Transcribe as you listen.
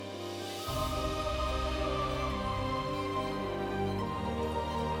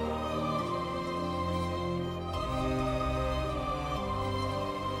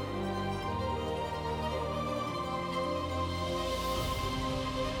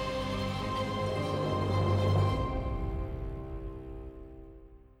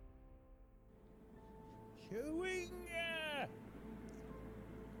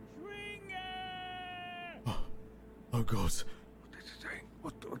Oh God. What is it saying?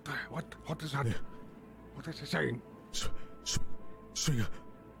 What is that? Yeah. What is it saying? Swinger.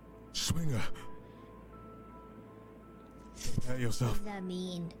 Prepare What yourself. does that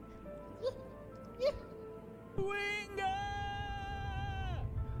mean?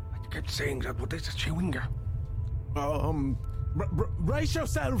 I kept saying that. What is it, Chewinga? Brace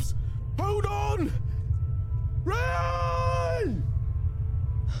yourselves. Hold on. Run!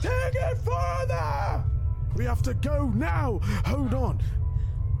 Take it further! We have to go now. Hold on.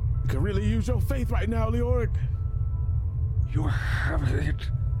 You can really use your faith right now, Leoric. You have it.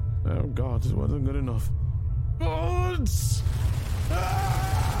 Oh God, it wasn't good enough. Odds! Ah!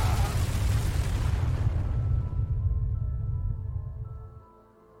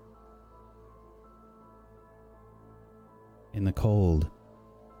 In the cold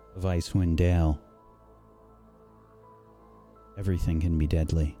of Icewind Dale, everything can be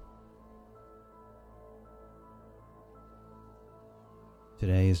deadly.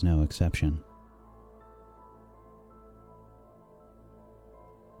 Today is no exception.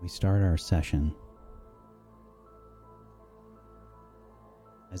 We start our session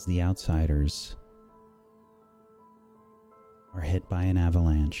as the outsiders are hit by an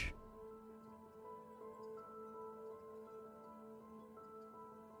avalanche.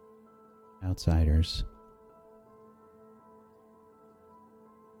 Outsiders,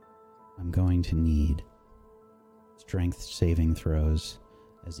 I'm going to need strength saving throws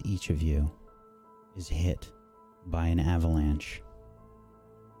as each of you is hit by an avalanche.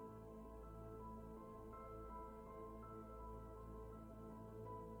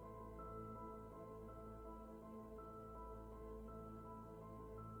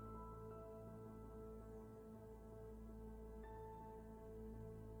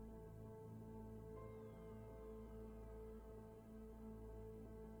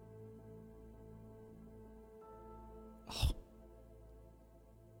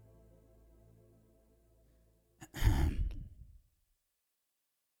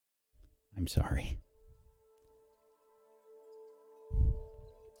 I'm sorry.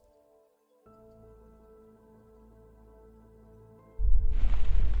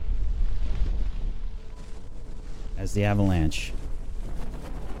 As the avalanche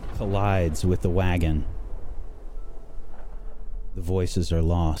collides with the wagon, the voices are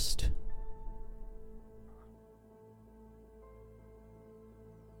lost.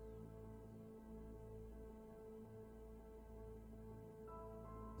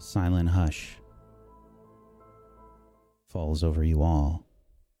 Silent hush falls over you all.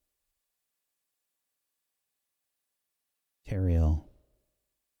 Teriel,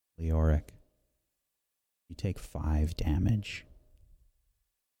 Leoric, you take 5 damage.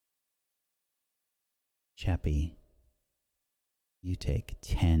 Cheppy, you take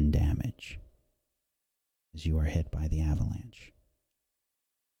 10 damage as you are hit by the avalanche.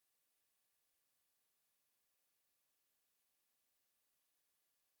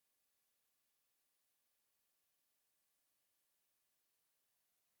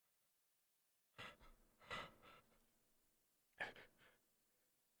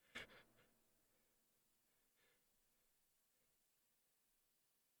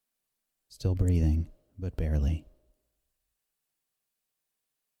 Still breathing, but barely.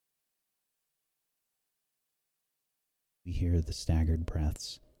 We hear the staggered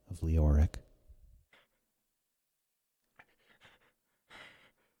breaths of Leoric.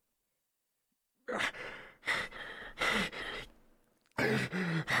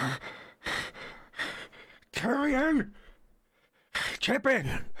 Tyrion! Chippy!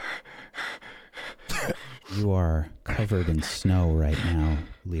 You are covered in snow right now,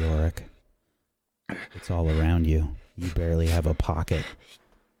 Leoric. It's all around you. You barely have a pocket.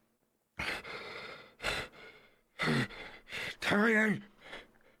 Tyrion!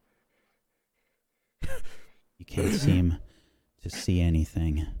 You can't seem to see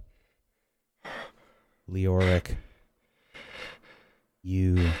anything. Leoric,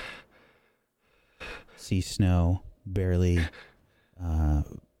 you see snow barely a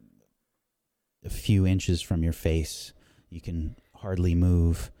few inches from your face. You can hardly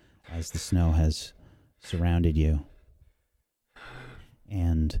move as the snow has surrounded you.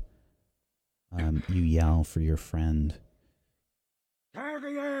 And you yell for your friend.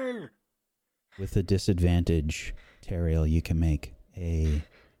 Tyrion! With a disadvantage, Teriel, you can make a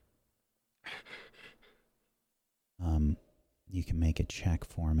check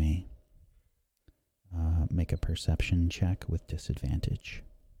for me. Make a perception check with disadvantage.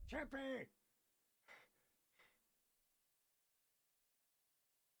 Chippy!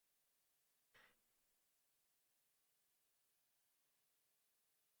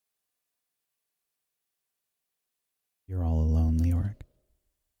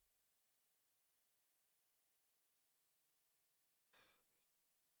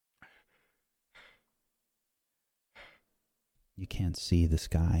 You can't see the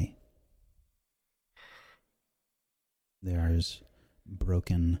sky. There's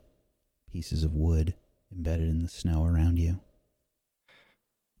broken pieces of wood embedded in the snow around you.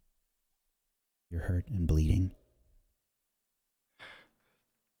 You're hurt and bleeding.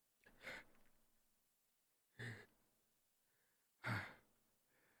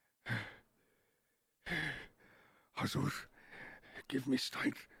 Jesus, give me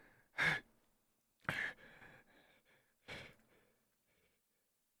strength.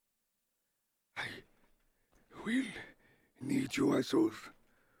 I will need you, Jesus,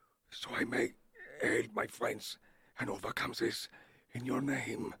 so I may aid my friends and overcome this in your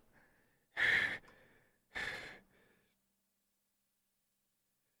name.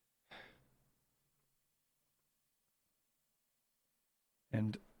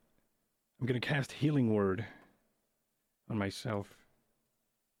 And I'm going to cast Healing Word on myself.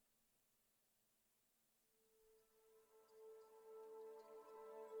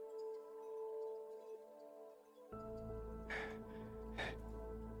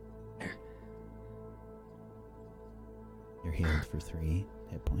 You're healed for 3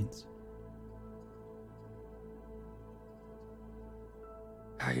 hit points.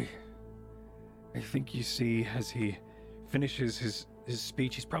 I think you see as he finishes his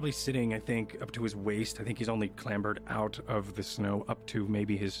speech, he's probably sitting, I think, up to his waist. I think he's only clambered out of the snow up to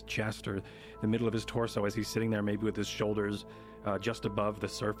maybe his chest or the middle of his torso as he's sitting there, maybe with his shoulders just above the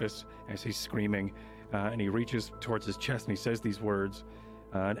surface as he's screaming. And he reaches towards his chest and he says these words.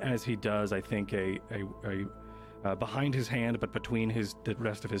 And as he does, I think behind his hand, but between the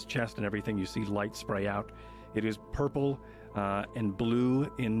rest of his chest and everything, you see light spray out. It is purple and blue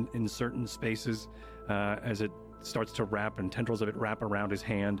in certain spaces as it starts to wrap, and tendrils of it wrap around his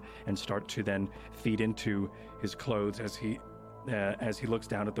hand and start to then feed into his clothes as he looks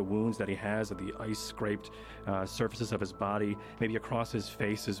down at the wounds that he has, at the ice-scraped surfaces of his body, maybe across his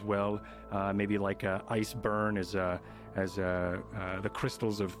face as well, maybe like an ice burn as the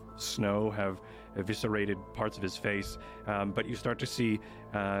crystals of snow have eviscerated parts of his face. But you start to see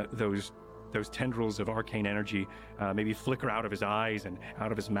those tendrils of arcane energy maybe flicker out of his eyes and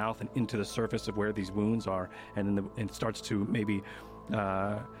out of his mouth and into the surface of where these wounds are, and then it starts to maybe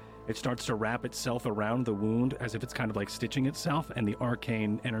it starts to wrap itself around the wound as if it's kind of like stitching itself, and the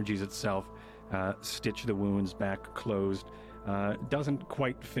arcane energies itself stitch the wounds back closed. Doesn't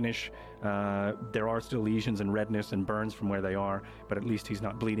quite finish. There are still lesions and redness and burns from where they are, but at least he's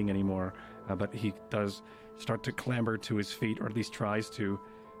not bleeding anymore. But he does start to clamber to his feet, or at least tries to,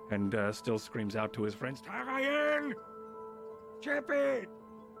 and still screams out to his friends, Tarael! Chepin!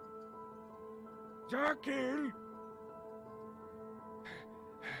 Zarkil!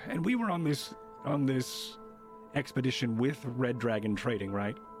 And we were on this expedition with Red Dragon Trading,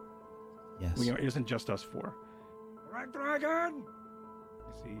 right? Yes. It isn't just us 4. Red Dragon!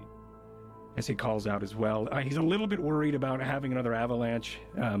 As he calls out as well. He's a little bit worried about having another avalanche,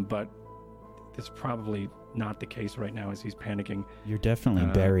 but it's probably not the case right now as he's panicking. You're definitely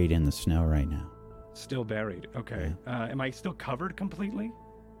buried in the snow right now. Still buried. Okay. Yeah. Am I still covered completely?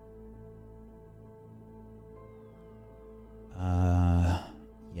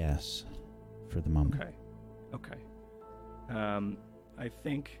 Yes. For the moment. Okay. I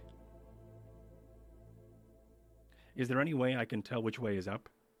think... Is there any way I can tell which way is up?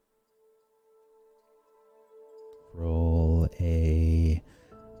 Roll a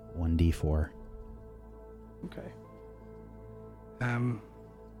 1d4. Okay.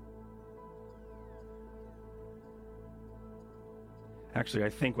 Actually, I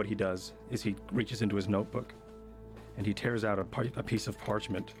think what he does is he reaches into his notebook and he tears out a piece of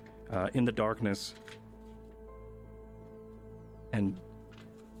parchment in the darkness, and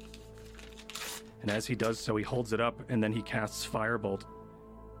as he does so, he holds it up and then he casts Firebolt,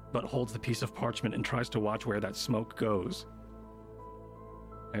 but holds the piece of parchment and tries to watch where that smoke goes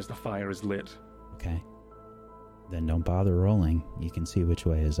as the fire is lit. Okay. Then don't bother rolling. You can see which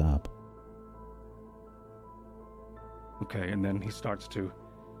way is up. Okay, and then he starts to...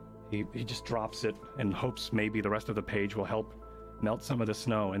 He just drops it and hopes maybe the rest of the page will help melt some of the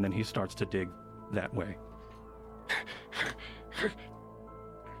snow, and then he starts to dig that way.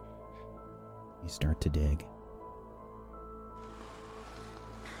 You start to dig.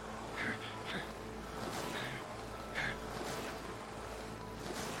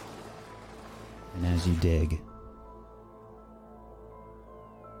 And as you dig,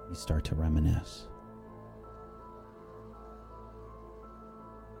 you start to reminisce.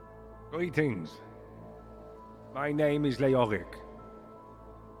 Greetings. My name is Leoric.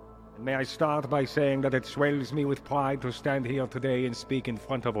 And may I start by saying that it swells me with pride to stand here today and speak in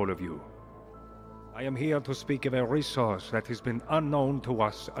front of all of you. I am here to speak of a resource that has been unknown to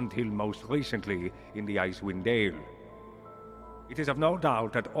us until most recently in the Icewind Dale. It is of no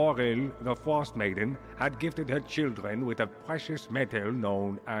doubt that Auril, the Frost Maiden, had gifted her children with a precious metal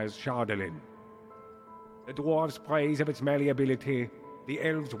known as Shardolin. The dwarves praise of its malleability, the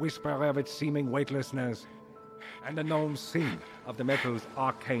elves whisper of its seeming weightlessness, and the gnomes sing of the metal's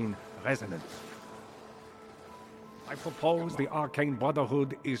arcane resonance. I propose the Arcane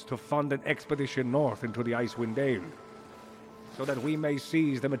Brotherhood is to fund an expedition north into the Icewind Dale, so that we may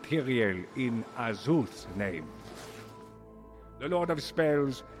seize the material in Azuth's name. The Lord of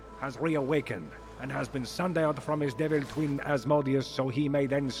Spells has reawakened and has been sundered from his devil twin Asmodeus, so he may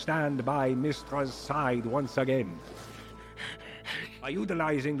then stand by Mystra's side once again. By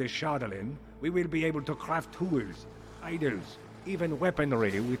utilizing the Shardolin, we will be able to craft tools, idols, even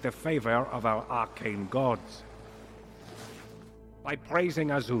weaponry with the favor of our arcane gods. By praising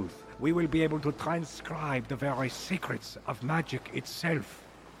Azuth, we will be able to transcribe the very secrets of magic itself.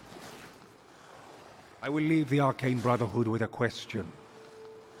 I will leave the Arcane Brotherhood with a question.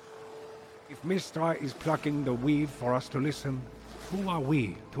 If Mystra is plucking the weed for us to listen, who are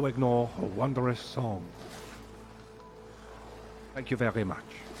we to ignore her wondrous song? Thank you very much.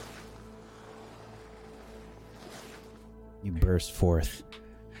 You burst forth.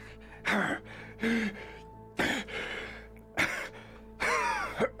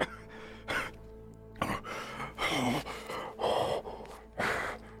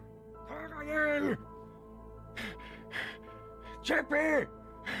 Chippy!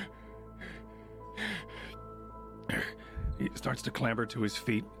 He starts to clamber to his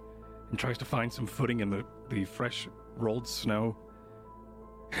feet and tries to find some footing in the fresh rolled snow.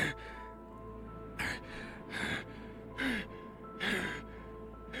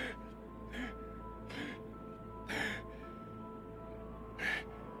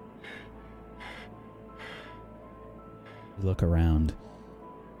 You look around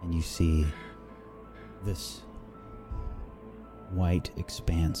and you see this white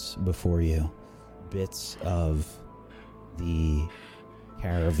expanse before you. Bits of the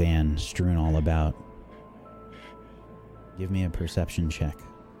caravan strewn all about. Give me a perception check.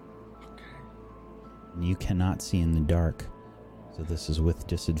 Okay. And you cannot see in the dark, so this is with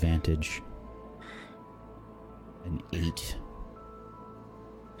disadvantage. An 8.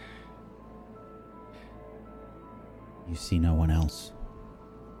 You see no one else.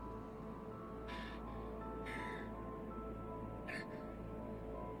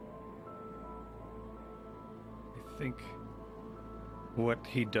 I think what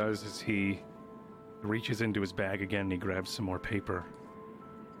he does is he reaches into his bag again and he grabs some more paper.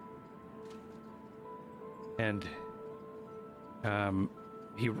 And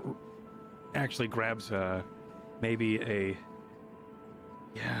he actually grabs maybe a...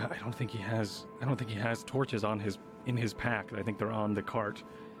 Yeah, I don't think he has torches in his pack. I think they're on the cart,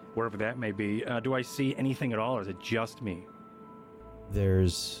 wherever that may be. Do I see anything at all, or is it just me?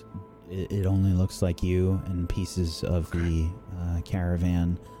 It only looks like you and pieces of the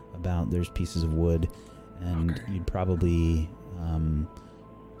caravan about. There's pieces of wood, and you'd probably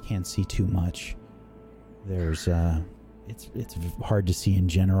can't see too much. There's it's hard to see in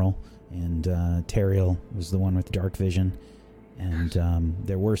general, and Teriel was the one with dark vision, and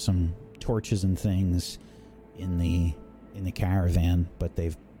there were some torches and things in the caravan, but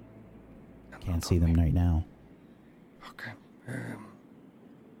they've can't see them right now. Okay.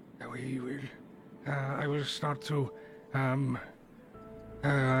 We will. I will start to. I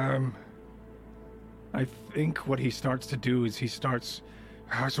think what he starts to do is he starts.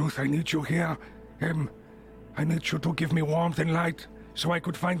 Azuth, I need you here. I need you to give me warmth and light so I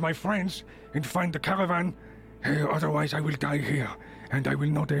could find my friends and find the caravan. Otherwise, I will die here, and I will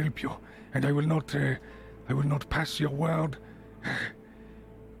not help you, and I will not pass your word.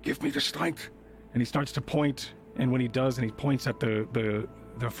 Give me the strength. And he starts to point, and when he does, and he points at the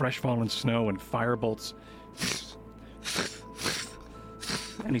fresh fallen snow and fire bolts,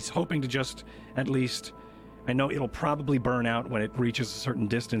 and he's hoping to just at least, I know it'll probably burn out when it reaches a certain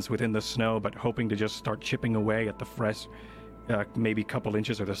distance within the snow, but hoping to just start chipping away at the fresh, maybe a couple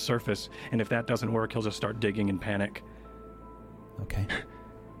inches of the surface, and if that doesn't work, he'll just start digging in panic. Okay.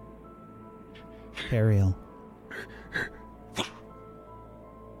 Teriel.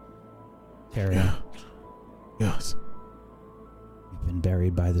 Teriel. Yes. You've been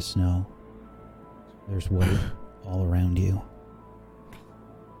buried by the snow. There's weight all around you.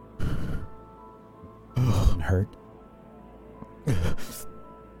 Doesn't hurt.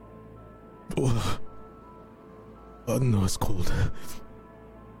 I know it's cold.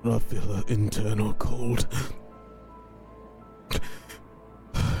 I feel an internal cold.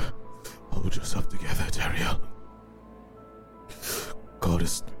 Hold yourself together.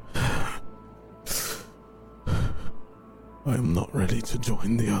 am not ready to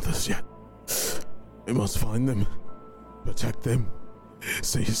join the others yet. I must find them, protect them,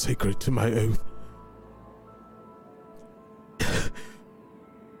 stay sacred to my oath.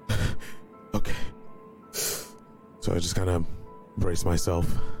 Okay. So I just kind of brace myself,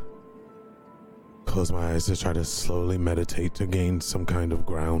 close my eyes to try to slowly meditate to gain some kind of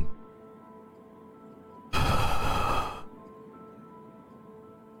ground.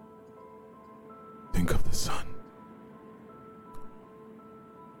 Think of the sun.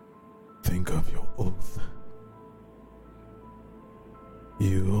 Think of your oath.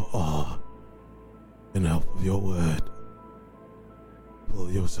 You are an elf of your word.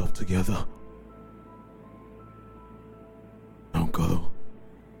 Pull yourself together. Now go.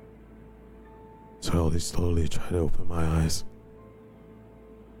 Slowly try to open my eyes.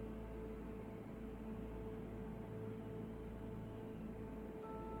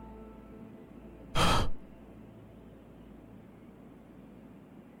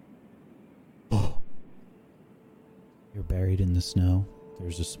 You're buried in the snow.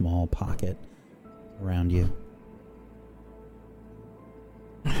 There's a small pocket around you.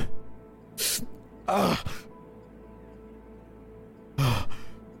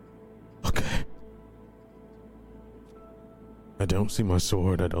 Okay. I don't see my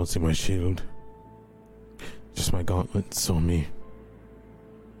sword, I don't see my shield. Just my gauntlets on me.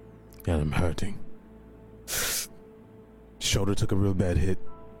 And I'm hurting. Shoulder took a real bad hit.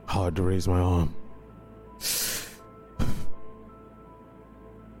 Hard to raise my arm.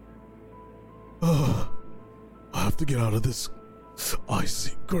 I have to get out of this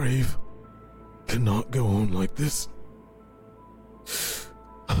icy grave. Cannot go on like this.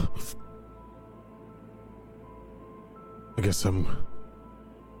 I guess I'm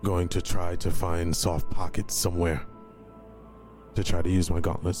going to try to find soft pockets somewhere to try to use my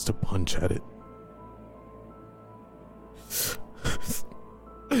gauntlets to punch at it.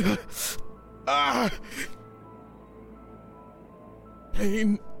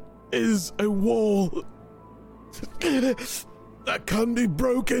 Pain is a wall that can be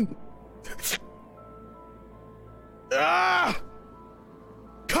broken.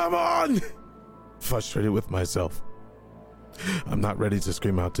 Come on! Frustrated with myself. I'm not ready to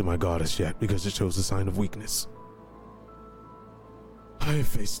scream out to my goddess yet because it shows a sign of weakness. I have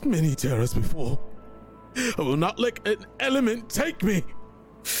faced many terrors before. I will not let an element take me.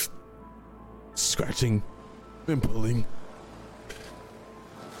 Scratching and pulling.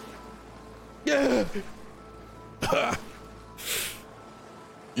 Yeah.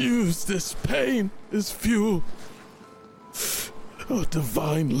 Use this pain as fuel. A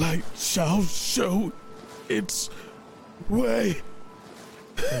divine light shall show its way.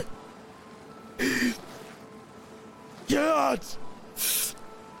 God.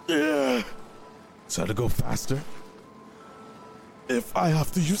 Yeah. Try to go faster. If I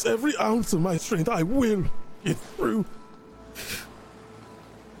have to use every ounce of my strength, I will get through.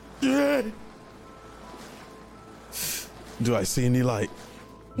 Yeah. Do I see any light?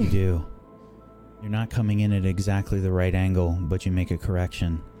 You do. You're not coming in at exactly the right angle, but you make a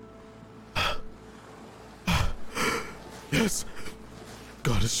correction. Yes.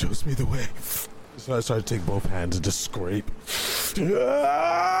 God shows me the way. So I try to take both hands and just scrape. Come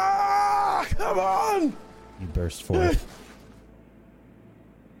on! You burst forth.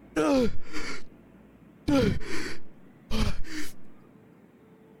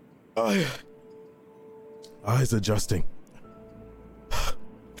 Eyes adjusting.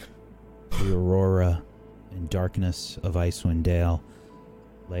 The aurora and darkness of Icewind Dale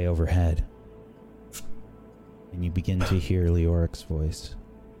lay overhead, and you begin to hear Leoric's voice.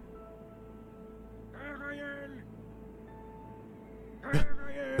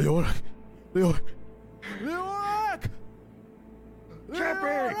 Leoric!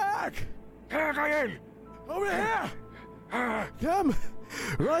 Champion! Over here! Come!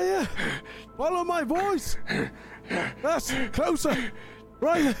 Right here! Follow my voice! That's closer!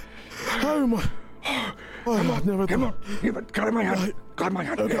 Right here! Oh my! Oh, I've never Come thought. on! Give it! Grab my hand! Right. Grab my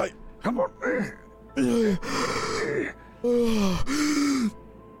hand! Okay. Come on! You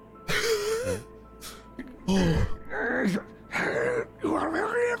are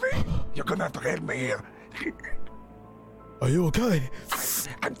very heavy! You're gonna have to help me here! Are you okay?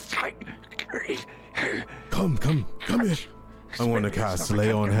 I'm fine! Come here. I want to cast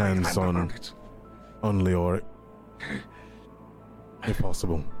lay on hands on Leoric. If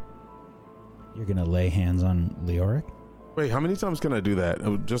possible. You're gonna lay hands on Leoric? Wait, how many times can I do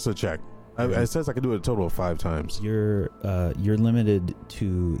that? Just to check. It says I can do it a total of 5 times. You're limited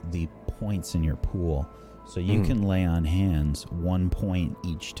to the points in your pool, so you can lay on hands 1 point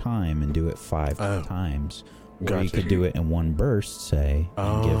each time and do it 5 times, Or you could do it in one burst, say,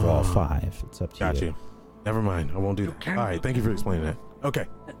 and give all 5. It's up to Got you. Never mind. I won't do that. All right. Thank you for explaining that. Okay.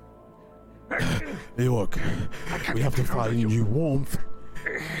 Leoric, we have to find you warmth.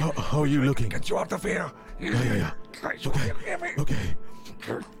 How are you looking? Get you out of here. Yeah. Okay.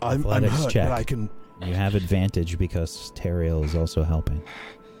 I'm Athletics hurt, check. but I can... You have advantage because Teriel is also helping.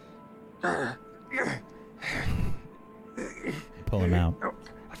 Pull him out.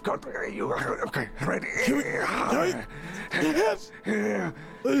 I've got you. Okay, ready. Yes. I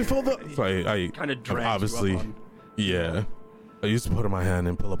Kind of drags obviously, you up on. yeah. I used to put in my hand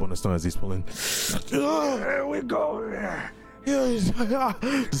and pull up on the stone as he's pulling. There we go.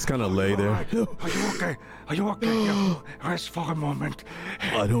 Just kind of lay there. Are you okay? Are you okay? Yeah. Rest for a moment.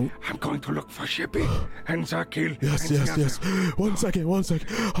 I don't. I'm going to look for Shippy and Zakil. Yes. One second.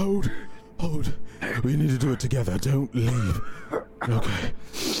 Hold. We need to do it together. Don't leave.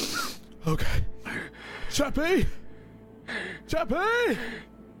 Okay. Chappie! Shippy!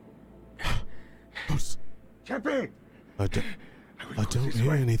 I don't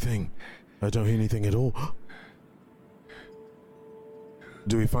hear anything. I don't hear anything at all.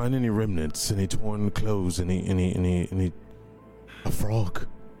 Do we find any remnants? Any torn clothes? Any a frog?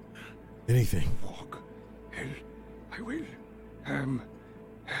 Anything? Frog. Hell, I will.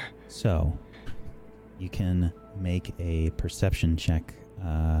 So, you can make a perception check.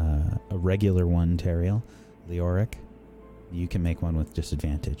 A regular one, Teriel. Leoric. You can make one with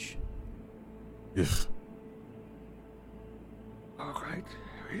disadvantage. Yes. All right.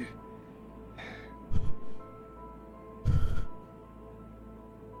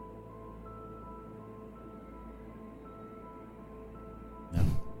 No.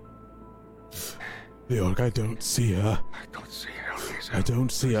 Leoric, I don't see her. I don't see her. Lisa. I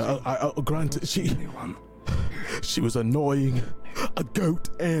don't see her. Granted, Anyone? she was annoying, a goat,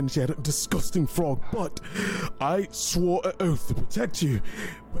 and she had a disgusting frog. But I swore an oath to protect you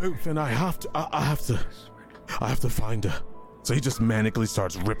both, and I have to find her. So he just manically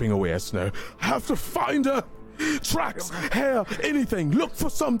starts ripping away at Snow. I have to find her. Tracks, hair, anything. Look for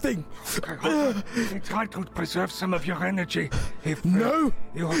something. Try to preserve some of your energy. If No,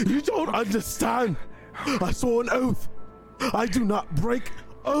 you don't understand. I swore an oath. I do not break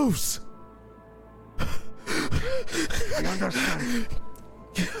oaths. I understand.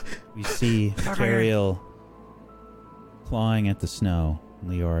 We see Teriel clawing at the snow,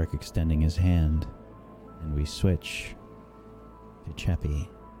 Leoric extending his hand, and we switch to Cheppy.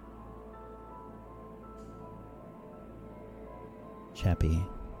 Cheppy,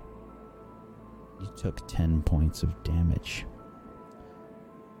 you took 10 points of damage.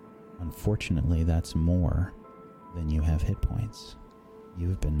 Unfortunately, that's more than you have hit points. You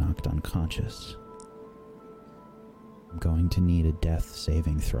have been knocked unconscious. I'm going to need a death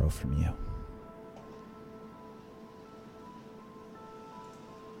saving throw from you.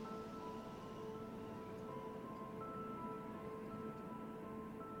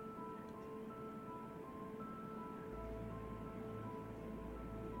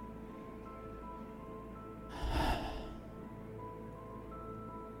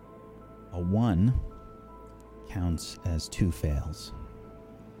 A 1 counts as 2 fails.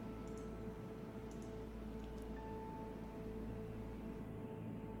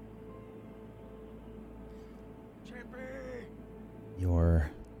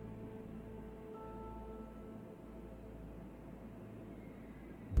 Your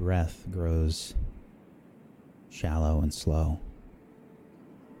breath grows shallow and slow.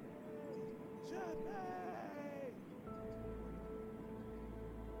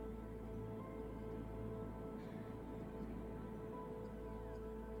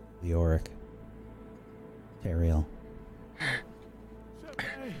 Leoric, Teriel.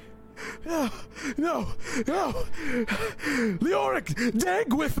 No. Leoric,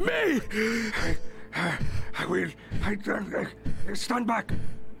 dig with me. I will. Stand back.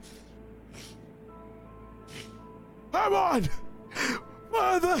 Come on.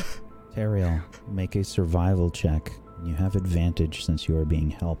 Further. Teriel, make a survival check. You have advantage since you are being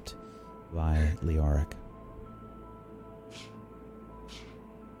helped by Leoric.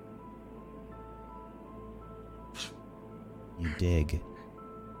 You dig.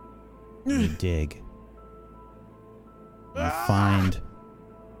 You dig. You find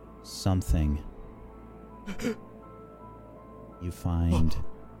something. You find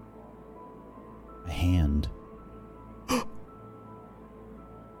a hand.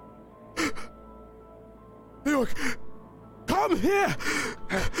 Leoric, come here.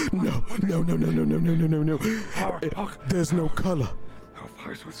 No. There's no color.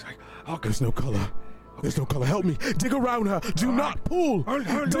 There's no color. There's no color. Help me. Dig around her. Do not pull.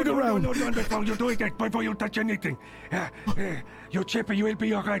 Dig around. No, before you do it, before you touch anything. You Chippy, you will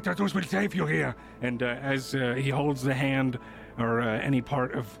be all right. Those will save you here. And as he holds the hand or any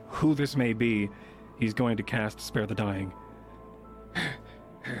part of who this may be, he's going to cast Spare the Dying.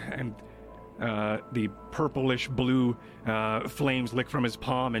 And the purplish blue flames lick from his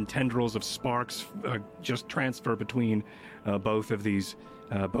palm, and tendrils of sparks just transfer between both of these,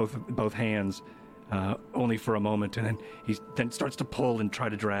 both hands, only for a moment, and then he starts to pull and try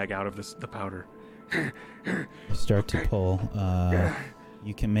to drag out of the powder. You start to pull.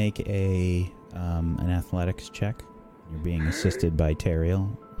 You can make an athletics check. You're being assisted by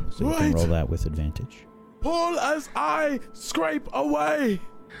Teriel, so you can roll that with advantage. Pull as I scrape away.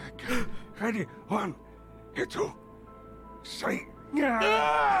 Ready? 1, 2, 3.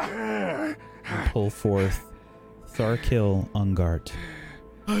 Pull forth Tharkil Ungart.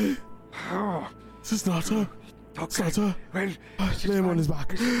 This is not her. It's not her. Well, Lay him on his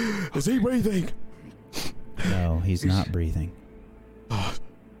back. Is he breathing? No, he's not breathing. Oh,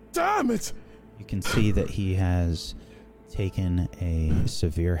 damn it! You can see that he has taken a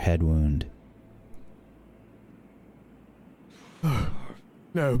severe head wound.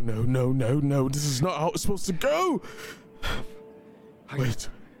 No. This is not how it's supposed to go.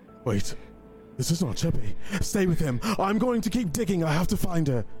 Wait. This is not Chippy. Stay with him. I'm going to keep digging. I have to find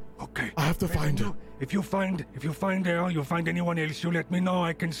her. Okay. I have to find her. If you find her, you find anyone else, you let me know.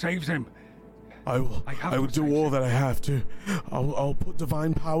 I can save them. I will do all that I have to. I'll put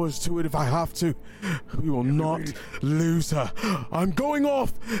divine powers to it if I have to. We will not lose her. I'm going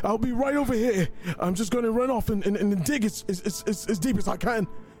off. I'll be right over here. I'm just going to run off and dig as deep as I can.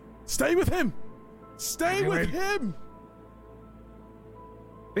 Stay with him. Stay with him.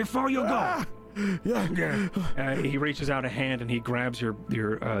 Before you go. Yeah. He reaches out a hand and he grabs your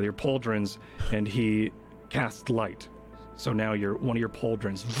pauldrons and he casts light. So now one of your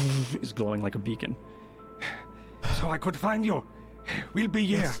pauldrons is glowing like a beacon. So I could find you. We'll be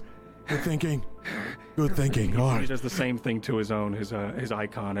here. Yes. Good thinking. Good thinking. All right. He does the same thing to his own, his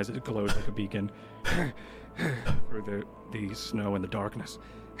icon, as it glows like a beacon through the snow and the darkness.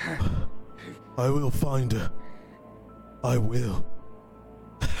 I will find her. I will.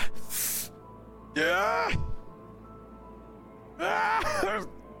 Yeah.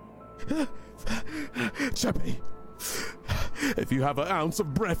 Chippy, if you have an ounce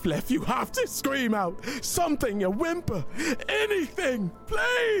of breath left, you have to scream out something, a whimper, anything,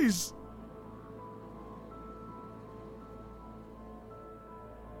 please.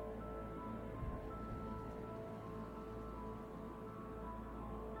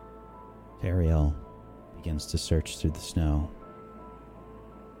 Teriel begins to search through the snow.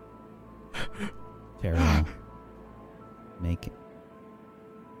 Teriel, make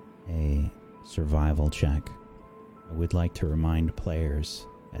a survival check. I would like to remind players,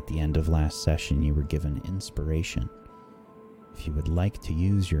 at the end of last session you were given inspiration. If you would like to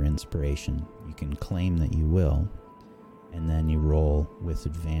use your inspiration, you can claim that you will, and then you roll with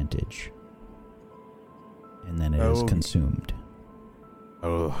advantage. And then it is consumed. I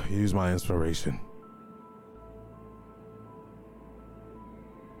will use my inspiration.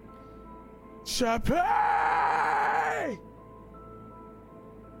 Chippy! A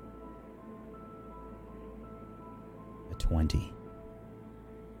 20.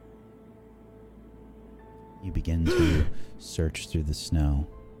 You begin to search through the snow.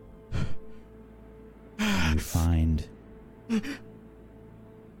 And you find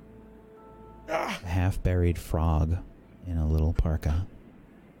a half-buried frog in a little parka.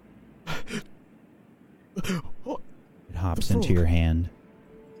 It hops into your hand.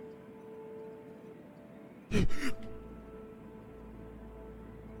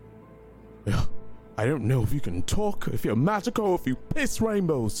 Yeah, I don't know if you can talk, if you're magical, if you piss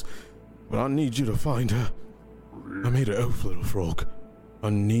rainbows, but I need you to find her. I made an oath, little frog. I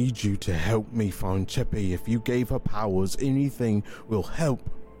need you to help me find Chippy. If you gave her powers, anything will help.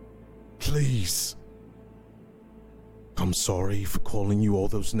 Please. I'm sorry for calling you all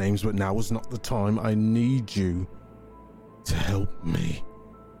those names, but now is not the time. I need you to help me.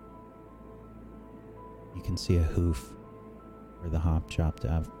 You can see a hoof where the hop jumped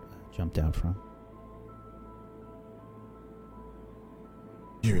out from.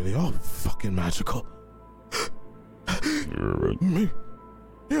 You really are fucking magical.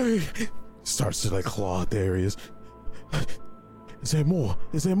 Starts to claw. There he is. Is there more?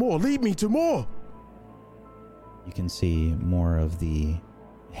 Is there more? Lead me to more. You can see more of the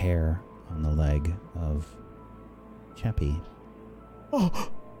hair on the leg of Chippy.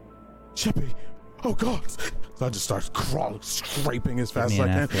 Oh, Chippy. Oh, God. So I just start crawling, scraping as fast as I Give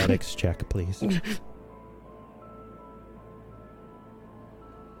me can. an athletics check, please.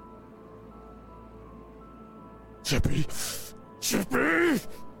 Chippy! Chippy!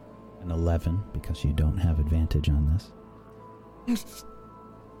 An 11, because you don't have advantage on this.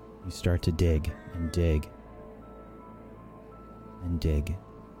 You start to dig and dig and dig.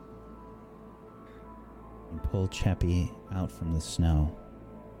 And pull Cheppy out from the snow.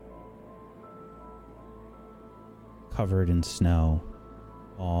 Covered in snow,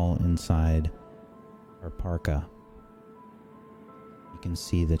 all inside her parka. You can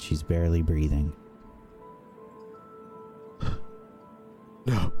see that she's barely breathing.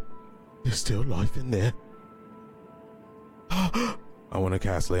 No, there's still life in there. I want to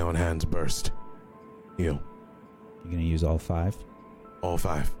cast Lay on Hands Burst. Heal. You're going to use all 5? All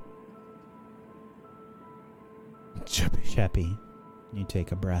 5. Chippy. Cheppy, you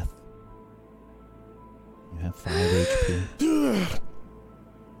take a breath. You have 5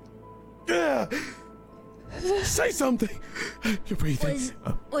 HP. Say something. You're breathing.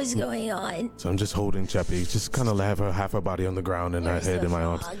 What's going on? So I'm just holding Cheppy. Just kind of have half her body on the ground and her Where's head the in my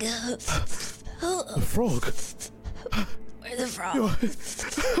arms. frog? The frog. Where's the frog?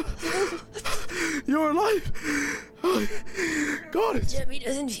 You're alive. Oh, got it. Jimmy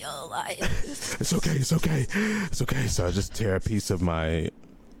doesn't feel alive. It's okay. It's okay. It's okay. So I just tear a piece of my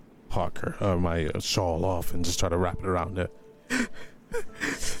parka or my shawl off and just try to wrap it around her.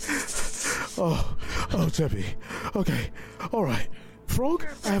 Oh, Cheppy. Okay. All right. Frog?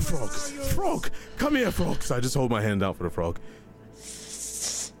 I have frogs. Frog. Come here, frog. So I just hold my hand out for the frog.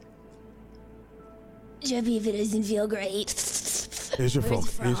 Jimmy, if it doesn't feel great. Here's your Where's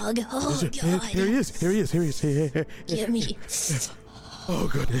frog. the frog? Oh, God. Here he is. Here he is. Here he is. Here. Jimmy. Oh,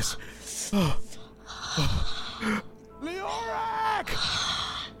 goodness. Oh. Leoric!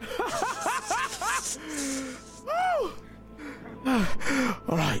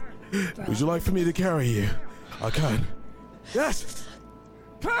 All right. Would you like for me to carry you? I can. Yes.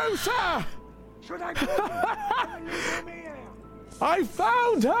 Closer! Should I come here? I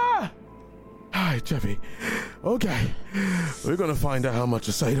found her! Hi, Cheppy. Okay. We're gonna find out how much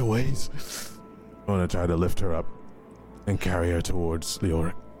a cider weighs. I'm gonna try to lift her up and carry her towards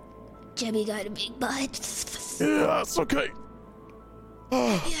Leoric. Jimmy got a big butt. Yeah, that's okay.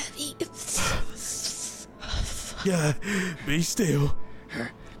 Oh, Jimmy. yeah, be still.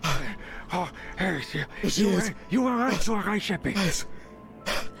 Oh, She is. you are right, Sheppy. Yes.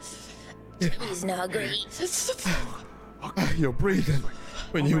 Jimmy's not great. You're breathing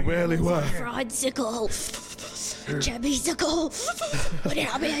when you barely were. Fraudsicle. Jimmy-sicle. What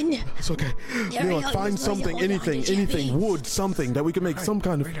happened? It's okay. There Leoric, we go. find Just let me something, hold on to anything, Jimmy. wood, something that we can make some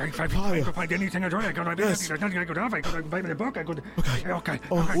kind of I fire. could find anything at all. I could find Yes. anything. There's nothing I could have. I could find in a book. I could. Okay.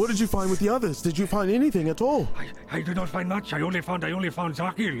 Oh, what did you find with the others? Did you find anything at all? I did not find much. I only found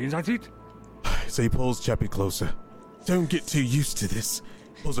Zarkil. Is that it? So he pulls Cheppy closer. Don't get too used to this.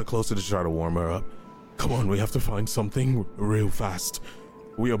 Pulls her closer to try to warm her up. Come on, we have to find something real fast.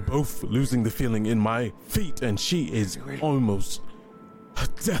 We are both losing the feeling in my feet, and she is almost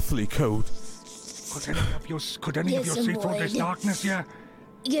deathly cold. Could any of you Get see some through this wood. darkness? Yeah.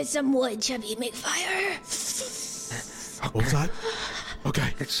 Get some wood, Jimmy. Make fire. What's that?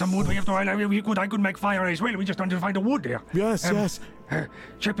 Okay. It's some wood. We have to. I could make fire as well. We just need to find the wood there. Yes, yes.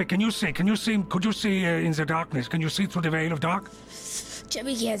 Cheppy, could you see in the darkness? Can you see through the veil of dark?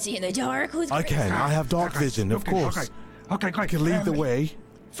 Jimmy can't see in the dark. Who's I can. I have dark vision, of course. Okay, great. I can lead the way.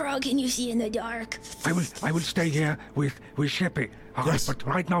 Frog, can you see in the dark? I will stay here with Sheppy. All right, Yes. but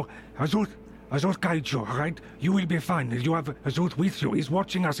right now, Azut guides you. All right, you will be fine. You have Azut with you. He's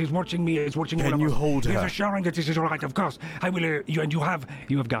watching us. He's watching me. He's watching all Can of you us. hold He's her? assuring that this is all right. Of course, I will. You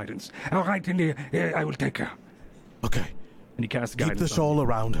have guidance. All right, I will take her. Okay. And he casts Keep guidance. the on shawl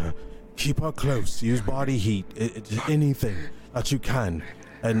around her. Keep her close. Use body heat. Anything that you can.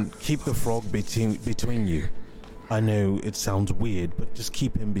 And keep the frog between you. I know it sounds weird, but just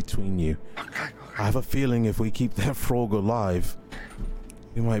keep him between you. I have a feeling if we keep that frog alive,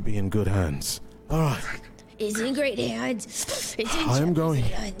 we might be in good hands. All right. It's in great hands. It's in I am Jimmy's going.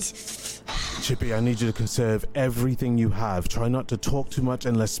 hands. Chippy, I need you to conserve everything you have. Try not to talk too much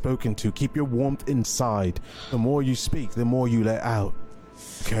unless spoken to. Keep your warmth inside. The more you speak, the more you let out.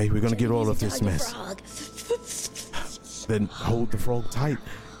 Okay, we're gonna get all of this mess. Frog. Then hold the frog tight.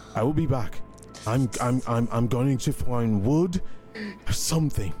 I will be back. I'm going to find wood or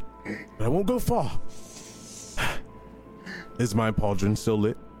something. But I won't go far. Is my pauldron still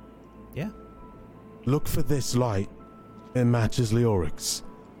lit? Yeah. Look for this light. It matches Leoric's.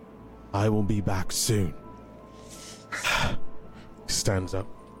 I will be back soon. Stands up.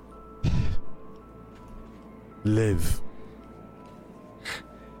 Live.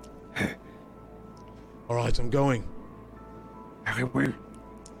 All right, I'm going. Very well.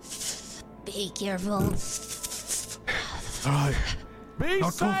 Be careful. All right. Be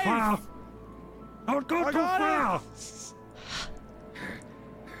Not safe. too far. Don't go I too got far. it.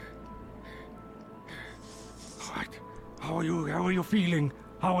 All right. How are you feeling?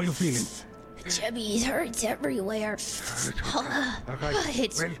 How are you feeling? Chubby's hurts everywhere. Okay.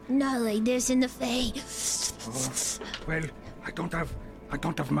 It's Well, not like this in the face. well, I don't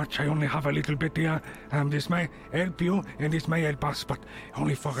have much. I only have a little bit here. This may help you, and this may help us, but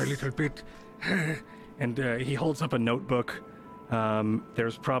only for a little bit. And he holds up a notebook.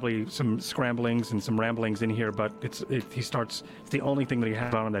 There's probably some scramblings and some ramblings in here, but it's the only thing that he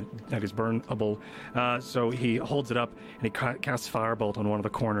has on that is burnable. So he holds it up and he casts Firebolt on one of the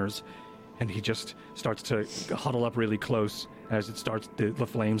corners, and he just starts to huddle up really close as the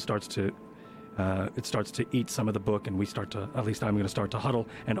flame starts to eat some of the book, and at least I'm going to start to huddle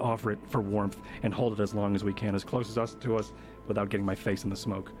and offer it for warmth and hold it as long as we can, as close as to us, without getting my face in the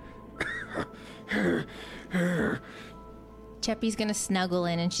smoke. Cheppy's gonna snuggle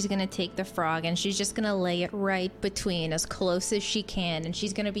in and she's gonna take the frog and she's just gonna lay it right between as close as she can, and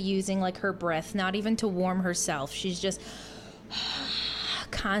she's gonna be using like her breath, not even to warm herself. She's just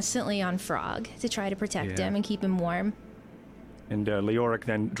constantly on Frog to try to protect him and keep him warm. And Leoric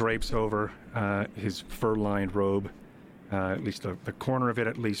then drapes over his fur-lined robe, at least the corner of it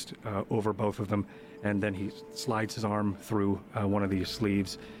at least, over both of them, and then he slides his arm through one of these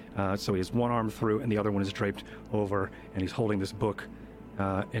sleeves. So he has one arm through, and the other one is draped over, and he's holding this book,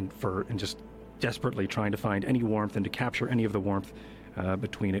 and just desperately trying to find any warmth and to capture any of the warmth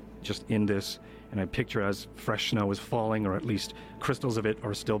between it, just in this. And I picture as fresh snow is falling, or at least crystals of it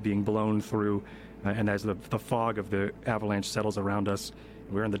are still being blown through, and as the fog of the avalanche settles around us,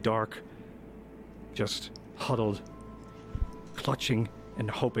 we're in the dark, just huddled, clutching and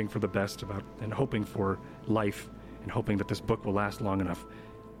hoping for the best and hoping for life, and hoping that this book will last long enough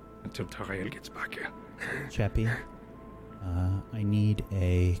until Tarael gets back here. Cheppy, I need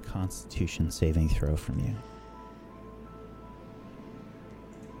a Constitution saving throw from you.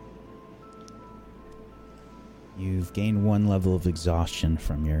 You've gained 1 level of exhaustion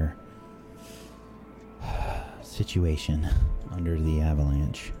from your situation under the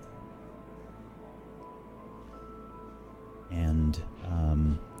avalanche. And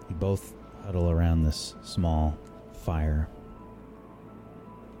you both huddle around this small fire.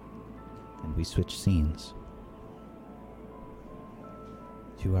 And we switch scenes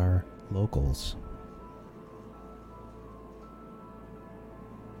to our locals.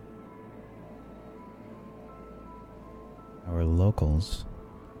 Our locals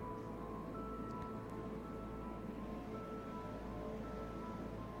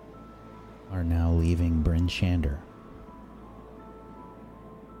are now leaving Bryn Shander.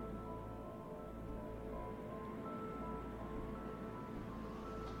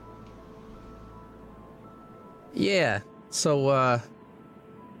 Yeah. So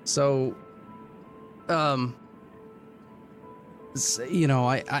you know,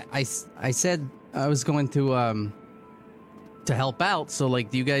 I said I was going to help out. So, like,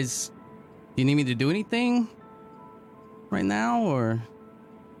 do you need me to do anything right now, or?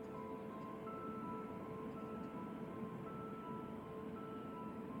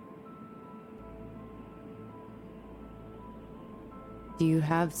 Do you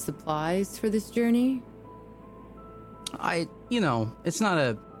have supplies for this journey? You know, it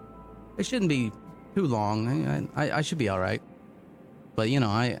shouldn't be too long. I should be all right. But, you know,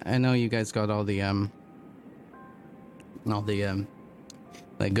 I know you guys got all the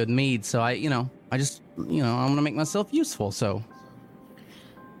like good mead, so I want to make myself useful, so.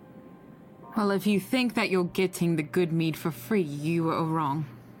 Well, if you think that you're getting the good mead for free, you are wrong.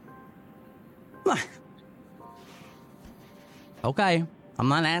 Okay, I'm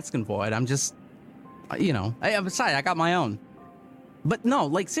not asking for it. I'm just, I'm sorry, I got my own. But no,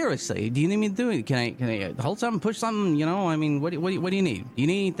 like, seriously, do you need me to do it? Can I hold something, push something? You know, I mean, what do you need? Do you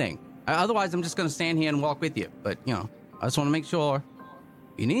need anything? Otherwise, I'm just gonna stand here and walk with you. But I just want to make sure.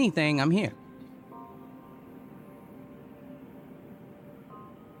 If you need anything, I'm here.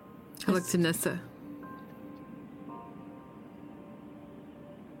 I look to Nissa.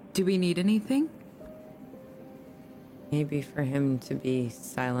 Do we need anything? Maybe for him to be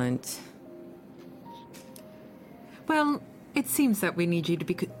silent. Well, it seems that we need you to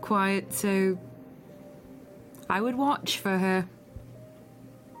be quiet, so I would watch for her.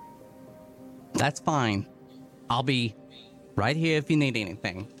 That's fine. I'll be right here if you need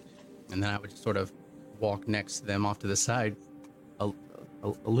anything. And then I would just sort of walk next to them off to the side, a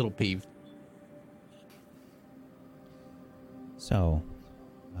little peeved. So,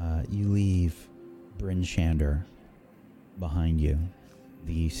 you leave Bryn Shander behind you.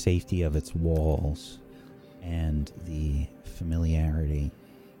 The safety of its walls and the familiarity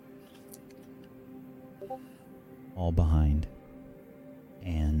all behind.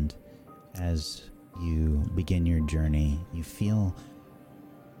 And as you begin your journey, you feel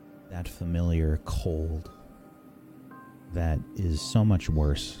that familiar cold that is so much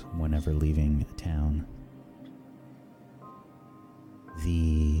worse whenever leaving a town.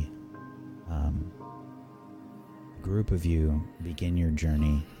 The group of you begin your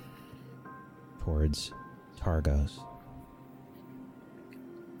journey towards Targos.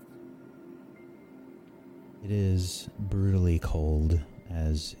 It is brutally cold,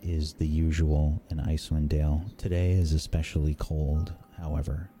 as is the usual in Icewind Dale. Today is especially cold,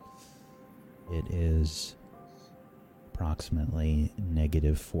 however. It is approximately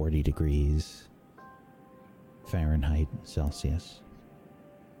negative 40 degrees Fahrenheit, Celsius,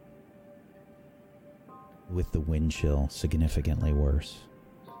 with the wind chill significantly worse.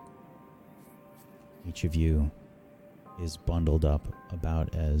 Each of you is bundled up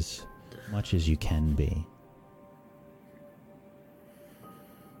about as much as you can be.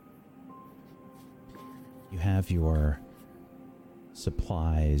 You have your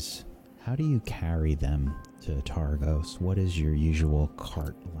supplies. How do you carry them to Targos? What is your usual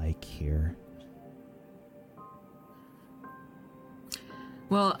cart like here?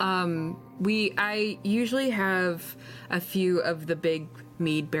 Well, I usually have a few of the big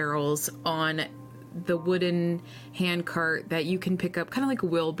mead barrels on the wooden hand cart that you can pick up, kind of like a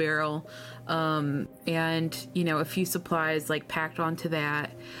wheelbarrow, and, you know, a few supplies like packed onto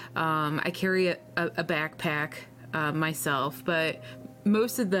that. I carry a backpack myself, but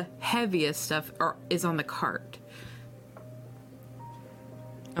most of the heaviest stuff is on the cart.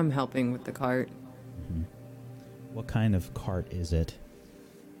 I'm helping with the cart. Mm-hmm. What kind of cart is it?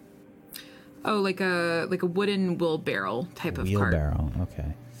 Oh, like a wooden wheelbarrow type of cart. Wheelbarrow,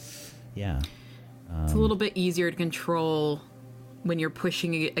 okay. Yeah. It's a little bit easier to control when you're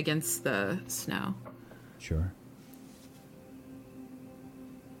pushing it against the snow. Sure.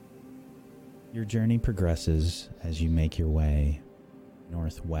 Your journey progresses as you make your way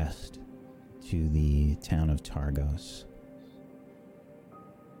northwest to the town of Targos.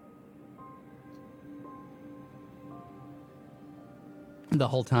 The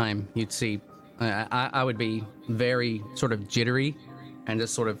whole time you'd see, I would be very sort of jittery and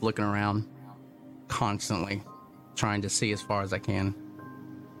just sort of looking around constantly, trying to see as far as I can.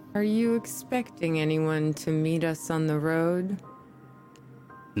 Are you expecting anyone to meet us on the road?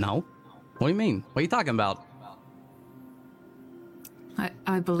 No. What do you mean? What are you talking about?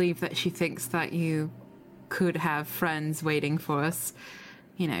 I believe that she thinks that you could have friends waiting for us,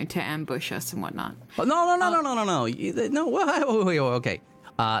 you know, to ambush us and whatnot. Oh, no. No, wait, okay.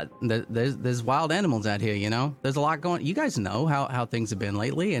 There's wild animals out here, you know? There's a lot going. You guys know how things have been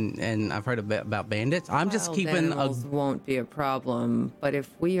lately, and I've heard a bit about bandits. I'm just Wild keeping animals won't be a problem, but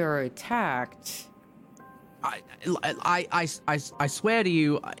if we are attacked... I swear to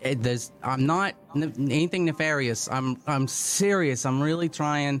you, I'm not anything nefarious. I'm serious. I'm really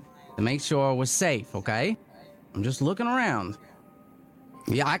trying to make sure we're safe, okay? I'm just looking around.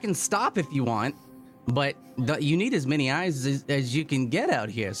 Yeah, I can stop if you want, but you need as many eyes as you can get out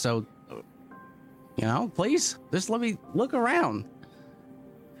here. So, you know, please, just let me look around.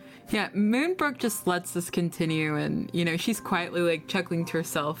 Yeah, Moonbrook just lets this continue, and, you know, she's quietly, like, chuckling to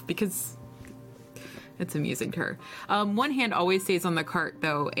herself because it's amusing to her. One hand always stays on the cart,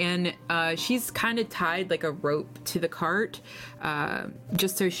 though, and she's kind of tied, like, a rope to the cart,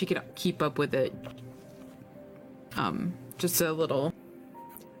 just so she could keep up with it. Just a little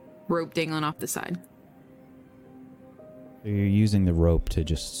rope dangling off the side. So you're using the rope to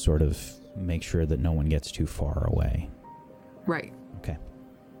just sort of make sure that no one gets too far away. Right. Okay.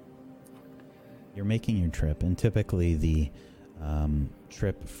 You're making your trip, and typically the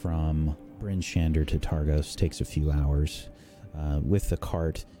trip from Bryn Shander to Targos takes a few hours. With the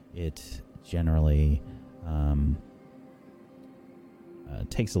cart, it generally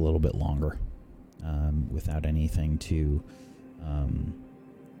takes a little bit longer without anything to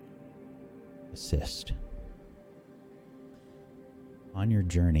assist. On your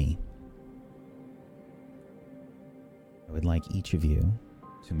journey, I would like each of you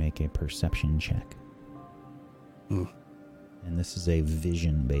to make a perception check. Mm. And this is a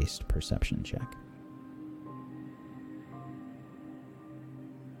vision-based perception check.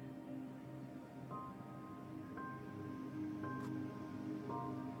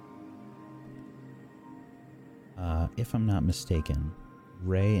 If I'm not mistaken,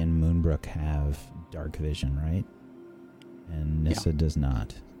 Ray and Moonbrook have dark vision, right? And Nissa does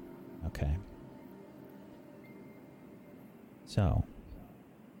not. Okay. So,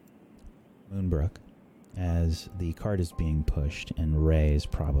 Moonbrook, as the cart is being pushed, and Ray is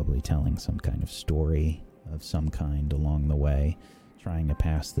probably telling some kind of story of some kind along the way, trying to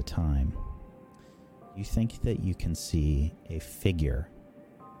pass the time. You think that you can see a figure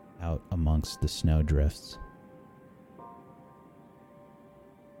out amongst the snowdrifts.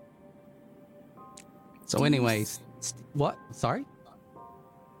 So anyways, what? Sorry?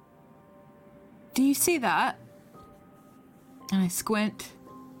 Do you see that? And I squint.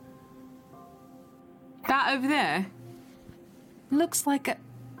 That over there looks like a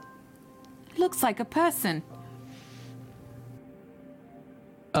person.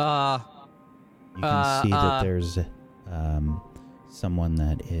 You can see that there's someone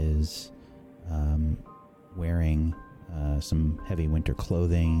that is wearing some heavy winter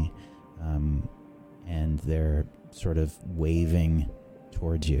clothing, and they're sort of waving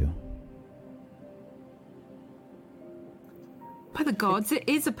towards you. By the gods, it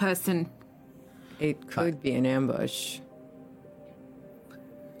is a person. It could be an ambush.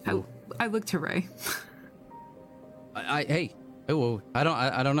 I look to Ray. Hey. Oh, I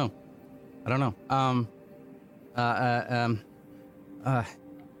don't know.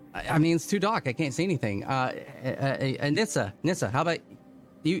 I mean, it's too dark. I can't see anything. Nissa, how about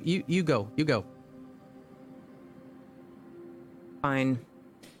you go? Fine.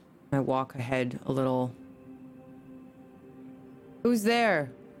 I walk ahead a little. Who's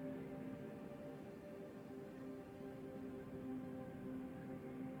there?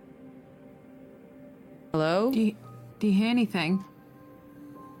 Hello? Do you hear anything?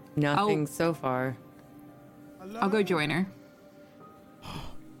 Nothing so far. I'll go join her.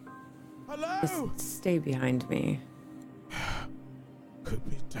 Hello? Just stay behind me. Could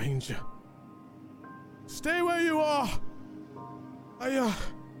be danger. Stay where you are. I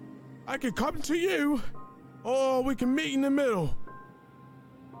can come to you, or we can meet in the middle.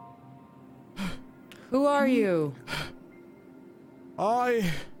 Who are you? I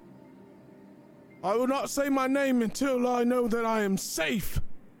will not say my name until I know that I am safe.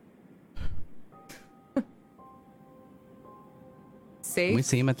 Safe? Can we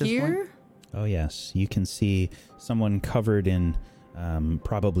see him at this here? point? Oh yes, you can see someone covered in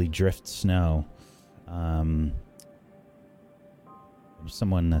probably drift snow.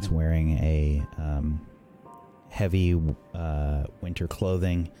 Someone that's wearing a heavy winter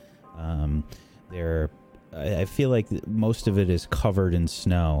clothing. I feel like most of it is covered in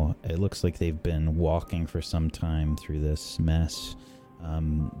snow. It looks like they've been walking for some time through this mess.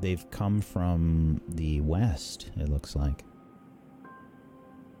 They've come from the west, it looks like.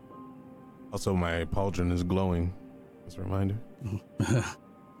 Also, my pauldron is glowing. As a reminder.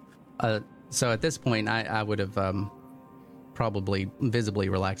 So at this point, I would have probably visibly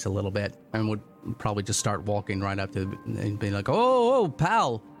relaxed a little bit and would probably just start walking right up to and be like, "Oh,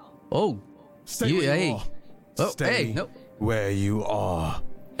 pal, oh, Stay where you are. Oh, Stay hey, no. where you are.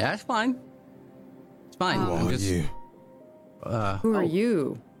 Yeah, it's fine. It's fine. Who are you? Who are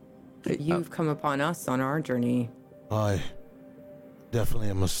you? You've come upon us on our journey. I definitely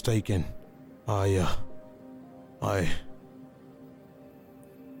am mistaken. Damn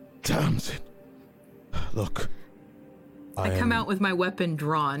it. Look. I come out with my weapon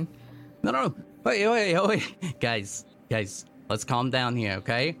drawn. No. Wait. Guys, let's calm down here,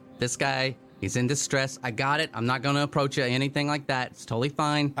 okay? This guy, he's in distress. I got it. I'm not going to approach you, anything like that. It's totally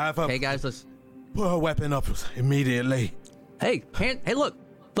fine. Okay, guys, let's... Put her weapon up immediately. Hey, look,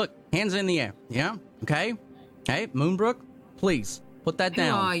 hands in the air, yeah? Okay? Hey, Moonbrook, please, put that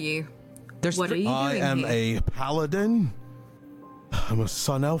down. Who are you? There's what are you doing I am here? a paladin. I'm a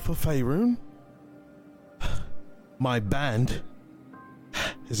Sun Elf of Faerun. My band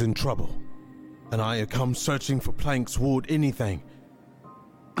is in trouble, and I have come searching for planks, wood, anything.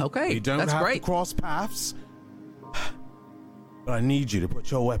 Okay, We don't that's have great. to cross paths, but I need you to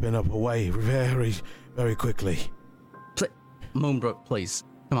put your weapon up away very, very quickly. Moonbrook, please.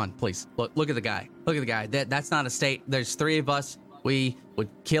 Come on, please. Look at the guy. That's not a state. There's three of us. We would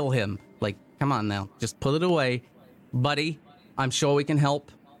kill him. Like, come on now. Just put it away. Buddy, I'm sure we can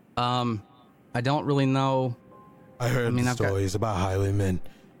help. I don't really know. I heard the stories about highwaymen.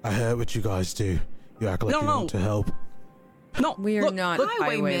 I heard what you guys do. You act like you want to help. No, We are not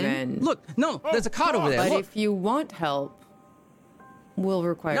highwaymen. Look, no, there's a cot over there. But Look. if you want help, we'll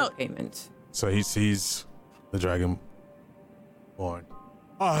require payment. So he sees the dragon born.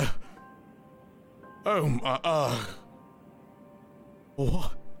 What?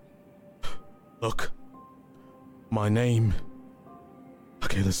 Look, my name.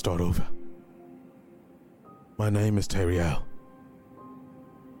 Okay, let's start over. My name is Teriel.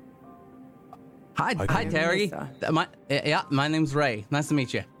 Hi, Terry. My name's Ray. Nice to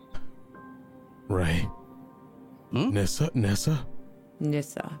meet you. Ray. Nissa? Nissa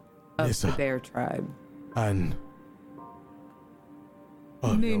of Nissa. the bear tribe. And...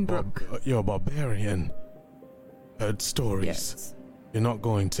 Moonbrook. You're a barbarian. Heard stories. Yes. You're not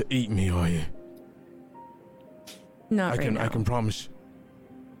going to eat me, are you? Not right now. I can promise.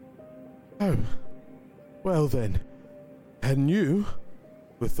 Oh. Well then. And you,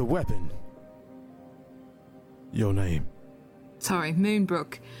 with the weapon. Your name? Sorry,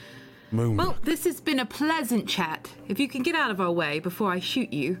 Moonbrook. Moonbrook. Well, this has been a pleasant chat. If you can get out of our way before I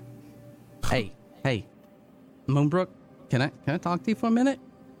shoot you. Hey, Moonbrook, can I talk to you for a minute?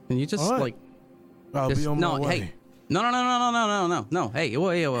 Can you just All right. like? I'll be on my way. Hey, no. Hey,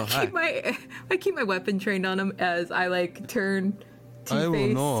 well, I keep my weapon trained on him as I like turn to I will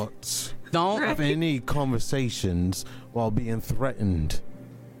face. not don't. have any conversations while being threatened.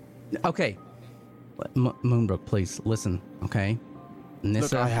 Okay, Moonbrook, please listen. Okay,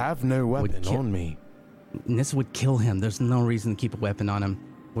 Nissa, Look, I have no weapon kill- on me. Nissa would kill him. There's no reason to keep a weapon on him.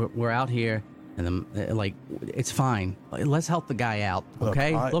 We're out here, and like it's fine. Let's help the guy out.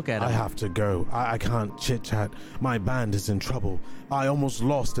 Okay, look at him. I have to go. I can't chit chat. My band is in trouble. I almost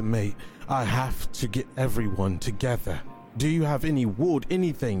lost a mate. I have to get everyone together. Do you have any wood,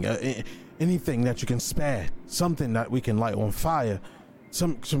 anything that you can spare? Something that we can light on fire?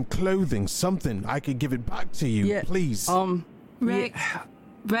 Some clothing, something. I could give it back to you, Yeah, please. Ray,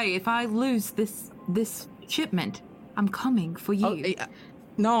 if I lose this shipment, I'm coming for you.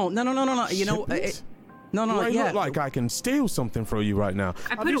 No. You know, Shipment? no. Do I Yeah, look like I can steal something from you right now?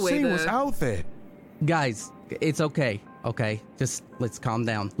 I Have put you away seen the- what's out there? guys, it's okay. Okay, just let's calm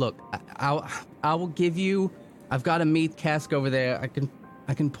down. Look, I will give you. I've got a meat cask over there.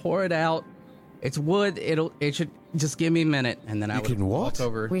 I can pour it out. It's wood. It should just give me a minute, and then I can would what? walk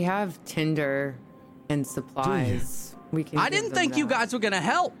over. We have tinder and supplies. We can. I give didn't them think you that. guys were gonna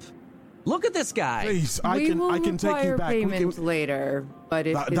help. Look at this guy. Please, We will I can take you require back. We payment can- later, but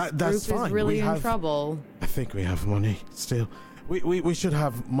if this that's group is fine. really We in have- trouble, I think we have money still. We should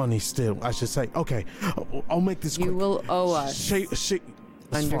have money still. I should say. Okay, I'll make this quick. you will owe us. It's fine.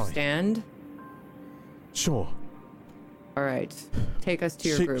 Understand? Sure. All right. Take us to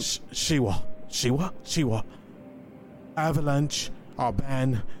your group. Shiwa. Avalanche. Our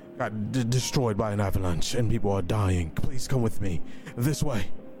band got destroyed by an avalanche, and people are dying. Please come with me. This way.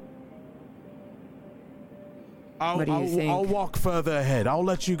 What do you think? I'll walk further ahead. I'll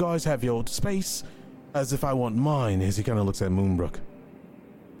let you guys have your space, as if I want mine. As he kind of looks at Moonbrook.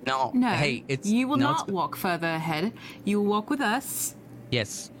 No. No, Hey, it's you will no, not it's- walk further ahead. You will walk with us.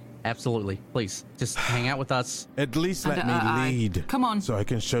 Yes, absolutely. Please, just hang out with us. At least let And, me I- lead. Come on. So I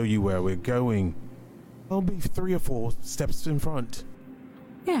can show you where we're going. I'll be 3 or 4 steps in front.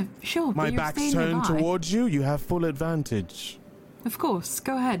 Yeah, sure. My but you're back's staying turned nearby. towards you. You have full advantage. Of course.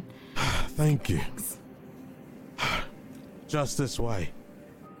 Go ahead. Thank you. Just this way.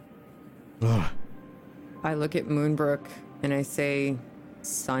 Ugh. I look at Moonbrook and I say,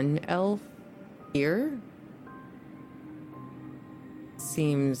 Sun Elf here?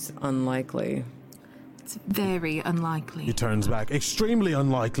 Seems unlikely. It's very unlikely. He turns back. Extremely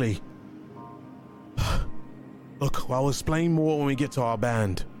unlikely. Look, I'll explain more when we get to our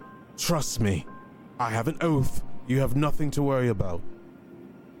band. Trust me. I have an oath. You have nothing to worry about.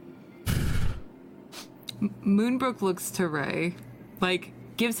 Moonbrook looks to Ray, like,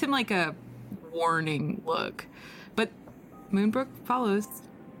 gives him like a warning look. But Moonbrook follows.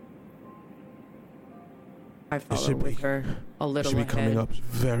 I follow should with be- her a It little should be ahead. coming up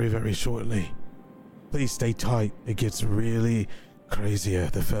very, very shortly. Please stay tight. It gets really crazier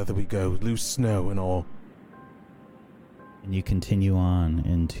the further we go. Loose snow and all. And you continue on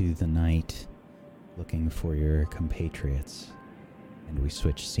into the night, looking for your compatriots. And we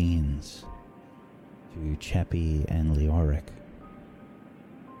switch scenes to Cheppy and Leoric.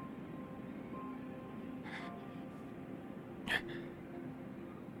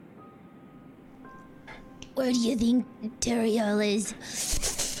 Where do you think Teriel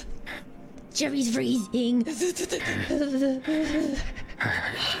is? Jerry's freezing. I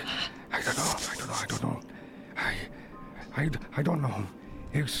don't know. I don't know.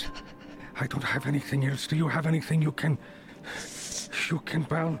 I don't have anything else. Do you have anything you can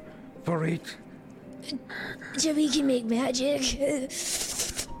burn for it? Jerry can make magic.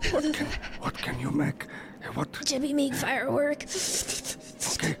 What can you make? What? Jerry make firework.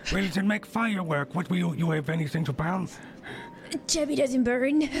 Okay, well then make firework. What will you have anything to burn? Jerry doesn't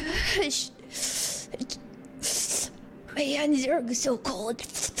burn. My hands are so cold.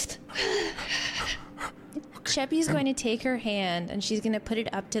 Cheppy's going to take her hand and she's going to put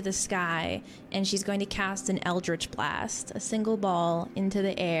it up to the sky and she's going to cast an Eldritch Blast, a single ball into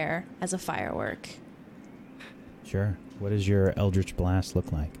the air as a firework. Sure. What does your Eldritch Blast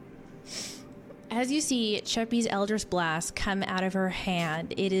look like? As you see Cheppy's Eldritch Blast come out of her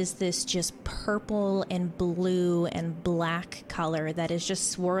hand, it is this just purple and blue and black color that is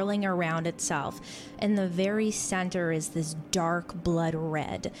just swirling around itself. In the very center is this dark blood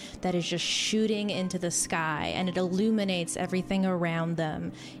red that is just shooting into the sky, and it illuminates everything around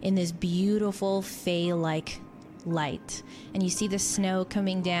them in this beautiful fey-like light. And you see the snow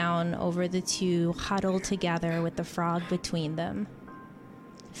coming down over the two, huddled together with the frog between them.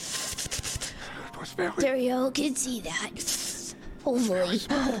 Dario can see that. Hopefully.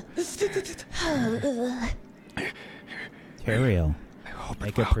 Teriel,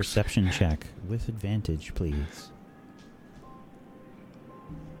 make a perception check with advantage, please.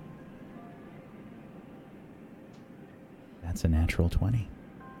 That's a natural 20.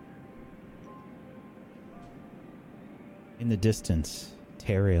 In the distance,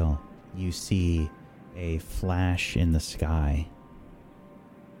 Teriel, you see a flash in the sky.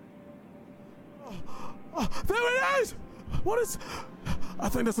 Oh, there it is! What is... I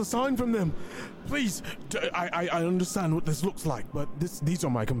think that's a sign from them. Please, I understand what this looks like, but these are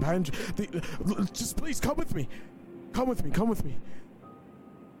my companions. Just please come with me. Come with me.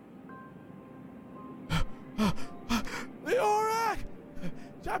 Leoric!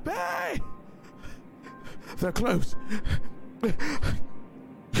 Chappie! They're close.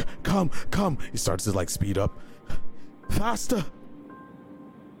 Come. He starts to speed up. Faster.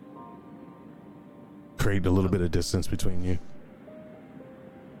 Create a little bit of distance between you.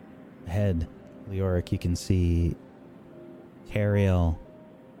 Ahead, Leoric, you can see Teriel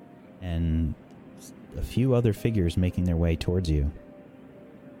and a few other figures making their way towards you.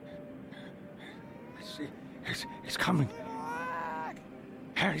 I see. He's coming.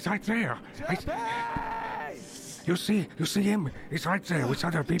 He's right there. You see him? He's right there with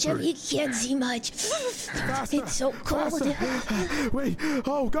other people. Jimmy can't see much. Faster, It's so cold. faster. Wait.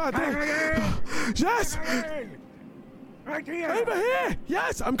 Oh, God. Yes. Right here. Over here.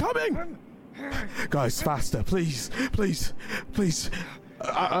 Yes, I'm coming. Guys, faster. Please.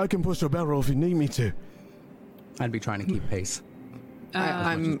 I can push your barrel if you need me to. I'd be trying to keep pace.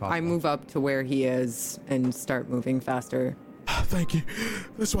 I move up to where he is and start moving faster. Thank you.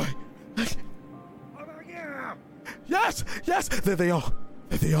 This way. Yes. There they are.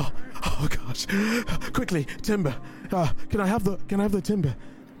 Oh gosh. Quickly, timber. Can I have the timber?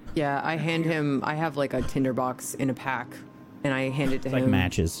 Yeah, I hand him. I have a tinderbox in a pack, and I hand it to him. Like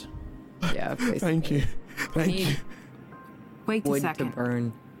matches. Yeah. Basically. Thank you. Wait a Wood to second.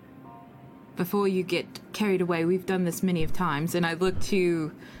 burn. Before you get carried away, we've done this many of times, and I look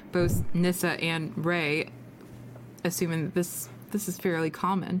to both Nissa and Ray, assuming that this is fairly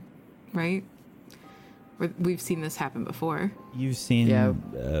common, right? We've seen this happen before. You've seen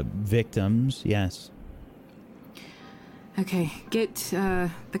victims, yes. Okay, get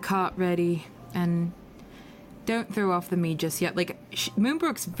the cart ready, and don't throw off the mead just yet.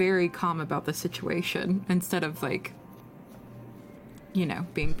 Moonbrook's very calm about the situation, instead of,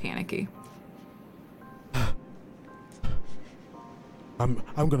 being panicky. I'm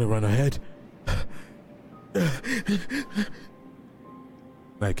gonna run ahead.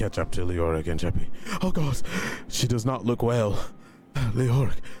 I catch up to Leoric and Cheppy. Oh God, she does not look well.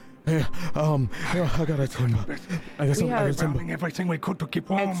 Leoric, I got a timber. I got a timber. Doing everything we could to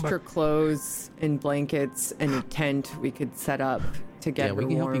keep warm. Extra clothes and blankets and a tent we could set up to get Yeah, we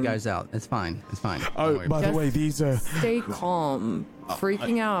can help you guys out. It's fine. Oh, by the way, these are... Stay calm.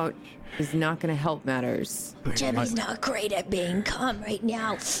 Freaking out is not going to help matters. Jimmy's not great at being calm right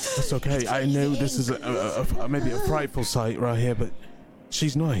now. It's okay. I know this is maybe a frightful sight right here, but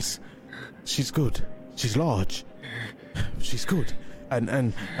she's nice. She's good. She's large. She's good.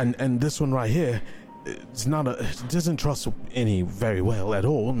 And this one right here, it's not doesn't trust any very well at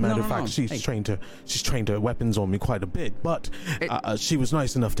all. Matter of fact, she's trained her weapons on me quite a bit. But she was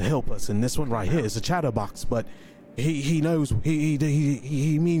nice enough to help us. And this one right here is a chatterbox, but he knows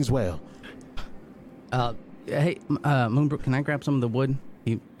he means well. Hey, Moonbrook, can I grab some of the wood?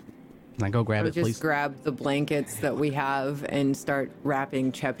 Can I go grab it, please? Just grab the blankets that we have and start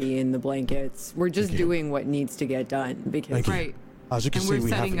wrapping Cheppy in the blankets. We're just doing what needs to get done because Right. As you can And see, we're we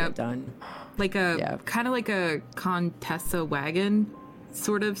setting have up done. Kind of like a Contessa wagon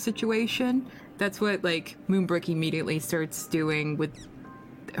sort of situation. That's what Moonbrook immediately starts doing with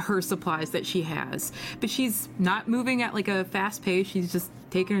her supplies that she has. But she's not moving at a fast pace. She's just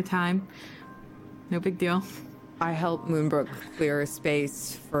taking her time. No big deal. I help Moonbrook clear a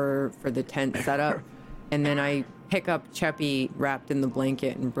space for the tent setup, and then I pick up Cheppy wrapped in the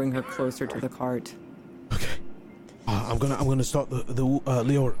blanket and bring her closer to the cart. Okay. I'm gonna start the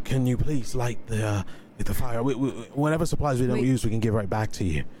Leor. Can you please light the the fire. Whatever supplies we don't Wait. use, we can give right back to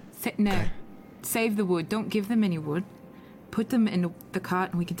you. No. Okay. Save the wood. Don't give them any wood. Put them in the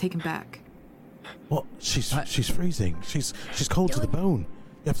cart and we can take them back. What? She's freezing. She's cold to the bone.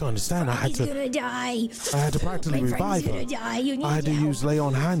 You have to understand. He's gonna die. I had to practically My revive friend's her. gonna die. You need I had to help. use lay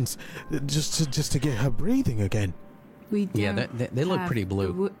on hands just to get her breathing again. We don't Yeah, they look have pretty blue.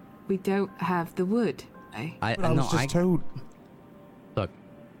 the wo- we don't have the wood. I But I was just told. Look,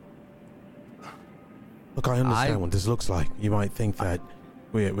 Look, I understand what this looks like. You might think that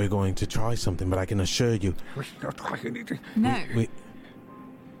we're going to try something, but I can assure you, We should not try anything. No.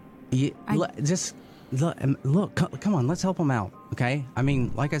 just look. Come on, let's help him out, okay? I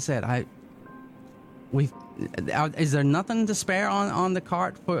mean, like I said, is there nothing to spare on the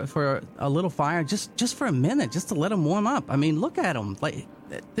cart for a little fire, just for a minute, just to let him warm up? I mean, look at him. Like,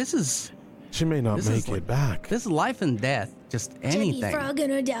 this is. she may not This make is it like- back. This is life and death. Just Cheppy anything. frog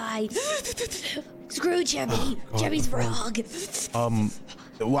gonna die. Screw Cheppy. Cheppy's frog.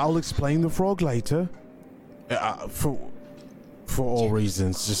 Well, I'll explain the frog later. For all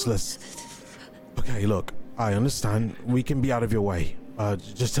reasons, just let's. Okay, look, I understand. We can be out of your way.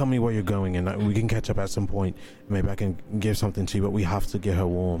 Just tell me where you're going, and we can catch up at some point. Maybe I can give something to you, but we have to get her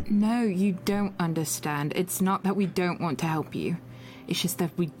warm. No, you don't understand. It's not that we don't want to help you. It's just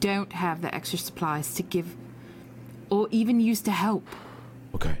that we don't have the extra supplies to give or even use to help.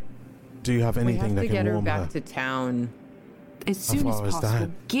 Okay. Do you have We anything have that to can get her warm back her? to town. As soon as far is possible.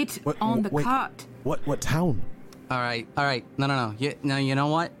 that? Get What- on the wait. cart. What town? All right. No. You know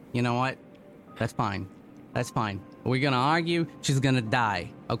what? That's fine. We're gonna argue. She's gonna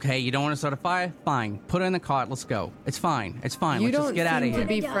die. Okay. You don't want to start a fire? Fine. Put her in the cart. Let's go. It's fine. You Let's don't just get out of seem to here.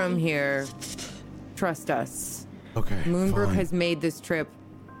 be from here. Trust us. Okay. Moonbrook fine. has made this trip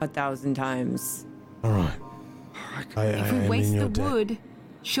 1,000 times. All right. If we I waste mean, the you're dead. wood,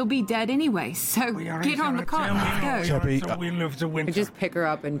 she'll be dead anyway. So We are get on the cart. Let's go. Chappie, the will of the I winter. just pick her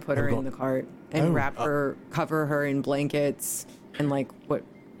up and put her Hold in on. the cart and Oh, wrap her, cover her in blankets and like what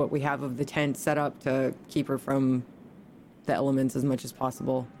we have of the tent set up to keep her from the elements as much as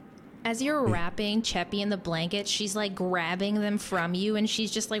possible. As you're wrapping Cheppy in the blanket, she's like grabbing them from you and she's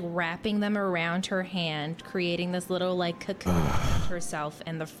just like wrapping them around her hand, creating this little like cocoon around herself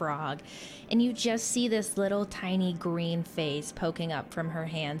and the frog. And you just see this little tiny green face poking up from her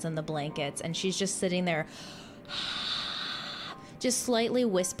hands in the blankets, and she's just sitting there, just slightly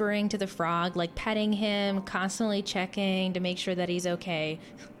whispering to the frog, like petting him, constantly checking to make sure that he's okay.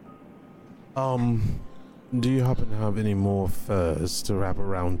 Do you happen to have any more furs to wrap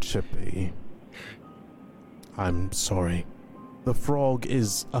around Chippy? I'm sorry. The frog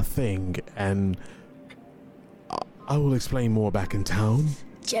is a thing, and I will explain more back in town.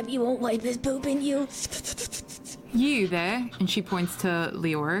 Cheppy won't wipe his poop in you. You there, and she points to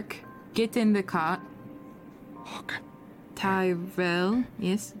Leoric. Get in the cart. Tyrell,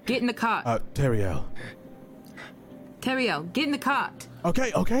 yes. Get in the cart. Teriel. Teriel, get in the cart.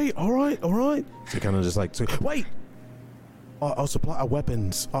 Okay, all right. So kind of just like, wait! Our supply, our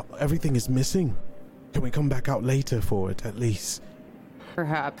weapons, everything is missing. Can we come back out later for it, at least?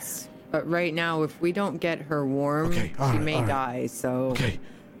 Perhaps. But right now, if we don't get her warm, Okay, all she right, may all right. die, so... Okay.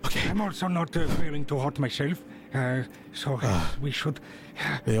 I'm also not feeling too hot myself, so we should.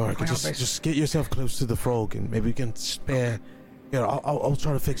 Leoric, try our best. just get yourself close to the frog, and maybe we can spare. You know, I'll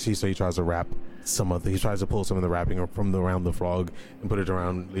try to fix you. So he tries to wrap he tries to pull some of the wrapping from around the frog and put it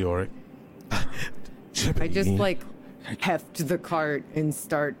around Leoric. I just, like, heft the cart and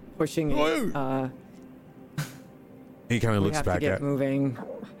start pushing it. He kind of We looks have to back get at moving.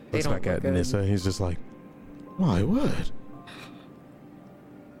 They looks don't back look at good. Nissa. He's just like, my word.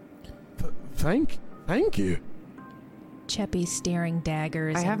 Thank you. Cheppy's staring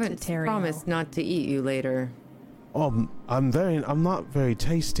daggers I into haven't Teriel. promised not to eat you later. I'm not very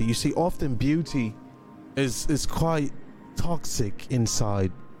tasty. You see, often beauty is quite toxic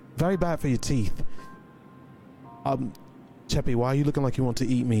inside. Very bad for your teeth. Cheppy, why are you looking like you want to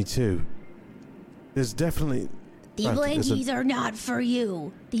eat me too? There's definitely... These blankies are not for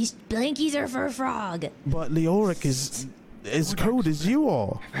you. These blankies are for Frog. But Leoric is as cold as you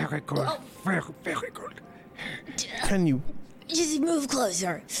are. Very good. Very good. Can you... Just move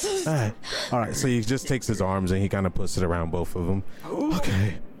closer. Alright, so he just takes his arms and he kind of puts it around both of them.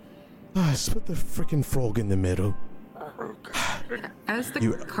 Okay. Just put the freaking frog in the middle. As the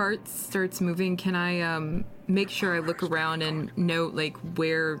You- cart starts moving, can I make sure I look around and note like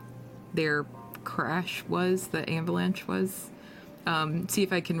where their crash was, the avalanche was? See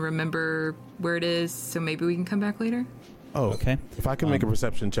if I can remember where it is, so maybe we can come back later. Oh, Okay. If I can make a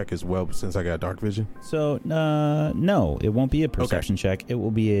perception check as well, since I got dark vision. So, no, it won't be a perception check. It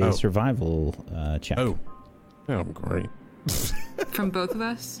will be a survival check. Oh, great. From both of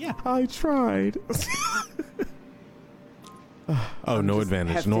us? Yeah. I tried. No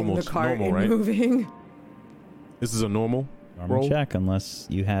advantage. Hefting Normal, the cart normal, and right? moving. This is a normal Normal roll? check, unless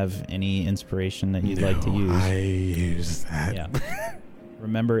you have any inspiration that you'd like to use. I use that. Yeah.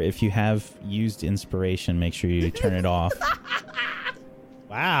 Remember, if you have used inspiration, make sure you turn it off.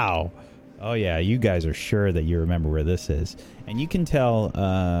 Wow. Oh, yeah. You guys are sure that you remember where this is. And you can tell,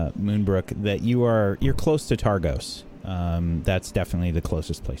 Moonbrook, that you're close to Targos. That's definitely the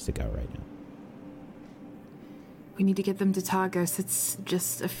closest place to go right now. We need to get them to Targos. It's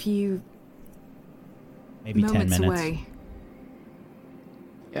just a few Maybe 10 moments minutes. away.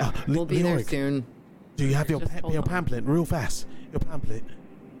 Yeah, we'll be there Leoric, soon. Do you have your, Just hold your on. pamphlet real fast? Your pamphlet.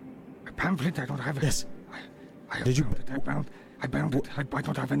 A pamphlet? I don't have it. Yes. I Did you- found it. I bound it. I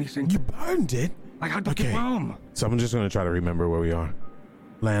don't have anything. You burned it? I had to Okay. get home. So I'm just going to try to remember where we are.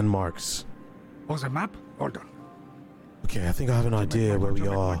 Landmarks. Was a map? Hold on. Okay, I think I have an idea where we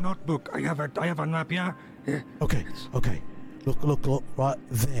My are. notebook. I have a map, yeah? Okay. Look, right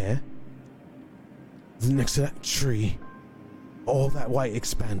there. Next to that tree. All that white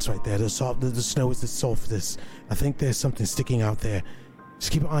expanse right there. The snow is the softest. I think there's something sticking out there.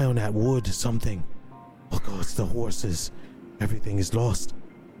 Just keep an eye on that wood, something. Oh God, it's the horses. Everything is lost.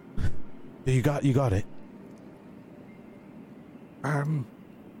 You got it.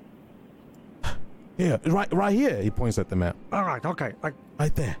 Here, right here. He points at the map. All right, okay.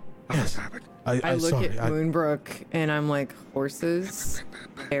 Right there. Yes. have it. I look sorry, at Moonbrook and I'm like, horses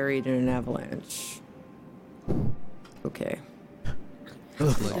buried in an avalanche. Okay.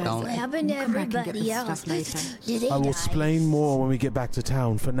 Look, What don't. happened to Come back and get everybody this else? stuff later. Did they I will die? explain more when we get back to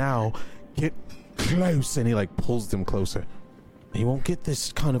town. For now, get close. And he like pulls them closer. You won't get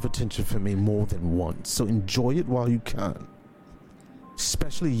this kind of attention from me more than once, so enjoy it while you can.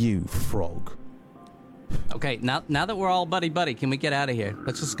 Especially you, Frog. Okay, now that we're all buddy, can we get out of here?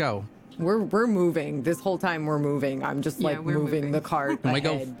 Let's just go. We're moving. This whole time we're moving. I'm just Yeah, like we're moving moving. the cart Can we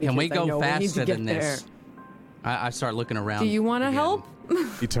go? ahead Can we because I go know we need to faster get than there. this? I start looking around. Do you want to again. help?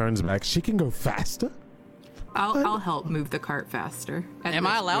 He turns back. She can go faster. I'll help move the cart faster. Am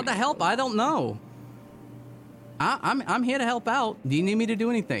I allowed to help? I don't know. I'm here to help out. Do you need me to do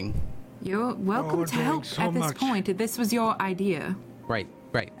anything? You're welcome You're to doing help so at this much. point. This was your idea.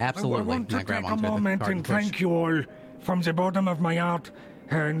 Right, absolutely. I want to And I grab take a onto the moment cart and push. thank you all from the bottom of my heart.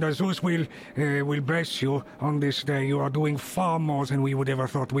 And Zeus will bless you on this day. You are doing far more than we would ever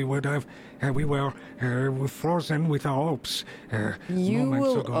thought we would have. We were frozen with our hopes You moments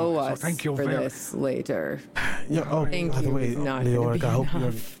will ago. owe So us thank you for very this later. Yeah. Oh, Thank by the you way, is not gonna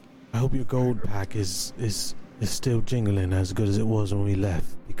Leoric, be I hope your gold pack is still jingling as good as it was when we left.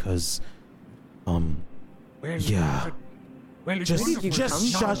 Because, Well, yeah. Well, it's Just wonderful.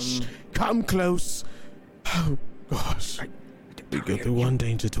 shush. Come close. Oh gosh. We go through one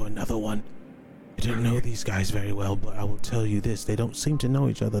danger to another one. I don't know these guys very well, but I will tell you this: they don't seem to know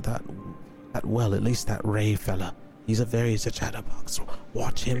each other that well. At least that Ray fella. He's a chatterbox.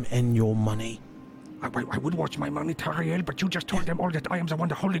 Watch him and your money. I would watch my money, Tariel, but you just told them all that I am the one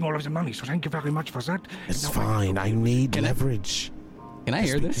holding all of the money, so thank you very much for that. It's Now fine. I need leverage. Can I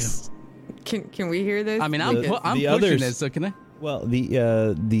hear this? Can we hear this? I mean, I'm The pushing others- this, so can I? Well,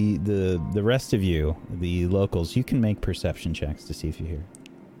 the rest of you, the locals, you can make perception checks to see if you hear.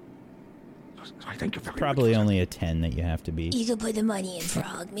 I thank you very Probably much. only a 10 that you have to be. You could put the money in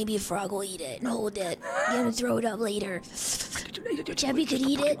Frog. Maybe a frog will eat it and hold it. You're gonna throw it up later. Chubby could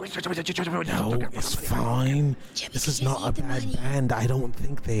eat it. No, it's fine. Chubby This could is just not a eat the band money. band. I don't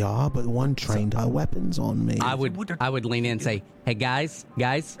think they are, but one trained our weapons on me. I would lean in and say, "Hey guys,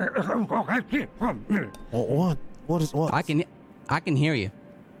 What? What is what? I can hear you."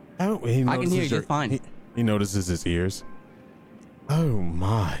 Oh, he I can hear notices you fine. He notices his ears. Oh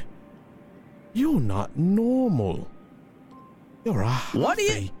my! You're not normal. You're a halfie. What are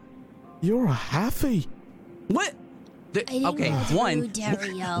you- You're a halfie. What? I didn't Okay, know it's one. rude,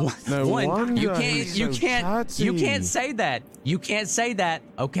 Dario. No One, wonder you he's so you chatty. can't say that. You can't say that.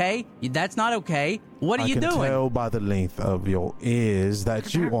 Okay, that's not okay. What are you I can doing? tell by the length of your ears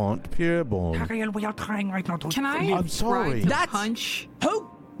that you aren't pureborn. Tariel, we are trying right now to... Can I I'm sorry. try to That's- punch Who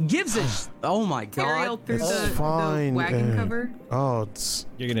gives a? Oh my Tariel god! through It's the fine. wagon cover? Oh, it's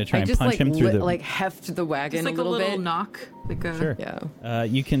You're going to try I and just punch like him through the... like heft the wagon Just like a little bit. knock. Like a Sure. Yeah.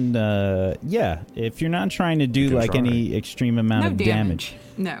 You can, yeah, if you're not trying to do can like try. any extreme amount no of damage.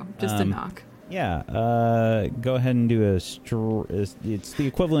 No, just a knock. Yeah, go ahead and do it's the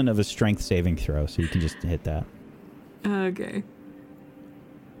equivalent of a strength saving throw, so you can just hit that. Okay.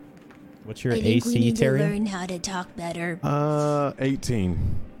 What's your I think we AC, need to Terry? learn how to talk better.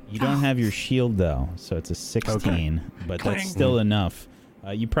 18. You don't have your shield though, so it's a 16, but Clang. that's still enough.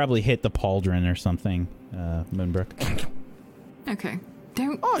 You probably hit the pauldron or something, Moonbrook. Okay.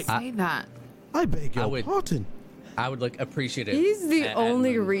 Don't say that. I beg I your would- pardon. I would like appreciate it. He's the And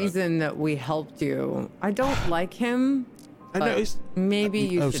only Moonbrook. reason that we helped you. I don't like him. I know but it's. maybe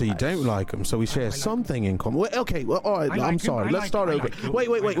you Oh, should so you hush. don't like him, so we share something in common. Well, okay, well, all right, I like I'm him, sorry. I Let's like- start I over. like you. Wait,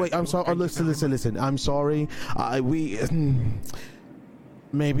 I like I'm you. sorry. Thank you Listen, very listen. I'm sorry.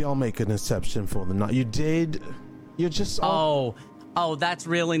 Maybe I'll make an exception for the night. You're just. Oh, that's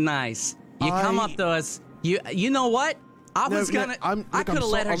really nice. You come I- up to us. You know what? I No, was no, gonna. I'm- I look, I'm could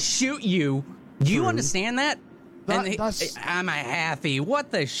have let so- her I'm- shoot you. Do you True. understand that? That's- I'm a halfie.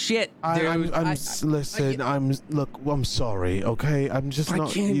 What the shit, dude? Look, I'm sorry. Okay, I'm just I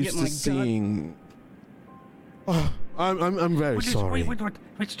not can't used get to my gun. seeing. Oh, I'm very What is- sorry. Wait,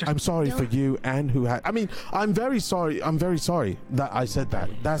 it's just. I'm sorry for you and who had. I mean, I'm very sorry. I'm very sorry that I said that.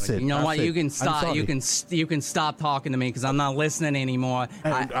 That's it. You know That's what? it. You can I'm stop. sorry. You can stop talking to me because I'm not listening anymore.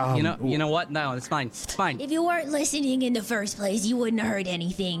 And, You know what? No, it's fine. It's fine. If you weren't listening in the first place, you wouldn't have heard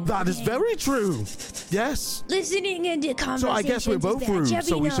anything. That is okay? very true. Yes. Listening into conversations. So I guess we're both is bad. rude. Chubby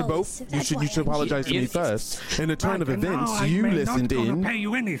So we should knows. both. That's You why should I'm apologize to me You- first. In a turn of Right, and events, now I you may listened not gonna in. pay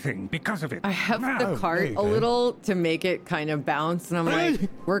you anything because of it. I have Now. the there cart you a go. little to make it kind of bounce, and I'm like,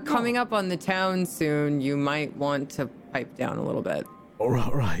 we're coming up on the town soon. You might want to pipe down a little bit. All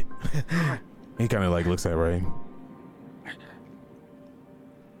right. He kind of like looks at Ray.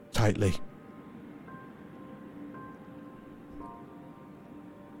 Tightly.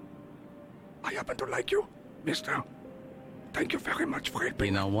 I happen to like you, mister. Thank you very much for helping.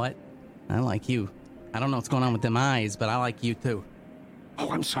 You know what? I like you. I don't know what's going on with them eyes, but I like you too. Oh,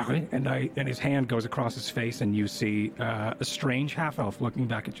 I'm sorry. And his hand goes across his face, and you see a strange half elf looking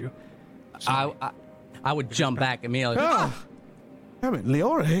back at you. I would jump back immediately. Ah! Damn it,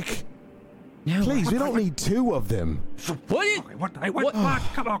 Leoric. Please, we don't need two of them. What? You, Sorry, what?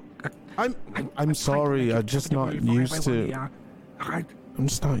 Come on. I'm sorry. I'm just not used to. All right. I'm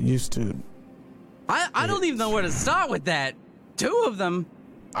just not used to. I don't even know where to start with that. Two of them.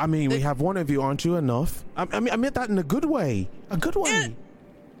 I mean, we have one of you, aren't you enough? I meant that in a good way. A good way.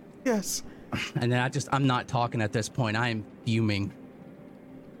 Yes. And then I'm not talking at this point. I am fuming.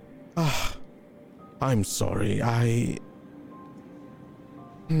 I'm sorry. I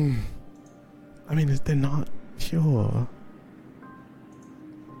mean, they're not pure.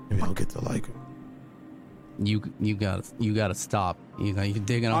 Maybe I'll get to like them. You gotta stop. You're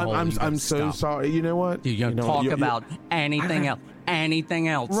digging a hole. I'm so sorry. You know what? Dude, you talk about anything else. Anything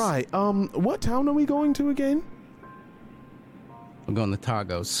else. Right. What town are we going to again? We're going to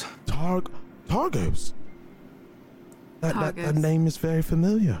Targos. Targos. That Targos. name is very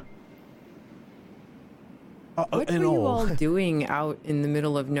familiar. What were you all doing out in the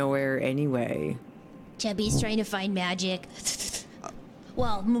middle of nowhere anyway? Chubby's trying to find magic.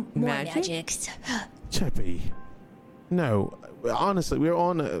 Well, more Magic? magics. Cheppy. No, honestly, we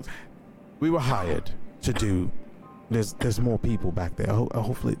were hired to do. There's more people back there.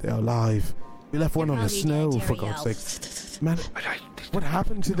 Hopefully they're alive. We left one on the Probably snow, dead, for Terry God's Elf. sake. Man, what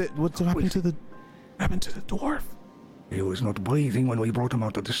happened to the dwarf? He was not breathing when we brought him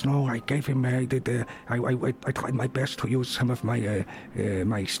out of the snow. I gave him. I tried my best to use some of my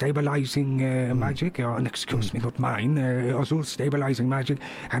my stabilizing magic. Excuse me, not mine. Azul's stabilizing magic,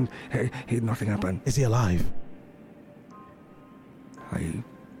 and nothing happened. Is he alive? I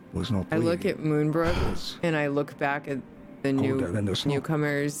was not. I look at breathing. Moonbrook and I look back at the Colder than the snow.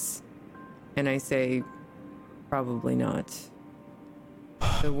 newcomers and I say, probably not.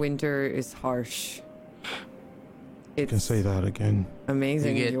 The winter is harsh. You can say that again.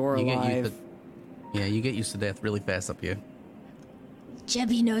 Amazing you're alive. You get used to death really fast up here.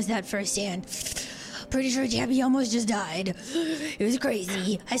 Chubby knows that firsthand. Pretty sure Chubby almost just died. It was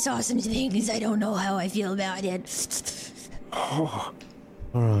crazy. I saw some things. I don't know how I feel about it. Oh,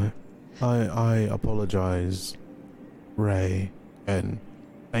 All right. I apologize, Ray, and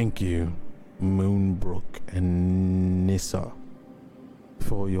thank you, Moonbrook and Nissa,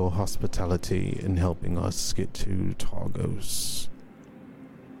 for your hospitality in helping us get to Targos.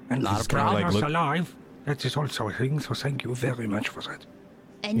 and Not a he's problem. keeping us alive. That is also a thing. So thank you very much for that.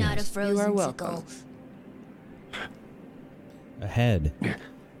 And not a Yes. frozen You are welcome. sickle. Ahead,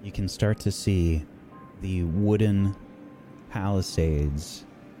 you can start to see the wooden palisades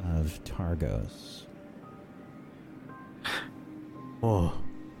of Targos. Oh,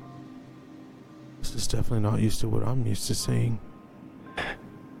 this is definitely not used to what I'm used to seeing.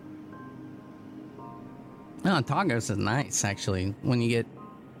 No, Targos is nice actually when you get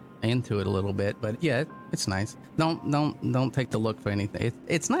into it a little bit, but yeah, it's nice. Don't take the look for anything.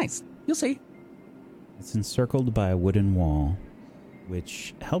 It's nice. You'll see. It's encircled by a wooden wall,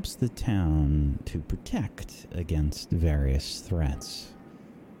 which helps the town to protect against various threats.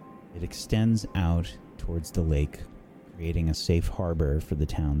 It extends out towards the lake, creating a safe harbor for the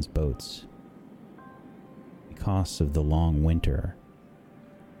town's boats. Because of the long winter,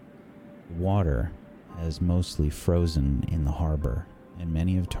 the water has mostly frozen in the harbor, and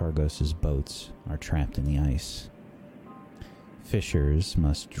many of Targos's boats are trapped in the ice. Fishers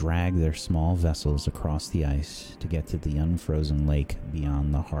must drag their small vessels across the ice to get to the unfrozen lake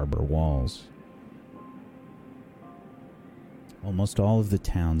beyond the harbor walls. Almost all of the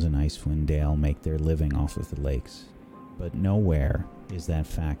towns in Icewind Dale make their living off of the lakes, but nowhere is that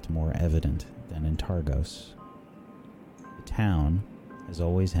fact more evident than in Targos. The town has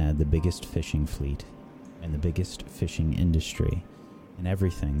always had the biggest fishing fleet and the biggest fishing industry, and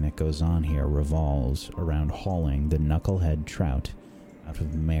everything that goes on here revolves around hauling the knucklehead trout out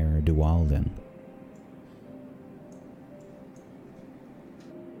of Mare Dualden.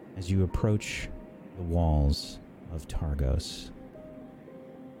 As you approach the walls of Targos,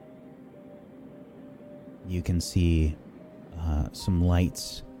 you can see some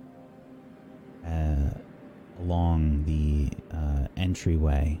lights along the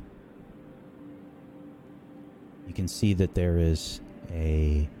entryway. You can see that there is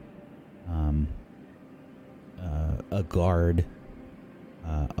a guard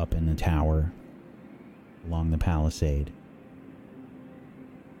up in the tower along the palisade.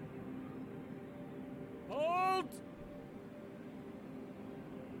 Halt!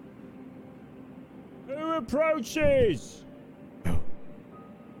 Who approaches?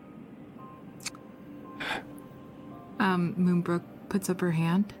 Moonbrook puts up her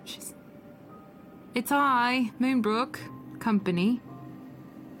hand. It's I, Moonbrook Company.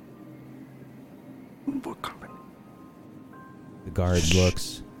 Moonbrook Company. The guard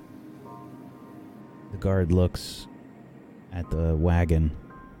looks at the wagon.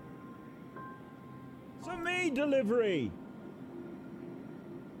 Some meat delivery.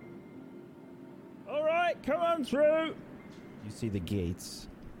 All right, come on through. You see the gates.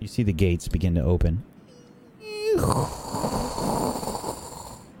 You see the gates begin to open.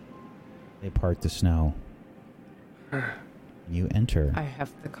 They part the snow. You enter. I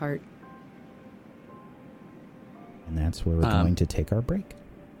have the cart. And that's where we're going to take our break.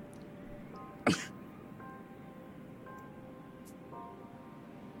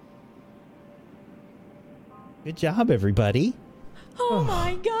 Good job, everybody. Oh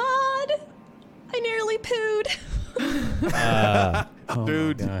my god! I nearly pooed.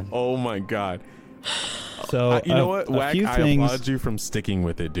 Dude, oh my god. So you know what, Wack? I things, applaud you from sticking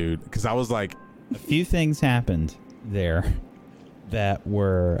with it, dude. Because I was like, a few things happened there that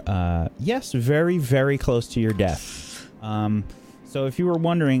were, yes, very, very close to your death. So if you were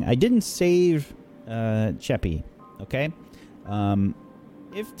wondering, I didn't save Cheppy, okay?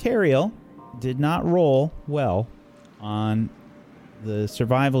 If Teriel did not roll well on the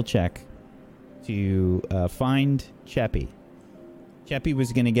survival check to find Cheppy, Cheppy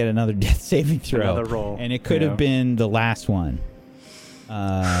was going to get another death saving throw. Another roll. And it could have been the last one.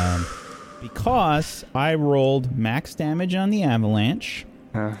 Because I rolled max damage on the avalanche.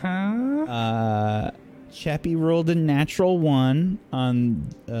 Cheppy rolled a natural 1 on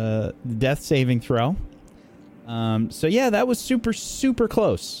the death saving throw. So yeah, that was super, super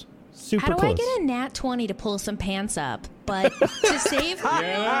close. Super close. How do I get a nat 20 to pull some pants up? But to save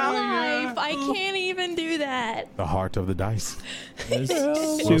my life, I can't even do that. the heart of the dice.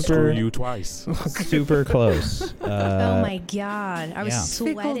 Super, Screw you twice. super close. Oh my god, I was yeah.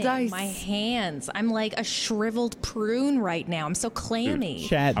 sweating. dice. My hands. I'm like a shriveled prune right now. I'm so clammy.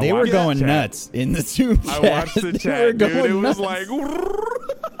 Chat, I they were watched going the chat. nuts in the Zoom chat. I watched the They were chat, dude. going It was nuts.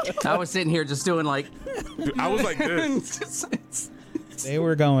 like, I was sitting here just doing like. dude, I was like this. They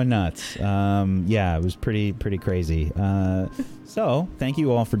were going nuts. Yeah, it was pretty crazy. So, thank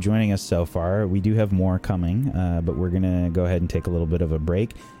you all for joining us so far. We do have more coming, but we're going to go ahead and take a little bit of a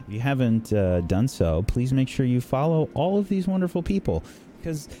break. If you haven't done so, please make sure you follow all of these wonderful people.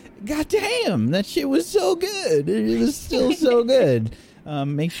 Because, goddamn, that shit was so good. It was still so good.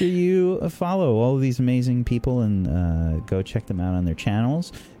 Make sure you follow all of these amazing people and go check them out on their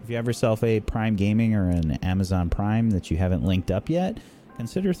channels. If you have yourself a Prime Gaming or an Amazon Prime that you haven't linked up yet,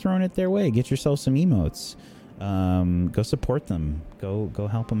 consider throwing it their way. Get yourself some emotes. Go support them. Go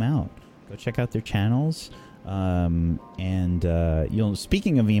help them out. Go check out their channels. Speaking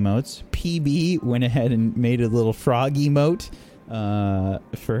of emotes, PB went ahead and made a little frog emote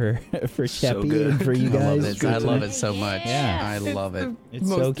for Cheppy good. and for you guys. I love it so much. Yeah. I love it. It's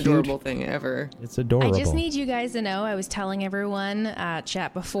Most so cute. adorable thing ever. It's adorable. I just need you guys to know, I was telling everyone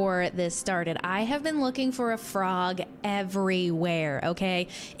chat before this started, I have been looking for a frog everywhere, okay?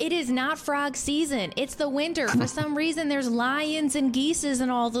 It is not frog season. It's the winter. For some reason, there's lions and geeses in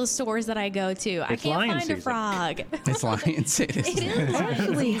all those stores that I go to. I It's can't lion find a season. frog. It's lions. It is. It is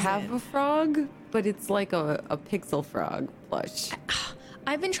lion We season. have a frog, but it's like a pixel frog plush.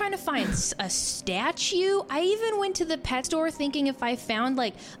 I've been trying to find a statue. I even went to the pet store thinking if I found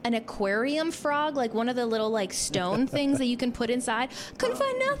like an aquarium frog, like one of the little like stone things that you can put inside. Couldn't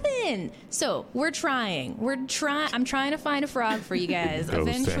find nothing. So we're trying. I'm trying to find a frog for you guys Goes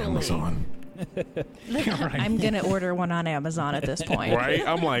to eventually. Amazon. I'm gonna order one on Amazon at this point. Right?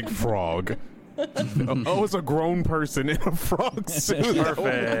 I'm like, frog. Oh, it's a grown person in a frog suit.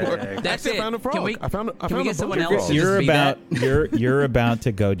 Perfect. That's Actually, it. I found a frog. Can we, I found a we get bunch someone of else frogs. to just be that? you're about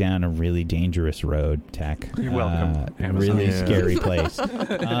to go down a really dangerous road, Tech. You're welcome, A Amazon. really Yeah. scary place.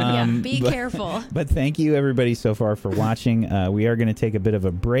 Yeah, be careful. But thank you everybody so far for watching. We are going to take a bit of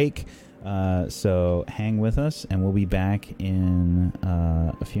a break, so hang with us, and we'll be back in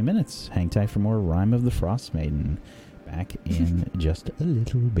a few minutes. Hang tight for more Rime of the Frost Maiden. Back in just a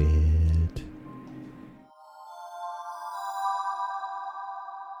little bit.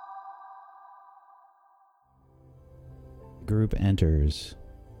 Group enters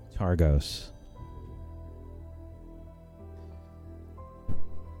Targos.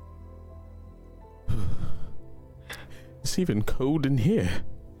 It's even cold in here.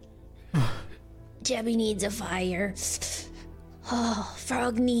 Jebby needs a fire. Oh,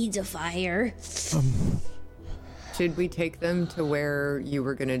 Frog needs a fire. Should we take them to where you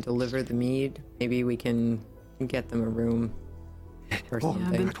were going to deliver the mead? Maybe we can get them a room or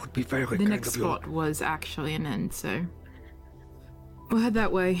something. That would be very The kind next of you. spot was actually an inn, so we'll head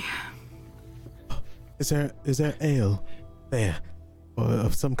that way. Is there ale there? Or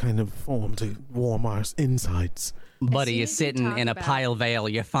of some kind of form to warm our insides? Buddy, soon you're as you sitting talk in a about- pile of ale.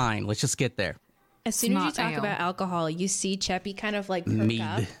 You're fine. Let's just get there. As soon as you not talk ale. about alcohol, you see Cheppy kind of like perk Mead.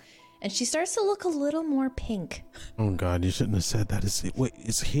 up, and she starts to look a little more pink. Oh God, you shouldn't have said that.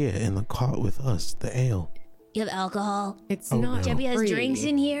 It's here in the cart with us, the ale. You have alcohol? It's Oh, not no. Jebby has free. drinks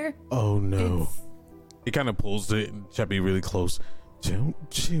in here? Oh no. It's- He kind of pulls it and Cheppy really close. Don't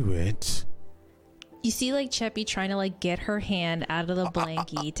chew it. You see like Cheppy trying to like get her hand out of the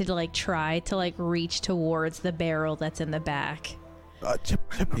blankie to like try to like reach towards the barrel that's in the back.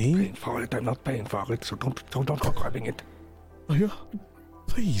 Cheppy, Paying for it. I'm not paying for it, so don't go grabbing it. are you?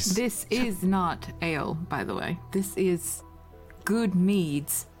 Please. This is not ale, by the way. This is good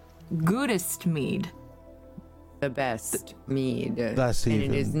meads. Goodest mead. The best mead. That's and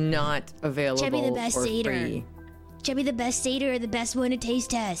even- it is not available Jebby the best for satyr. free. Jebby the best satyr, the best one to taste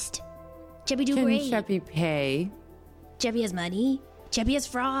test. Jebby do Can great. Sheppy pay? Jebby has money. Jebby has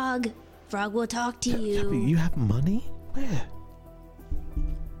frog. Frog will talk to Cheppy, you. you have money? Where?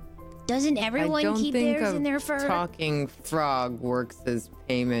 Doesn't I everyone don't keep think theirs a in their fur? talking frog works as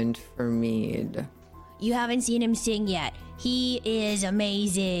payment for mead. You haven't seen him sing yet. He is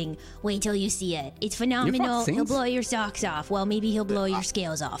amazing. Wait till you see it. It's phenomenal. sings? He'll blow your socks off. Well, maybe he'll blow your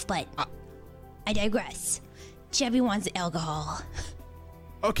scales off, but I digress. Chevy wants alcohol.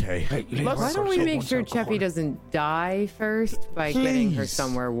 Okay. Hey, Why don't we make sure Cheppy doesn't die first by getting her Please.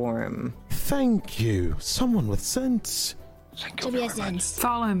 somewhere warm? Thank you. Someone with sense. Thank you Chevy has very much. sense.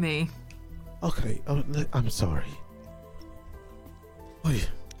 Follow me. Okay. I'm sorry. Wait.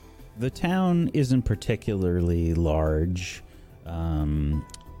 The town isn't particularly large.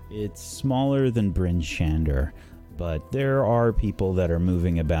 It's smaller than Bryn Shander, but there are people that are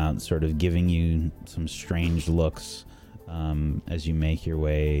moving about, sort of giving you some strange looks as you make your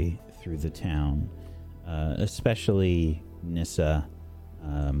way through the town, especially Nissa,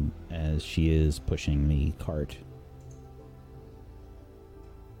 as she is pushing the cart.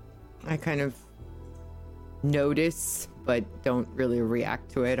 I kind of notice, but don't really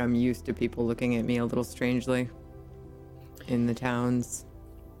react to it. I'm used to people looking at me a little strangely in the towns.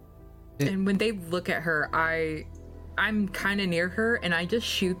 And when they look at her, I'm kind of near her, and I just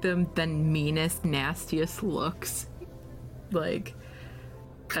shoot them the meanest, nastiest looks, like,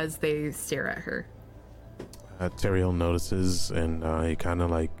 as they stare at her. Tyrael notices and he kind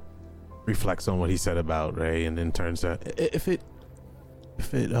of like reflects on what he said about Ray, and then turns to, if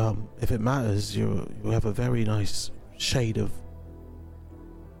it matters, you have a very nice shade of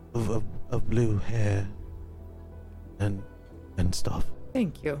blue hair and stuff.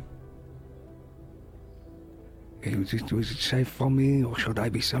 Thank you. Was it safe for me, or should I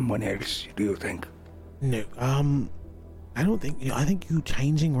be someone else, do you think? No, I think you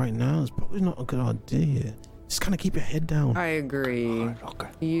changing right now is probably not a good idea. Just kind of keep your head down. I agree. Okay.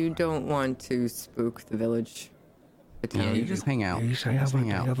 You don't want to spook the village. The Yeah, town. you just hang out. Yes, I Just have,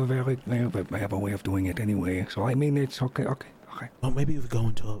 hang out. I have a way of doing it anyway. So I mean, it's okay. Well, maybe if we go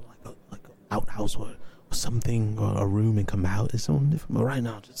into like an outhouse or something, or a room and come out, it's something different. But right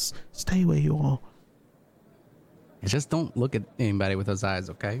now, just stay where you are. Just don't look at anybody with those eyes,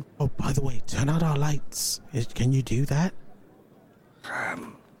 okay? Oh, by the way, turn out our lights. Can you do that?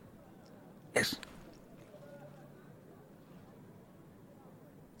 Yes.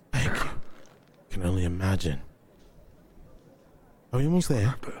 Thank you. Can only imagine. Are we almost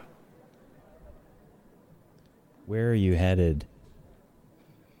there? Where are you headed,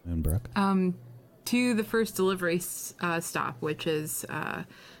 Moonbrook? To the first delivery stop, which is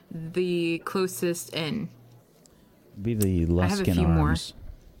the closest inn. Be the I have a Luskin few more. Arms.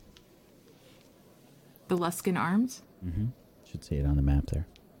 The Luskin Arms? Mm-hmm. Should see it on the map there.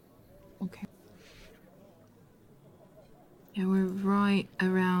 Okay. Yeah, we're right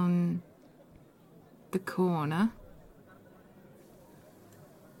around the corner.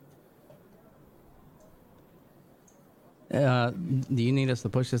 Do you need us to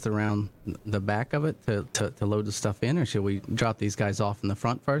push this around the back of it to load the stuff in, or should we drop these guys off in the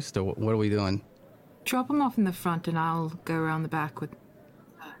front first, or what are we doing? Drop them off in the front and I'll go around the back with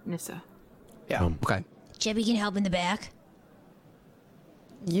Nissa. Yeah. Okay. Jebby can help in the back.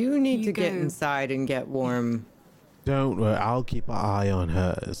 You need You to get go. inside and get warm. Don't worry. I'll keep an eye on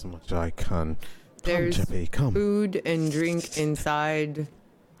her as much as I can. There's come, Chippy, come. food and drink inside.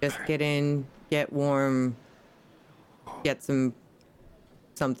 Just get in, get warm, get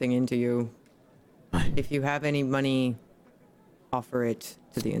something into you. If you have any money, offer it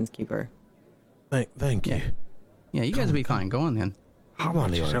to the innkeeper. Thank you. Yeah, you guys will be fine. Go on then. Come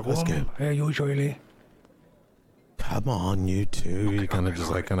on, Is Leon, it let's warm go. usually? Come on, you two. He kind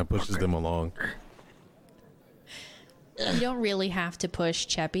of pushes them along. You don't really have to push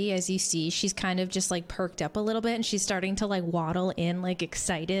Cheppy. As you see, she's kind of just like perked up a little bit and she's starting to like waddle in, like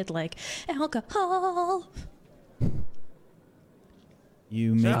excited, like alcohol.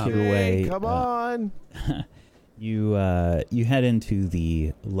 You make your way. Come on. You head into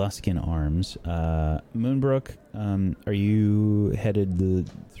the Luskin Arms. Moonbrook, are you headed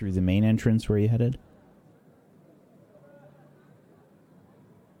through the main entrance? Where are you headed?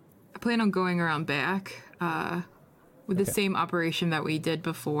 I plan on going around back with the same operation that we did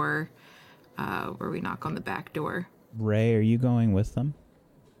before, where we knock on the back door. Ray, are you going with them?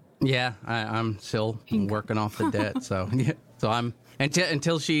 Yeah, I'm still working off the debt, so yeah. So I'm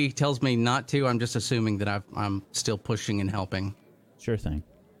until she tells me not to. I'm just assuming that I'm still pushing and helping. Sure thing.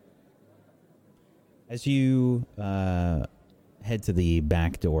 As you head to the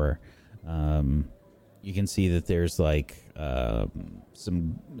back door, you can see that there's like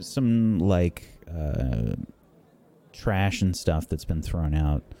some like trash and stuff that's been thrown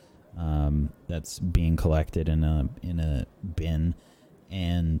out. That's being collected in a bin,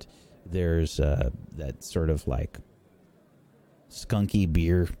 and there's that sort of like skunky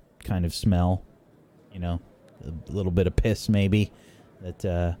beer kind of smell, a little bit of piss maybe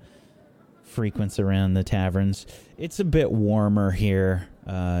that frequents around the taverns. It's a bit warmer here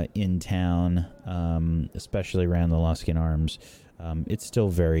in town, especially around the Luskin Arms. It's still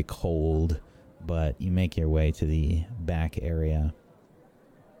very cold, but you make your way to the back area.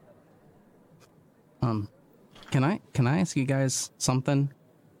 Can I ask you guys something?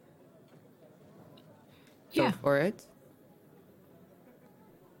 Yeah. Go for it.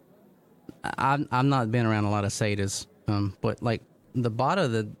 I'm not been around a lot of satyrs, but like the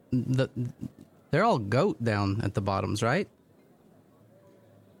bottom, they're all goat down at the bottoms, right?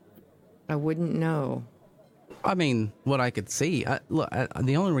 I wouldn't know. I mean, what I could see.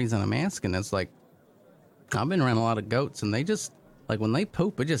 The only reason I'm asking is like, I've been around a lot of goats, and they just like when they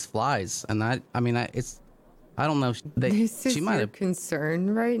poop, it just flies. And I don't know. This is she might your have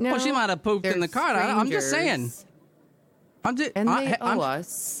concern right now. Well, she might have pooped in They're the cart. I'm just saying. strangers, And they I'm owe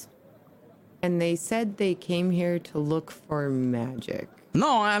us. And they said they came here to look for magic.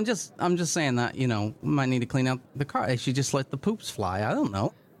 No, I'm just saying that, we might need to clean out the car. She just let the poops fly. I don't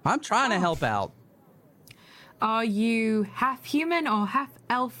know. I'm trying to help out. Are you half human or half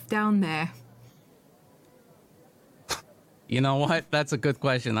elf down there? You know what? That's a good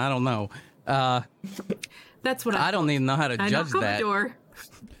question. I don't know. That's what I don't even know how to I judge knock on that. the door.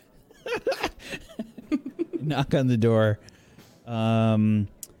 Knock on the door.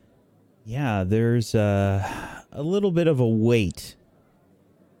 Yeah, there's a little bit of a wait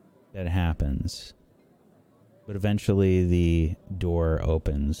that happens. But eventually the door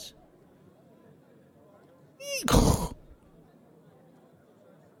opens.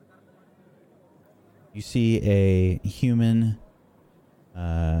 You see a human.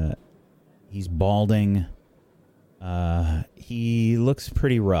 He's balding. He looks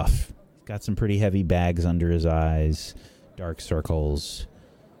pretty rough. He's got some pretty heavy bags under his eyes, dark circles.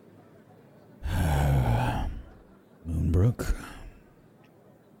 Moonbrook.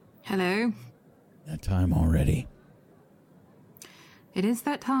 Hello. That time already. It is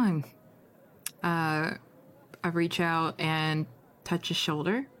that time. I reach out and touch his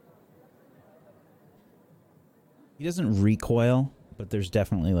shoulder. He doesn't recoil, but there's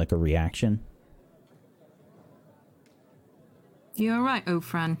definitely like a reaction. You all right, old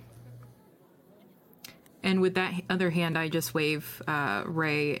friend? And with that other hand, I just wave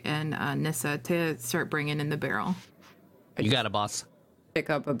Ray and Nissa to start bringing in the barrel. You got it, boss. Pick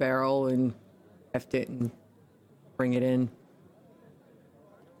up a barrel and heft it and bring it in.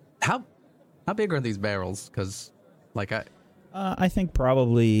 How big are these barrels? Because, like, I think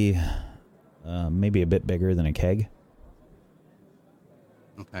probably maybe a bit bigger than a keg.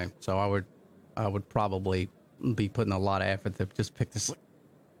 Okay, so I would probably be putting a lot of effort to just pick this.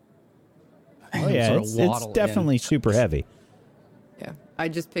 Oh yeah, it's definitely super heavy. Yeah, I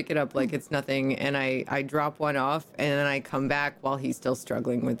just pick it up like it's nothing, and I drop one off, and then I come back while he's still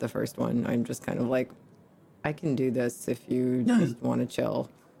struggling with the first one. I'm just kind of like, I can do this if you just want to chill.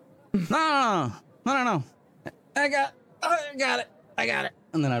 No. I got it.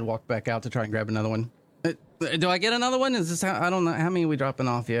 And then I'd walk back out to try and grab another one. Do I get another one? Is this I don't know how many are we dropping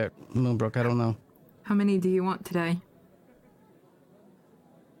off yet, Moonbrook? I don't know. How many do you want today?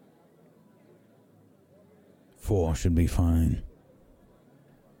 4 should be fine.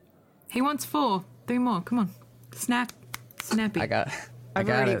 He wants 4. 3 more. Come on. Snappy. I've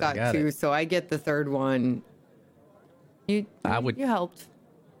already got 2, so I get the third one. You helped.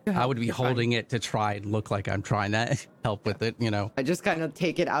 I would be holding it to try and look like I'm trying to help with it, you know. I just kind of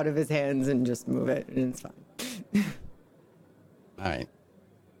take it out of his hands and just move it, and it's fine. All right.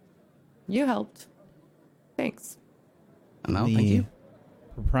 You helped. Thanks. No, thank you.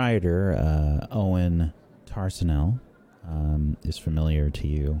 Proprietor, Owen Tarsinel, is familiar to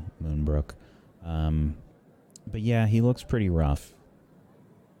you, Moonbrook. But yeah, he looks pretty rough.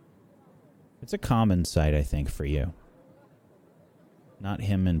 It's a common sight, I think, for you. Not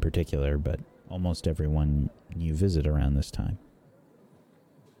him in particular, but almost everyone you visit around this time.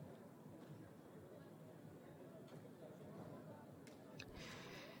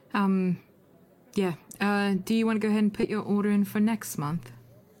 Yeah. Do you want to go ahead and put your order in for next month?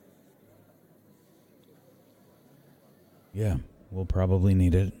 Yeah, we'll probably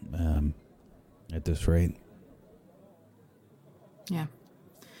need it at this rate. Yeah.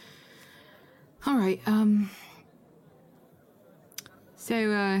 All right.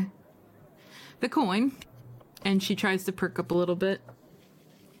 So, the coin, and she tries to perk up a little bit.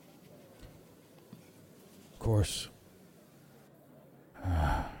 Of course.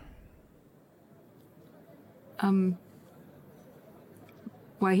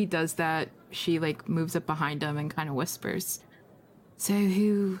 While he does that, she, like, moves up behind him and kind of whispers. So,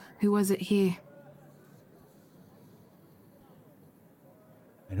 who was it here?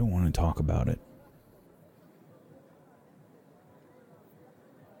 I don't want to talk about it.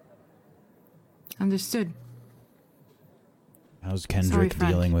 Understood. How's Kendrick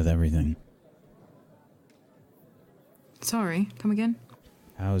dealing with everything? Sorry, come again?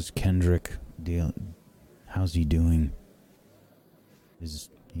 How's Kendrick How's he doing? Is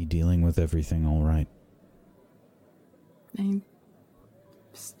he dealing with everything all right? You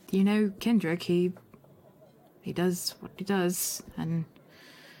know, Kendrick, he does what he does, and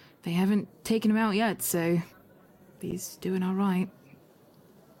they haven't taken him out yet, so he's doing all right.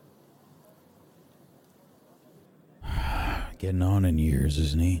 Getting on in years,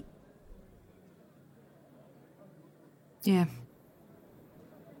 isn't he? Yeah.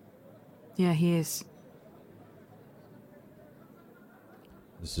 Yeah, he is.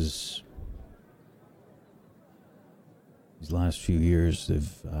 These last few years, they've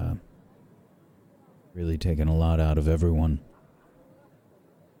really taken a lot out of everyone.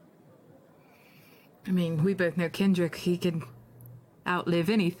 I mean, we both know Kendrick, he can outlive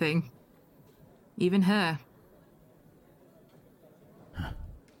anything. Even her.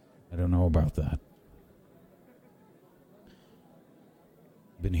 I don't know about that.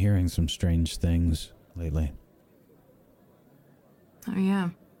 Been hearing some strange things lately. Oh,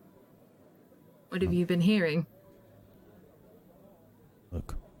 yeah. What have you been hearing?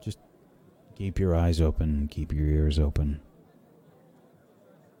 Look, just keep your eyes open, keep your ears open.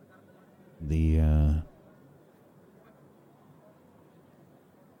 The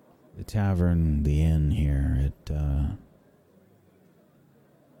tavern, the inn here,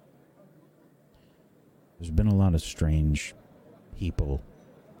 There's been a lot of strange people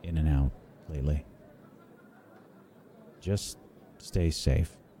in and out lately. Just stay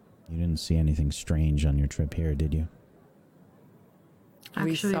safe. You didn't see anything strange on your trip here, did you?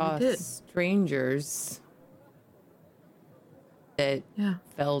 Actually, we saw did. strangers that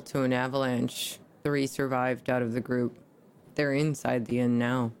fell to an avalanche. 3 survived out of the group. They're inside the inn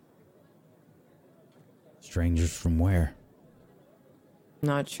now. Strangers from where?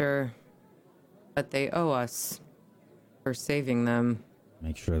 Not sure. But they owe us for saving them.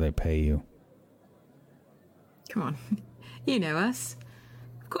 Make sure they pay you. Come on. You know us.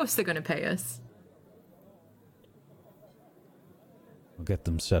 Of course they're going to pay us. We'll get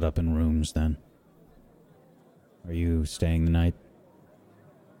them set up in rooms then. Are you staying the night?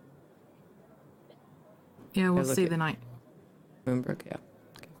 Yeah, we'll look stay at- the night. Moonbrook, yeah.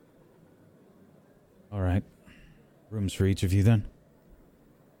 All right. Rooms for each of you then?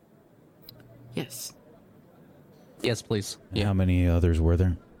 Yes. Yes, please. And how many others were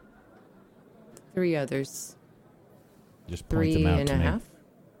there? 3 others. Just point 3 them out and to a me. half.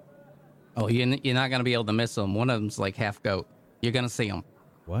 Oh, you're not gonna be able to miss them. One of them's like half goat. You're gonna see them.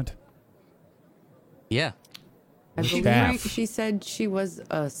 What? Yeah. I believe Staff. she said she was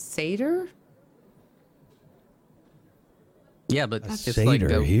a satyr? Yeah, but A it's satyr like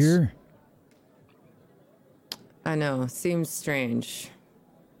goats. here? I know. Seems strange.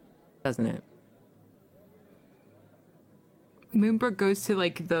 Doesn't it? Moonbrook goes to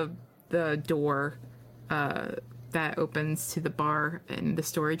like the door that opens to the bar in the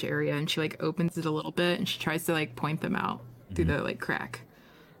storage area, and she like opens it a little bit, and she tries to like point them out through the like crack.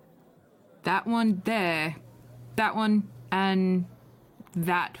 That one there, that one, and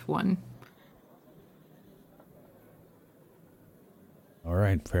that one. All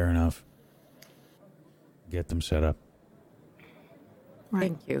right, fair enough. Get them set up. Right.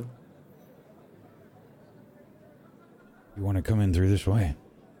 Thank you. You want to come in through this way?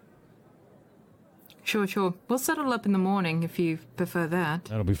 Sure. We'll settle up in the morning if you prefer that.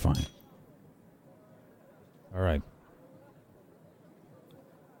 That'll be fine. All right.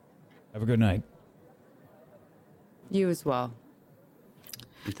 Have a good night. You as well.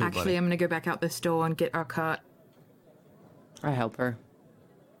 You too, Actually, buddy. I'm gonna go back out this door and get our cart. I help her.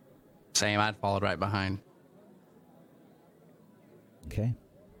 Same. I'd followed right behind. Okay.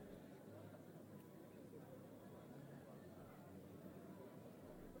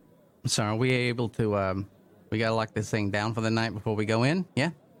 So are we able to? We gotta lock this thing down for the night before we go in.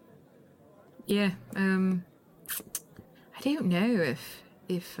 Yeah. Yeah. I don't know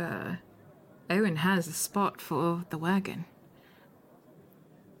if Owen has a spot for the wagon.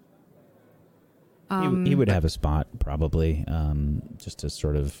 He would have a spot, probably, just to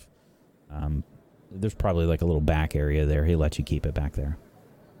sort of... there's probably like a little back area there. He'll let you keep it back there.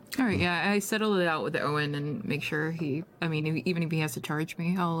 All right, yeah, I settled it out with Owen and make sure even if he has to charge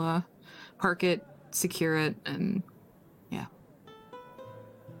me, I'll park it, secure it, and yeah.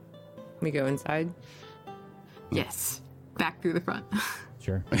 We go inside. Yes, back through the front.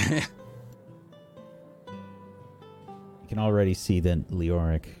 Sure. You can already see that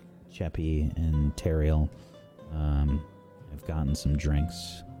Leoric, Cheppy, and Teriel have gotten some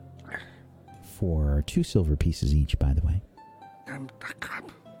drinks for 2 silver pieces each, by the way. And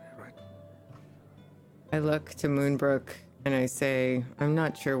crap. Right. I look to Moonbrook and I say, I'm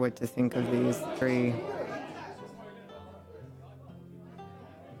not sure what to think of these 3.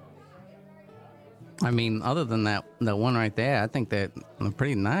 I mean, other than that one right there, I think they're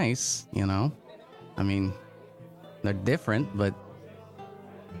pretty nice. You know, I mean, they're different, but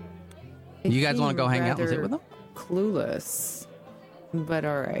They you guys want seem to go hang out and sit rather with them? Clueless, but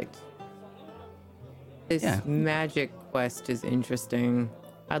all right. This Yeah. magic quest is interesting.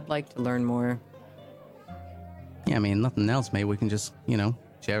 I'd like to learn more. Yeah, I mean, nothing else. Maybe we can just,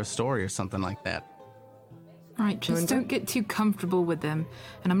 share a story or something like that. All right, just don't get too comfortable with them.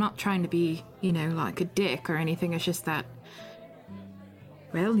 And I'm not trying to be, like a dick or anything. It's just that,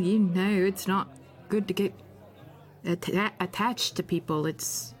 well, it's not good to get attached to people.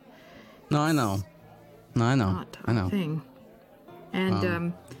 It's No, I know. not I know. a thing.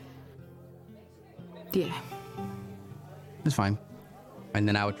 And, yeah. It's fine. And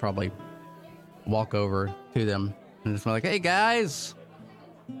then I would probably walk over to them and just be like, "Hey guys,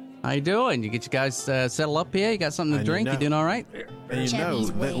 how you doing? You get you guys settled up here? You got something to And drink? You doing all right?" And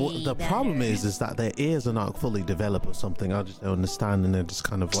Chubby's way the back problem there. is that their ears are not fully developed or something. I just don't understand, and they're just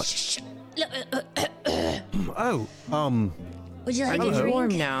kind of like, oh, Would you like a It's drink?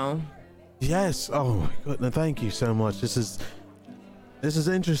 warm now. yes. Oh my goodness, thank you so much. This is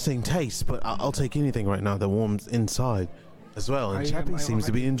interesting taste, but I'll take anything right now that warms inside as well. And Chappie seems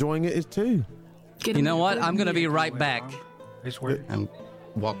to be enjoying it too. You know what? I'm gonna be right back. I swear. And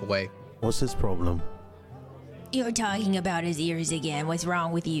walk away. What's his problem? You're talking about his ears again. What's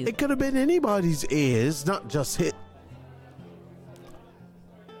wrong with you? It could have been anybody's ears, not just hit.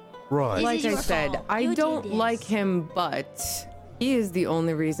 Right. Like I said, fault. I You don't did like this. him, but he is the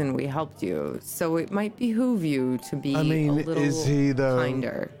only reason we helped you. So it might behoove you to be I mean, a little is he though?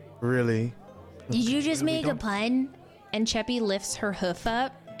 kinder. Really? Did you just make a pun? And Cheppy lifts her hoof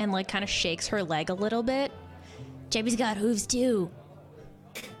up and like kind of shakes her leg a little bit. Cheppy's got hooves too.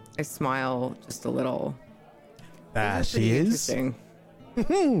 I smile just a little. There This she pretty is.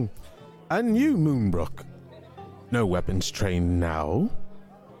 interesting. And you, Moonbrook. No weapons trained now.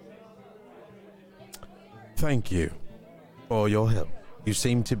 Thank you for your help. You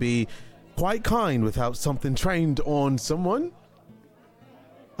seem to be quite kind without something trained on someone.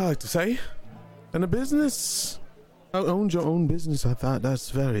 I like to say. And a business. Owned your own business. I thought that's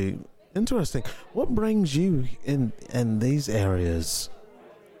very interesting. What brings you in these areas?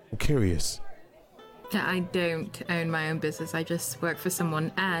 I'm curious. I don't own my own business. I just work for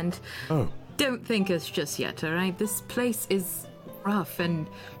someone, and Oh. don't think us just yet, all right? This place is rough, and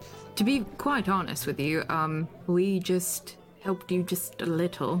to be quite honest with you, we just helped you just a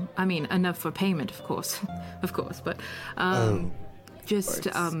little. I mean, enough for payment, of course, of course, but just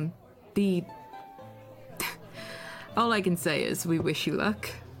the. All I can say is we wish you luck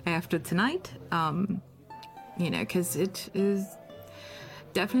after tonight. You know, because it is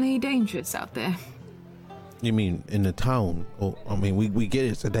definitely dangerous out there. You mean in the town? Or I mean, we get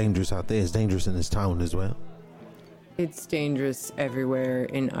it's dangerous out there. It's dangerous in this town as well. It's dangerous everywhere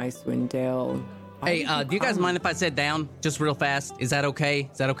in Icewind Dale. Hey, do you guys mind if I sit down just real fast? Is that okay?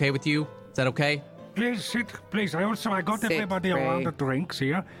 Is that okay with you? Is that okay? Please sit, please. I got Sit, everybody Ray. around the drinks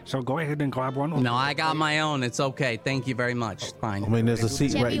here, so go ahead and grab one. No, I got my own. It's okay. Thank you very much. Fine. I mean, there's a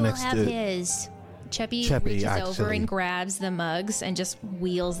seat Cheppy right will next have to. his. Cheppy Cheppy, reaches over actually. and grabs the mugs and just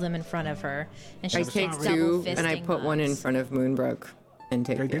wheels them in front of her. And I she's take double two and I fisting put one in mugs. front of Moonbrook and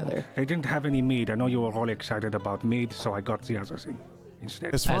take the other. They didn't have any mead. I know you were all excited about mead, so I got the other thing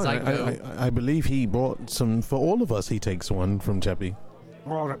instead. It's fine. As I go- I believe he brought some for all of us. He takes one from Cheppy.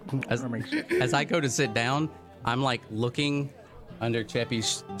 Well, As, that makes as I go to sit down, I'm like looking under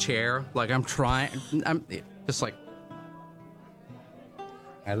Cheppy's chair, like I'm just like.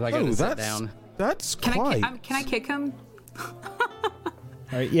 As I go to sit down. That's Can quite. can I kick him?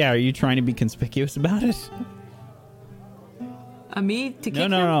 Yeah, are you trying to be conspicuous about it? Me to kick No, him?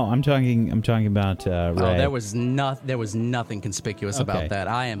 no. I'm talking about Ray. Oh, there was nothing conspicuous Okay. about that.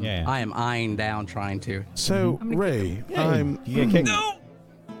 I am Yeah. I am eyeing down trying to. So Ray, Yeah, I'm. you get kicked. Oh.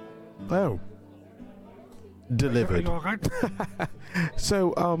 Are Delivered. you all right?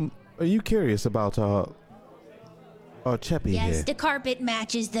 So are you curious about our Cheppy Yes, here? the carpet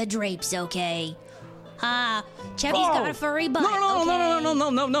matches the drapes, okay? Cheppy's got a furry butt. okay? No.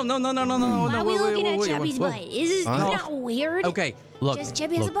 Why are we looking at Cheppy's butt? Is this not weird? Okay, look. Just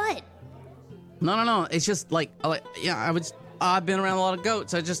Cheppy has a butt. No. It's just like yeah, I've been around a lot of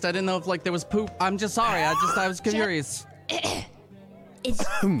goats. I didn't know if like there was poop. I'm just sorry. I was curious. It's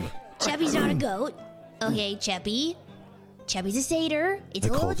Cheppy's not a goat. Okay, Cheppy. Cheppy's a satyr. It's I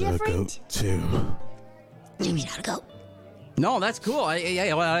a little called her a different. goat too. Cheppy's not a goat. No, that's cool. I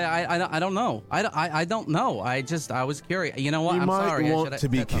don't know. I don't know. I was curious. You know what? You I'm might sorry. want to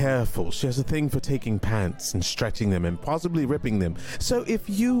be careful. She has a thing for taking pants and stretching them and possibly ripping them. So if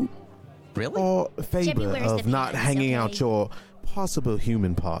you Really? are a Cheppy favor wears of the not pants, hanging okay? out your possible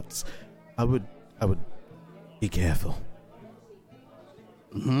human parts, I would be careful.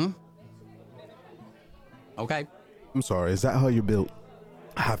 Okay. I'm sorry. Is that how you're built?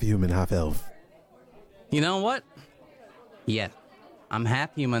 Half human, half elf. You know what? Yeah, I'm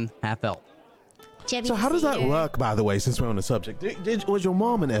half human, half elf. Cheppy's So a how does that satyr. work, by the way, since we're on the subject? Was your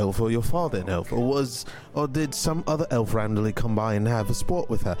mom an elf or your father an elf? Or did some other elf randomly come by and have a sport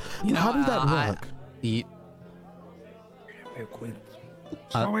with her? How does that work?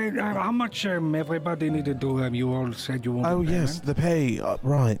 So, how much everybody need to do? You all said you wanted Oh, yes, the pay. Right.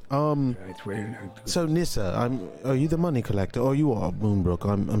 Right, well, So, Nissa, are you the money collector or you are Moonbrook?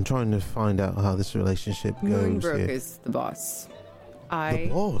 I'm trying to find out how this relationship goes Moonbrook here. is the boss. The I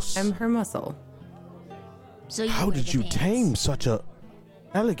boss? am her muscle. So How wear did the you pants. tame such a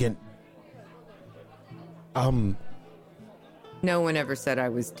elegant... No one ever said I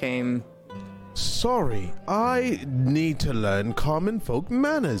was tame. Sorry, I need to learn common folk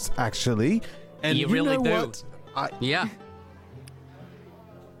manners, actually. And You really know do. what? Yeah.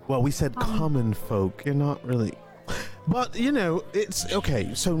 Well, we said common folk. You're not really... But, it's...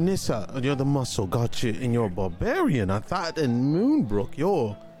 Okay, so Nissa, you're the muscle. Got you. And you're a barbarian. I thought in Moonbrook,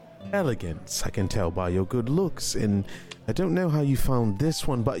 you're elegance. I can tell by your good looks, and I don't know how you found this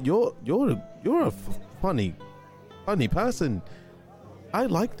one, but you're a funny person. I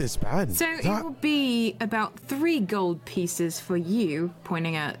like this band. So it will be about 3 gold pieces for you,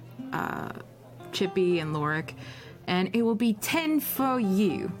 pointing at Chippy and Lorik, and it will be 10 for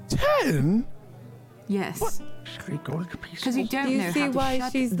you. 10? Yes. What? 3 gold pieces. Because you don't Do you know see how to why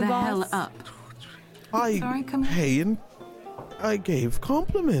shut she's the hell boss? up. I gave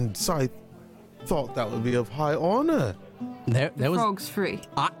compliments. I thought that would be of high honor. There was. Frog's free.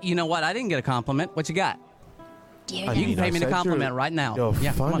 You know what? I didn't get a compliment. What you got? You can pay me the compliment right now. You're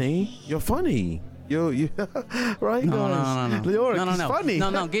Yeah, come on. funny. You're funny. You right? No. Leoric is No. funny.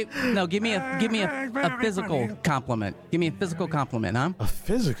 Give me a physical compliment. Give me a physical compliment, huh? A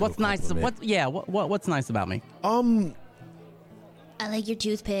physical. What's nice? What's nice about me? I like your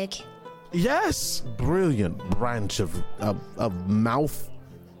toothpick. Yes, brilliant branch of mouth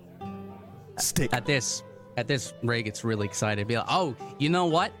stick. At this, Ray gets really excited. Be like, oh, you know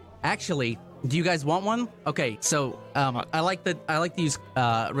what? Actually, do you guys want one? Okay, so I like to use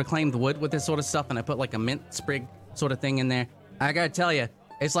reclaimed wood with this sort of stuff, and I put like a mint sprig sort of thing in there. I gotta tell you,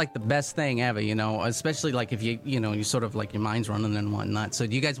 it's like the best thing ever, you know. Especially like if you sort of like your mind's running and whatnot. So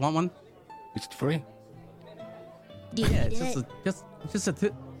do you guys want one? It's free. Do you need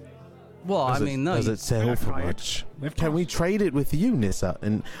it? Well, I mean, no. Does it sell for much? Can we trade it with you, Nissa,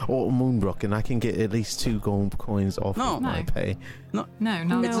 or Moonbrook, and I can get at least 2 gold coins off of my pay? No,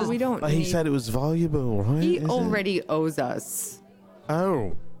 we don't. But he said it was valuable, right? He already owes us.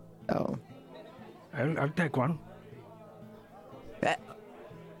 Oh. Oh. I'll take one. Great.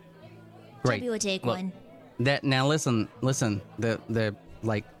 Chubby would take one. Now listen. The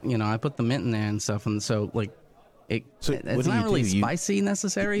like, you know, I put the mint in there and stuff, and so like. It's not really spicy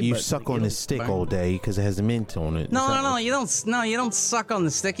necessary. You but suck on the stick all day because it has mint on it. No, you don't. No, you don't suck on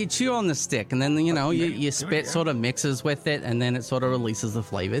the stick. You chew on the stick, and then you spit sort of mixes with it, and then it sort of releases the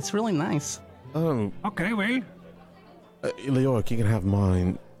flavor. It's really nice. Oh, okay, well. Leoric, you can have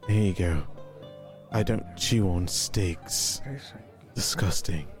mine. Here you go. I don't chew on sticks.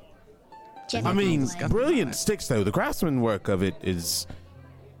 Disgusting. I mean, brilliant sticks though. The craftsman work of it is.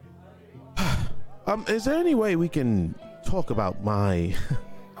 Is there any way we can talk about my...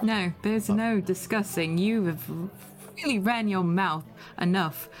 No, there's no discussing. You have really ran your mouth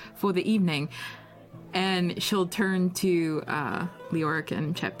enough for the evening. And she'll turn to Leoric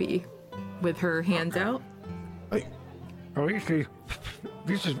and Cheppy with her hands out.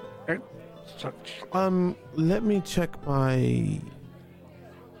 This is... let me check my...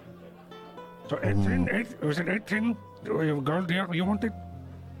 So 18, was it 18? Gold there, you want it?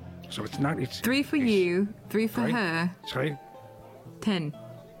 So it's not. It's 3 for you, 3 for right? her. 3. 10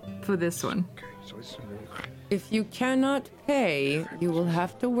 for this one. Okay, so it's. If you cannot pay, you will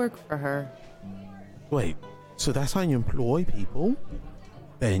have to work for her. Wait, so that's how you employ people?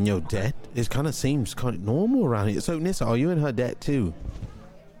 Paying your debt? It kind of seems kind of normal around here. So Nissa, are you in her debt too?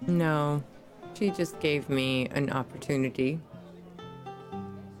 No, she just gave me an opportunity.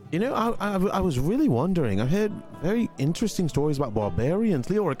 You know, I was really wondering. I've heard very interesting stories about barbarians.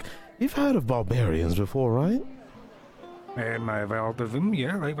 Leoric, you've heard of barbarians before, right? I've heard of them,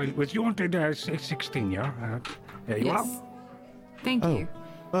 yeah. Was you wanted 16, yeah? There you are. Thank you.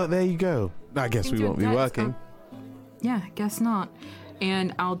 Well, there you go. I guess we won't be working. Yeah, guess not.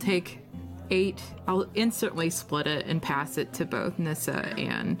 And I'll take 8. I'll instantly split it and pass it to both Nissa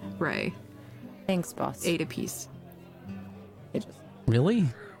and Ray. Thanks, boss. 8 apiece. Really?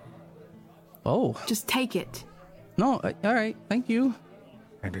 Oh. Just take it. No, all right. Thank you.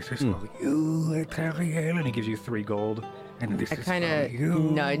 And this is for you, Tariel. And he gives you 3 gold. And this I is kind of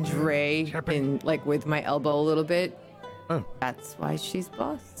nudge Ray in, like, with my elbow a little bit. Oh. That's why she's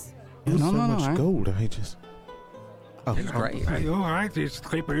boss. There's so much gold. I just... Oh, great. All right, it's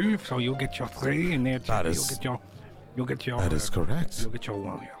 3 proof, so you'll get your 3, and then that is, you'll get your. That is correct. You'll get your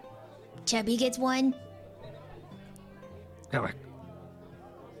 1. Yeah. Chubby gets 1. Correct.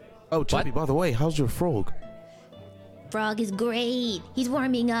 Oh, Chubby, by the way, how's your frog? Frog is great. He's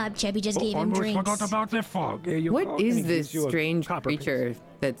warming up. Chubby just gave him drinks. Forgot about the frog. What is this strange creature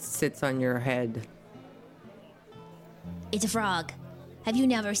that sits on your head? It's a frog. Have you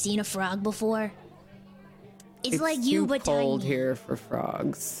never seen a frog before? It's like too you, but cold tiny. here for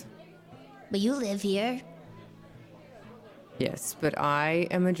frogs. But you live here. Yes, but I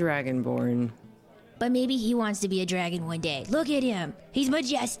am a dragonborn. But maybe he wants to be a dragon one day. Look at him. He's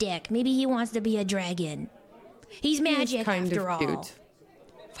majestic. Maybe he wants to be a dragon. He's magic after all. Cute.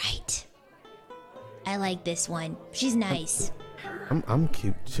 Right. I like this one. She's nice. I'm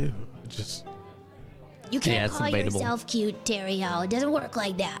cute too. Just... You can't call yourself cute, Terry Howell. It doesn't work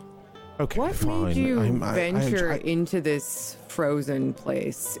like that. Okay, What fine. made you I venture into this frozen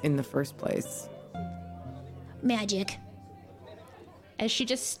place in the first place? Magic. As she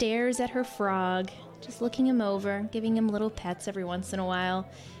just stares at her frog, just looking him over, giving him little pets every once in a while,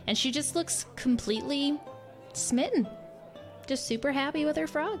 and she just looks completely smitten. Just super happy with her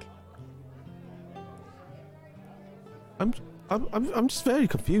frog. I'm just very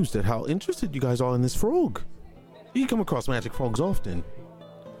confused at how interested you guys are in this frog. You come across magic frogs often.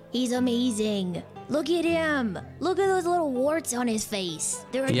 He's amazing. Look at him. Look at those little warts on his face.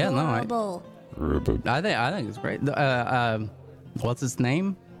 They're adorable. I think it's great. What's its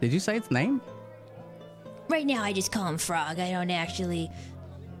name? Did you say its name? Right now, I just call him Frog. I don't actually.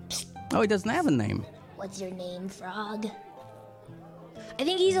 Oh, he doesn't have a name. What's your name, Frog? I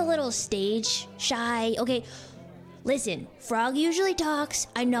think he's a little stage shy. Okay, listen. Frog usually talks.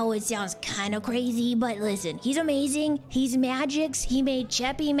 I know it sounds kind of crazy, but listen. He's amazing. He's magics. He made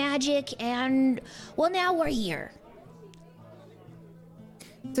Cheppy magic, and well, now we're here.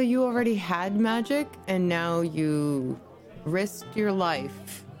 So you already had magic, and now you risked your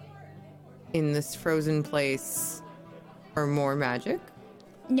life in this frozen place for more magic?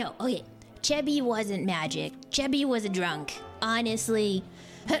 No, okay. Chebby wasn't magic. Chebby was a drunk. Honestly.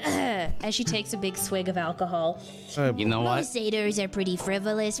 As she takes a big swig of alcohol. You know what? Most satyrs are pretty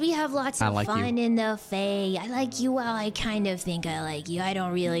frivolous. We have lots of fun in the Fae. I like you. Well, I kind of think I like you. I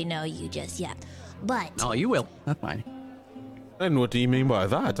don't really know you just yet. But... Oh, you will. That's fine. And what do you mean by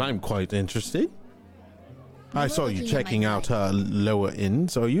that? I'm quite interested. I saw you checking out her lower inn,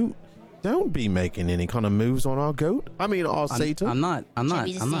 so you don't be making any kind of moves on our goat. I mean, our satyr. I'm not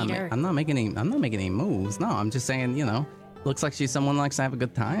making any moves. No, I'm just saying, looks like she's someone who likes to have a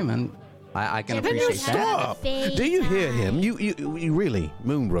good time, and I can appreciate that. Stop! Do you hear him? You really,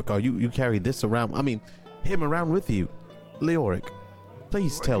 Moonbrook? You carry this around? I mean, him around with you, Leoric.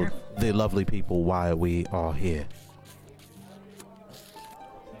 Please tell the lovely people why we are here.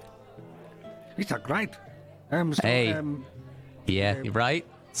 It's a great. Yeah, you're right.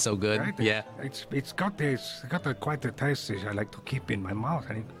 So good. Right? Yeah. It's got quite a taste that I like to keep in my mouth.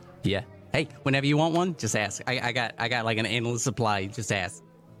 Yeah. Hey, whenever you want one, just ask. I got like an endless supply. Just ask.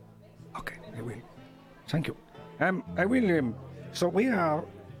 Okay, I will. Thank you. I will. So we're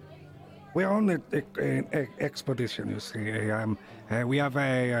on an expedition. You see, we're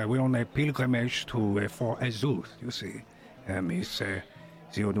on a pilgrimage for Azuth. You see,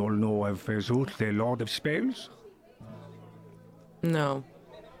 you all know of Azuth, the Lord of Spells? No.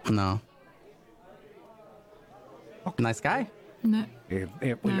 Okay. Nice guy. No. He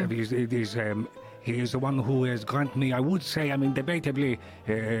is the one who has granted me, I would say, debatably,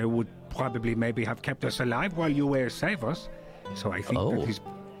 would probably maybe have kept us alive while you were save us. So I think that is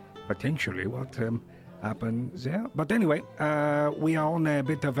potentially what happened there. But anyway, we are on a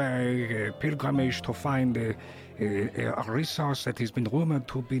bit of a pilgrimage to find a resource that has been rumored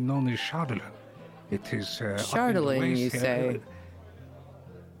to be known as Shardolin. It is... Shardolin, you say?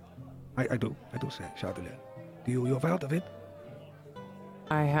 I do say Shardolin. You've heard of it?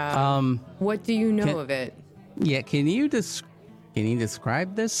 I have. What do you know of it? Yeah, can you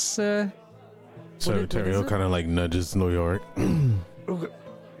describe this? So Terrio kind of like nudges New York.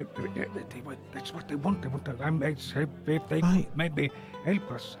 That's what they want. If they maybe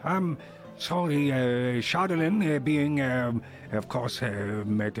help us. Sorry, Shardolin being, of course,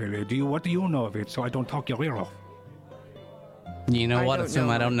 metal. What do you know of it? So I don't talk your ear off. You know what? Assume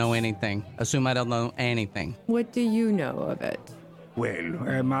I don't know anything. What do you know of it?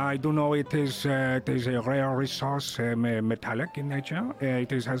 Well, I do know it is a rare resource, metallic in nature.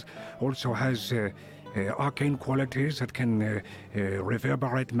 It also has arcane qualities that can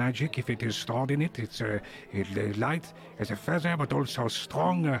reverberate magic if it is stored in it. It's light as a feather, but also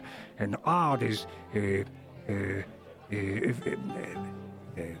strong and hard as Have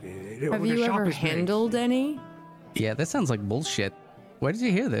you ever handled any? Yeah, that sounds like bullshit. Where did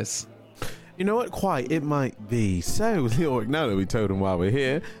you hear this? You know what? Quite, it might be. So, Leoric, now that we told him why we're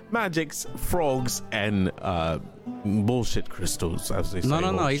here, magics, frogs, and bullshit crystals, as they say.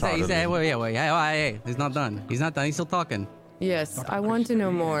 No. He's not done. He's still talking. Yes, I want to know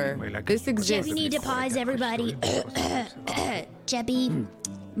more. This exists. We need to pause, everybody. Cheppy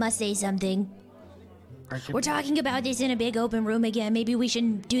must say something. We're talking about this in a big open room again. Maybe we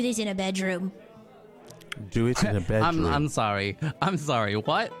should do this in a bedroom. Do it in a bedroom. I'm sorry.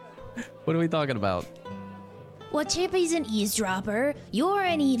 What? What are we talking about? Well, Chippy's an eavesdropper. You're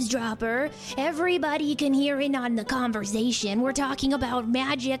an eavesdropper. Everybody can hear in on the conversation. We're talking about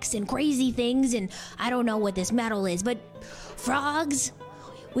magics and crazy things, and I don't know what this metal is, but frogs?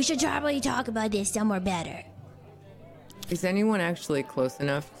 We should probably talk about this somewhere better. Is anyone actually close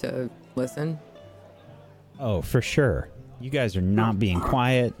enough to listen? Oh, for sure. You guys are not being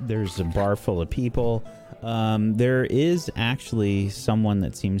quiet. There's a bar full of people. There is actually someone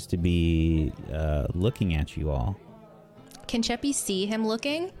that seems to be looking at you all. Can Cheppy see him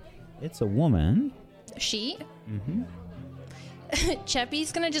looking? It's a woman. She? Mm-hmm.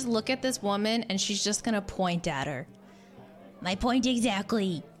 Cheppy's gonna just look at this woman and she's just gonna point at her. My point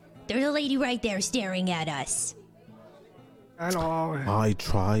exactly. There's a lady right there staring at us. Hello. I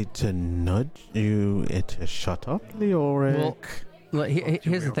tried to nudge you to shut up, Leoric. Well,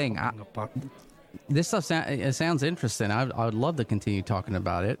 here's the thing. This stuff it sounds interesting. I would love to continue talking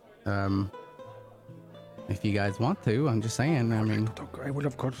about it. If you guys want to, I'm just saying. I mean, I will,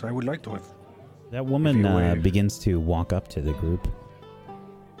 of course. I would like to. That woman begins to walk up to the group.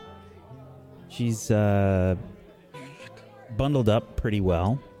 She's bundled up pretty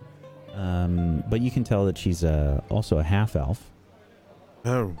well, but you can tell that she's also a half-elf.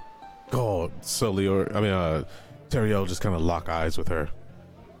 Oh, God. So Teriel just kind of lock eyes with her.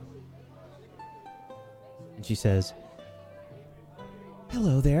 And she says,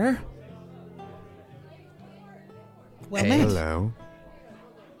 "Hello there." Well, hey. Hello.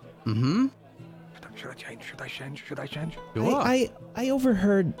 Mm-hmm. Should I change? I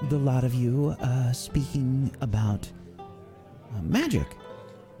overheard the lot of you speaking about magic.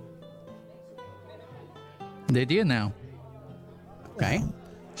 Did you now? Okay. Well,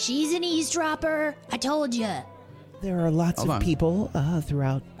 She's an eavesdropper. I told you. there are lots of people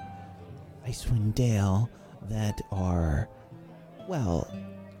throughout Icewind Dale that are, well,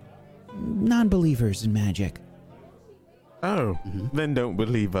 non-believers in magic. Oh, then don't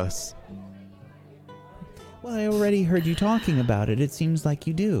believe us. Well, I already heard you talking about it. It seems like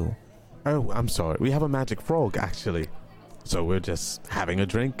you do. Oh, I'm sorry. We have a magic frog, actually. So we're just having a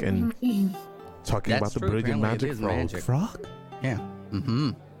drink and talking about the brilliant magic frog. Frog? Yeah.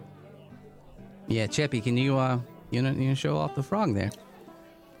 Mm-hmm. Yeah, Cheppy, can you show off the frog there?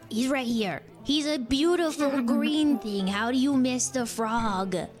 He's right here. He's a beautiful green thing. How do you miss the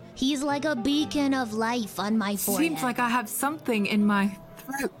frog? He's like a beacon of life on my forehead. Seems like I have something in my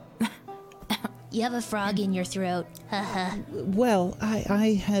throat. You have a frog in your throat. Well,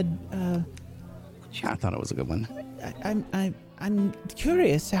 I had. I thought it was a good one. I'm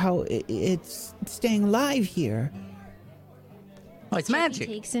curious how it's staying alive here. Oh, it's magic.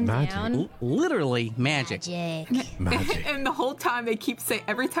 Takes him down. Literally magic. Magic. And the whole time they keep saying,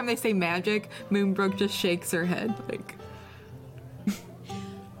 every time they say magic, Moonbrook just shakes her head like.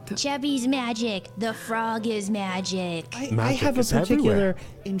 Cheppy's magic. The frog is magic. I have a particular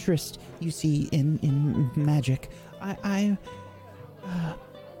interest, you see, in magic. I've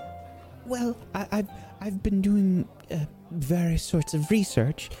been doing various sorts of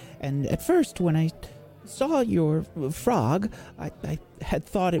research, and at first when I saw your frog, I had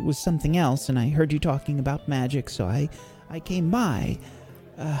thought it was something else, and I heard you talking about magic, so I came by.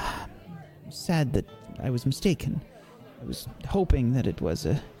 Sad that I was mistaken. I was hoping that it was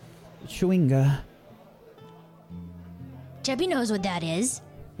a Chewinga. Cheppy knows what that is.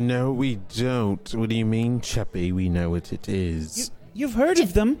 No, we don't. What do you mean, Cheppy? We know what it is. You've heard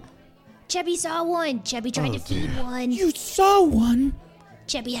of them? Cheppy saw one. Cheppy tried to feed one. You saw one?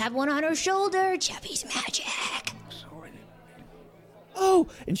 Cheppy had one on her shoulder. Cheppy's magic. Oh,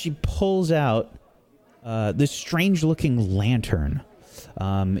 and she pulls out this strange-looking lantern.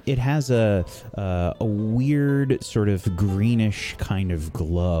 It has a weird sort of greenish kind of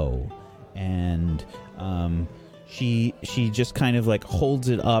glow, and she just kind of like holds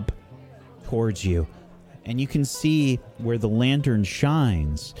it up towards you, and you can see where the lantern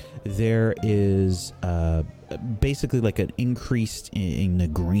shines. There is basically like an increase in the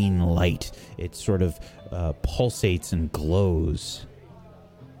green light. It sort of pulsates and glows.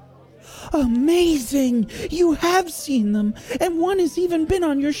 Amazing! You have seen them, and one has even been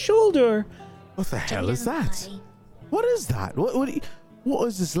on your shoulder. What the hell is that? What is that? What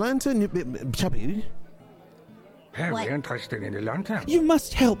is this lantern? Cheppy? Very interested in the lantern. You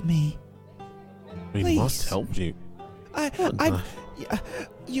must help me. We must help you.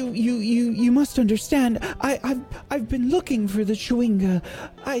 You must understand. I've been looking for the Chewinga.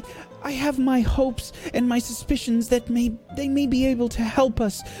 I have my hopes and my suspicions that they may be able to help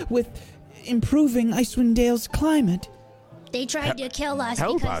us with improving Icewind Dale's climate. They tried to kill us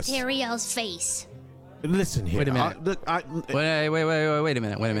because Teriel's face. Listen here. Wait a minute. Wait a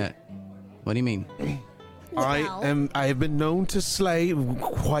minute. What do you mean? Well, I have been known to slay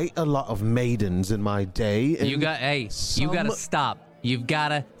quite a lot of maidens in my day. You gotta stop. You've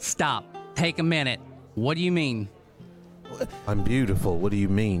gotta stop. Take a minute. What do you mean? I'm beautiful. What do you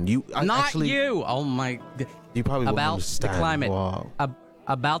mean? Not you. Oh my. You probably won't about understand. the climate. Wow.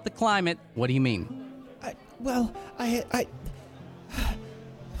 About the climate. What do you mean? I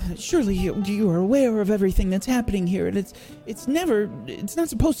surely you are aware of everything that's happening here, and it's not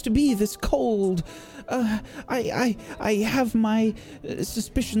supposed to be this cold. I have my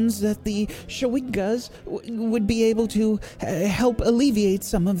suspicions that the Chwingas would be able to help alleviate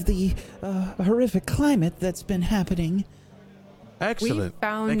some of the horrific climate that's been happening. Excellent. We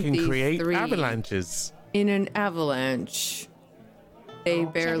found they can these create 3 avalanches. in an avalanche. They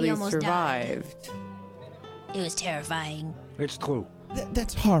barely almost survived. It was terrifying. It's true.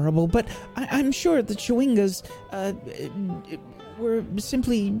 That's horrible, but I'm sure the Chwingas were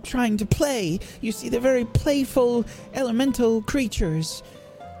simply trying to play. You see, they're very playful, elemental creatures.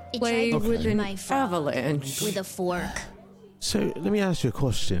 It Play tried to with feed an my frog avalanche. with a fork. So let me ask you a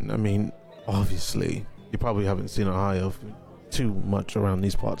question. I mean, obviously, you probably haven't seen a high of too much around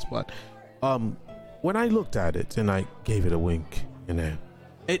these parts, but when I looked at it and I gave it a wink,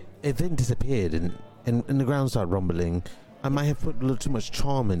 it then disappeared and the ground started rumbling. I might have put a little too much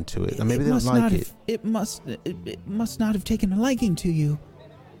charm into it, and maybe they don't like it. It must not have taken a liking to you.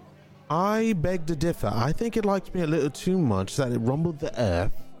 I beg to differ. I think it liked me a little too much that it rumbled the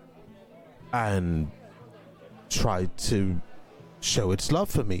earth and tried to show its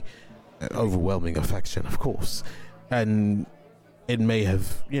love for me. Overwhelming affection, of course. And it may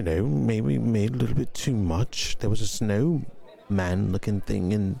have, maybe made a little bit too much. There was a snowman looking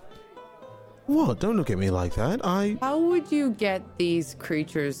thing and... What? Don't look at me like that. How would you get these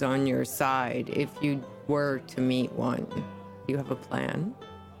creatures on your side if you were to meet one? Do you have a plan?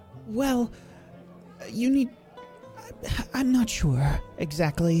 Well, you need... I'm not sure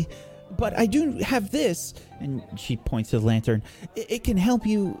exactly, but I do have this, and she points to the lantern. It can help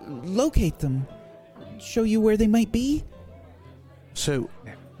you locate them, show you where they might be. So,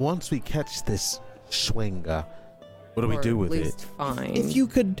 once we catch this Chwinga, what do we do with it? Fine. If you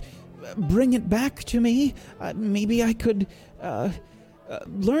could bring it back to me, maybe I could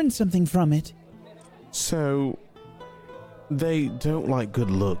learn something from it. So, they don't like good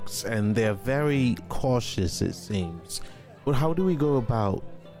looks, and they're very cautious, it seems. But how do we go about,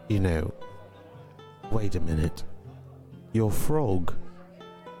 wait a minute. Your frog.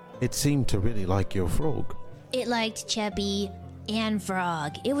 It seemed to really like your frog. It liked Cheppy and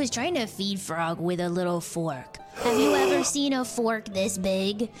Frog. It was trying to feed Frog with a little fork. Have you ever seen a fork this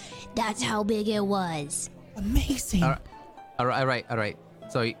big? That's how big it was. Amazing. All right.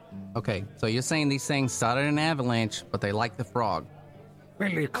 So, okay. So you're saying these things started an avalanche, but they like the frog. Well,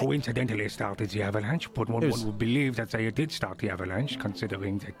 they coincidentally started the avalanche, but one would believe that they did start the avalanche,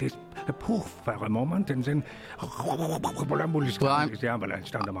 considering that this poof for a moment, and then the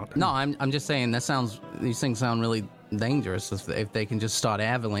avalanche down the mountain. No, I'm just saying these things sound really dangerous if they can just start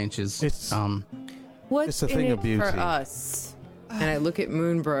avalanches. What's a thing in of it beauty. for us? And I look at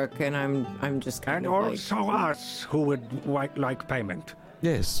Moonbrook, and I'm just kind of also us who would like payment.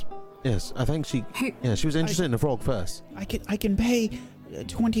 Yes. I think she was interested in the frog first. I can pay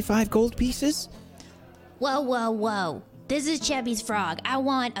 25 gold pieces. Whoa. This is Cheppy's frog. I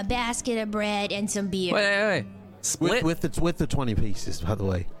want a basket of bread and some beer. Wait. Split with the 20 pieces, by the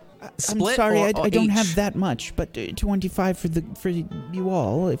way. Split I'm sorry, or I don't each? have that much, but 25 for you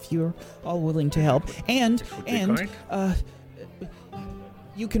all, if you're all willing to help. And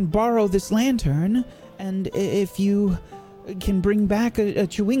you can borrow this lantern, and if you can bring back a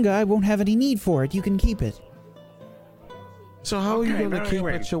Chwinga, I won't have any need for it. You can keep it. So how are you going to keep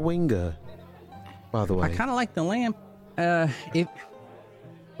a Chwinga, by the way? I kind of like the lamp. But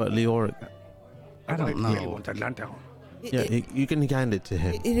Leoric... I don't know. want a lantern. You can hand it to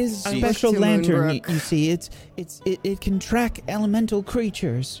him. It is a special lantern, you see. It can track elemental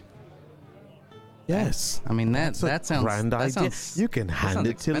creatures. Yes. I mean, that sounds... grand idea. Sounds, you can hand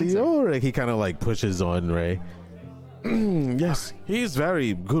it expensive. to Leoric. He kind of pushes on Ray. Yes, he's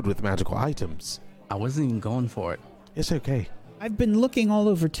very good with magical items. I wasn't even going for it. It's okay. I've been looking all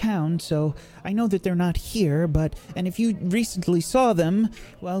over town, so I know that they're not here, and if you recently saw them,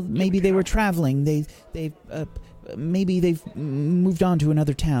 well, maybe they were traveling. Maybe they've moved on to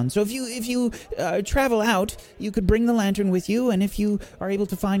another town. So if you travel out, you could bring the lantern with you, and if you are able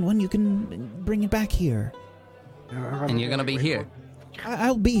to find one, you can bring it back here. And you're going to be here?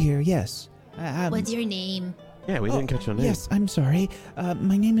 I'll be here, yes. What's your name? Yeah, we didn't catch your name. Yes, I'm sorry.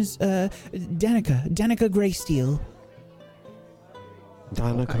 My name is Danica Greysteel.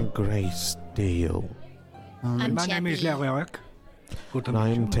 Danica Greysteel. My name is Leoric. And I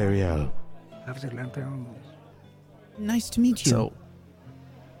am Teriel. Have the lantern. Nice to meet you. So,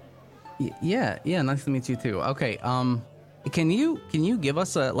 yeah, nice to meet you too. Okay, can you give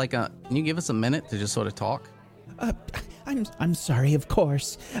us a minute to just sort of talk? I'm sorry, of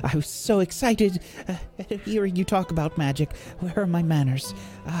course. I was so excited hearing you talk about magic. Where are my manners?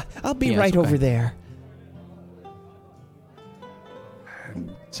 I'll be right over there.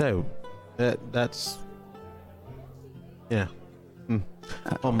 So, that's... Yeah.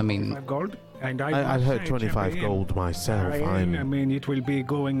 I mean... gold? And I've heard 25 gold myself. I mean, it will be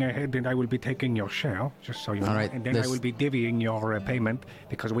going ahead and I will be taking your share, just so you know. All right, and then I will be divvying your payment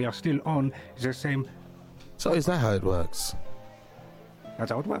because we are still on the same... So is that how it works?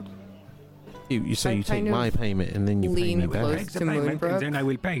 That's how it works. You say you take my payment and then you pay me back. Take the payment and then I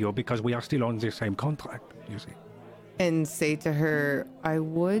will pay you because we are still on the same contract, you see. And say to her, I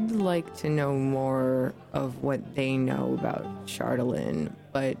would like to know more of what they know about Chardalyn,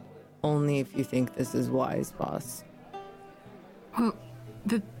 but only if you think this is wise, boss. Well,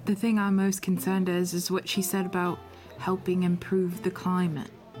 the thing I'm most concerned is what she said about helping improve the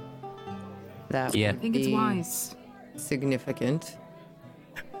climate. That I think it's wise. Significant.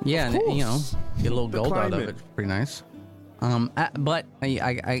 Yeah, and, you know, get a little gold out of it. Pretty nice. But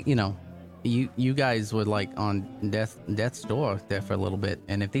I you know, you guys were like on death's door there for a little bit,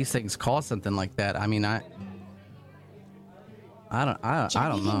 and if these things cost something like that, I mean, I don't know.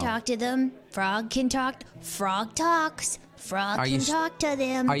 Can talk to them. Frog can talk. Frog talks. Frog can talk to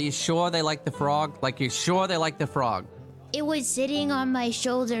them. Are you sure they like the frog? Like, you're sure they like the frog? It was sitting on my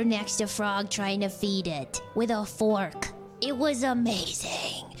shoulder next to Frog trying to feed it with a fork. It was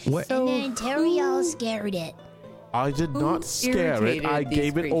amazing. What? And then Teriel scared it. I did not scare it. I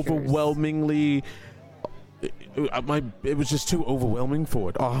gave it overwhelmingly... It was just too overwhelming for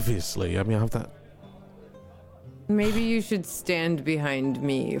it, obviously. I mean, I have that... Maybe you should stand behind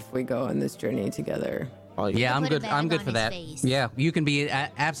me if we go on this journey together. Yeah, I'm good. I'm good for that. Yeah, you can be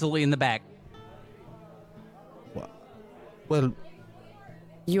absolutely in the back. Well,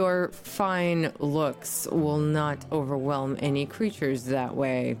 your fine looks will not overwhelm any creatures that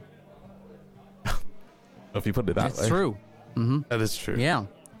way. If you put it that way. That's true. Mm-hmm. That is true. Yeah.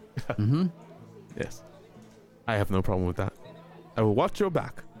 Mm-hmm. Yes. I have no problem with that. I will watch your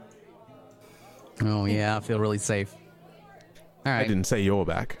back. Oh, yeah, I feel really safe. All right. I didn't say your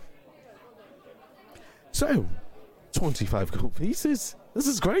back. So, 25 gold pieces. This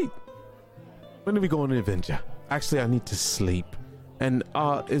is great. When do we go on an adventure? Actually, I need to sleep. And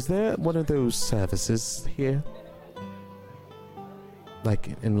is there one of those services here? Like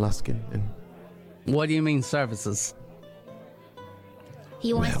in Luskan? What do you mean services?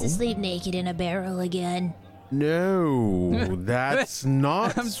 He wants to sleep naked in a barrel again. No, that's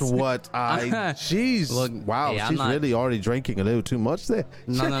not what I... Jeez. Look, wow, hey, she's really already drinking a little too much there.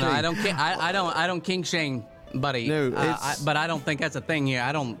 No, I don't king shame, buddy. No, but I don't think that's a thing here.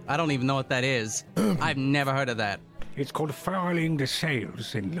 I don't even know what that is. I've never heard of that. It's called furling the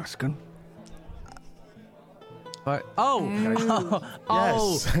sails in Luskan. Yes.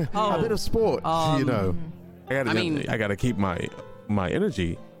 A bit of sport, you know. I gotta keep my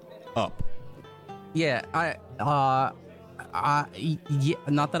energy up. Yeah, yeah,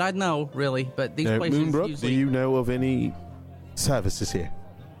 not that I know really, but these places Moonbrook, usually... do you know of any services here?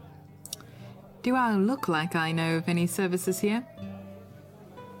 Do I look like I know of any services here?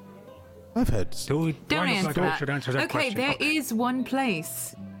 I've heard. Don't answer that. Okay, question. there is one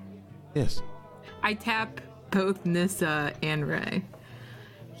place. Yes. I tap both Nissa and Ray.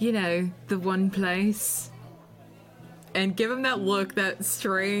 You know, the one place. And give him that look, that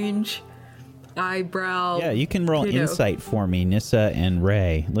strange eyebrow. Yeah, you can roll insight for me, Nissa and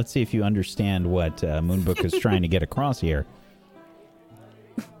Ray. Let's see if you understand what Moonbrook is trying to get across here.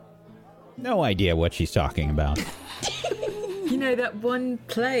 No idea what she's talking about. You know, that one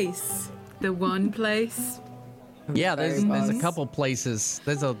place. The one place. Yeah, there's a couple places.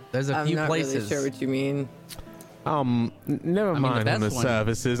 There's a few I'm places. not really sure what you mean. Never mind on the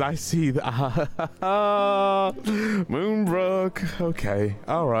services. I see that. Moonbrook. Okay.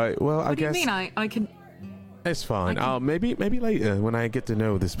 All right. Well, I guess. What do you mean? I can. It's fine. Maybe later when I get to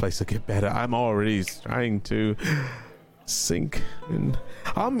know this place a bit better. I'm already trying to sink, and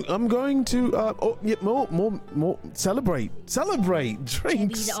I'm going to more celebrate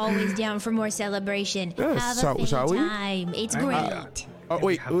drinks. He's always down for more celebration. Yes, Have a shall we? time. It's great. Oh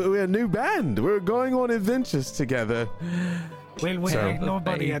wait, we're a new band. We're going on adventures together. Well,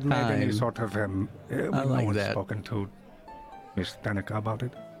 nobody had made any sort of I like no that. spoken to Miss Danica about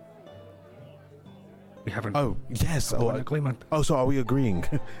it. We haven't. Oh yes. An agreement. Oh, so are we agreeing?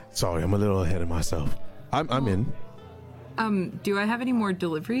 Sorry, I'm a little ahead of myself. I'm in. Do I have any more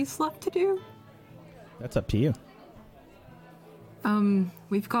deliveries left to do? That's up to you.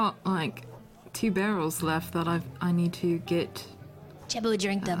 We've got like 2 barrels left that I need to get. Chebu,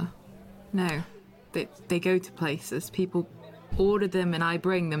 drink them. No. They go to places. People order them and I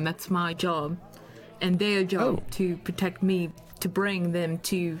bring them. That's my job. And their job to protect me, to bring them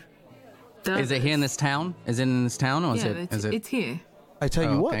to the Is it here in this town? Is it in this town or is it's here. I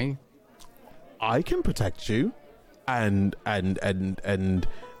tell you what, okay. I can protect you, and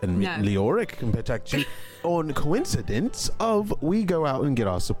Leoric can protect you. On coincidence of we go out and get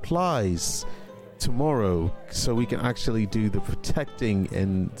our supplies tomorrow, so we can actually do the protecting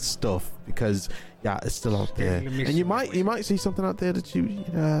and stuff, because it's still out there, and you might see something out there that you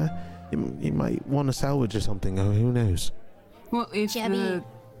might want to salvage or something. Oh, who knows? Well, if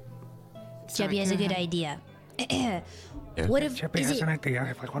Chubby has a good idea. What if Chubby has an idea,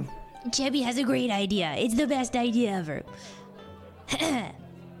 everyone. Chubby has a great idea. It's the best idea ever.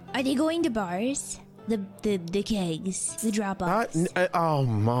 Are they going to bars? The kegs, the drop-offs. Oh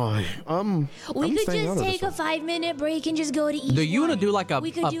my. We could just take a 5-minute break and just go to each. Do you want to do like a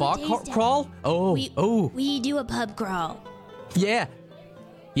bar crawl? We do a pub crawl. Yeah.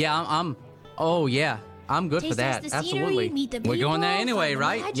 I'm. Oh yeah. I'm good for that. Absolutely. We're going there anyway,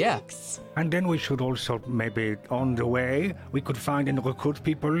 right? Yeah. And then we should also maybe on the way we could find and recruit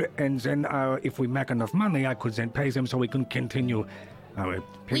people, and then if we make enough money, I could then pay them so we can continue.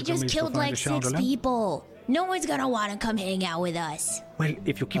 We just killed like 6 people. No one's gonna want to come hang out with us. Well,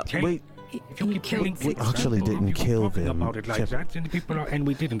 if you keep we actually didn't kill them. About it like that, and and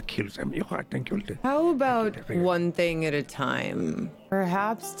we didn't kill them. You're right, thank you. How about one thing at a time?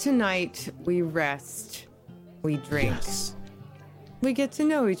 Perhaps tonight we rest, we drink, we get to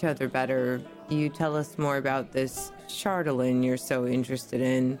know each other better. You tell us more about this Chardalyn you're so interested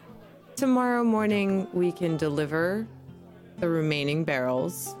in. Tomorrow morning we can deliver the remaining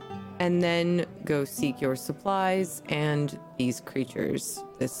barrels, and then go seek your supplies and these creatures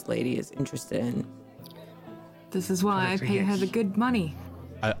this lady is interested in. This is why I pay her the good money.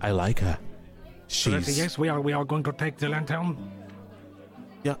 I like her. Yes, we are going to take the lantern.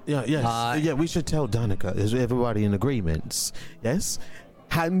 Yes. We should tell Danica. Is everybody in agreement? Yes?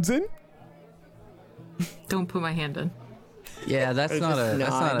 Hands in? Don't put my hand in. Yeah, that's not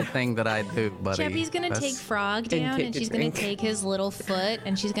a thing that I do, buddy. Chubby's gonna take Frog down, and she's gonna take his little foot,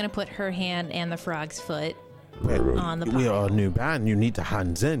 and she's gonna put her hand and the frog's foot on the pile. We are a new band. You need to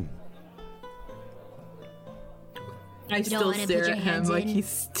hands in. I still stare at him like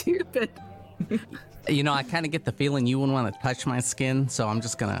he's stupid. I kind of get the feeling you wouldn't want to touch my skin, so I'm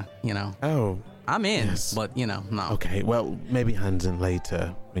just gonna, Oh. I'm in, yes. but, no. Okay, well, maybe hands in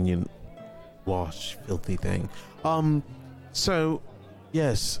later when you wash, filthy thing. So,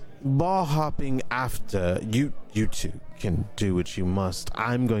 yes, bar hopping after. You two can do what you must.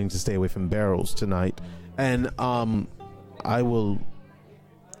 I'm going to stay away from barrels tonight, and I will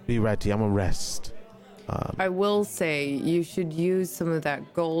be ready. I'm gonna rest. I will say you should use some of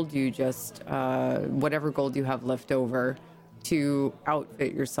that gold you just, whatever gold you have left over, to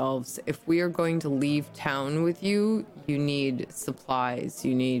outfit yourselves. If we are going to leave town with you, you need supplies.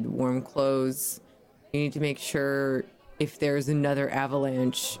 You need warm clothes. You need to make sure, if there's another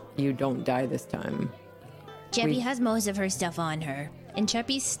avalanche, you don't die this time. Cheppy has most of her stuff on her. And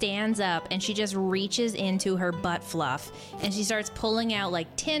Cheppy stands up and she just reaches into her butt fluff and she starts pulling out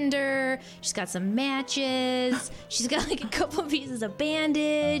like tinder. She's got some matches. She's got like a couple pieces of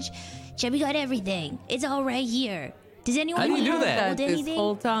bandage. Cheppy got everything. It's all right here. Does anyone How do you do that this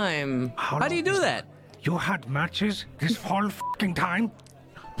whole time? How do you do that? You had matches this whole fucking time?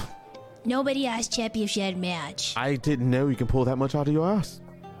 Nobody asked Cheppy if she had a match. I didn't know you can pull that much out of your ass.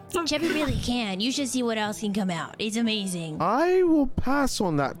 Cheppy really can. You should see what else can come out. It's amazing. I will pass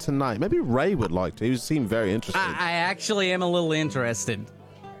on that tonight. Maybe Ray would like to. He seemed very interested. I actually am a little interested.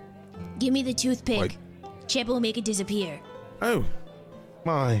 Give me the toothpick. Cheppy will make it disappear. Oh,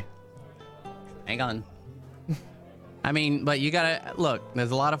 my. Hang on. I mean, but you gotta look.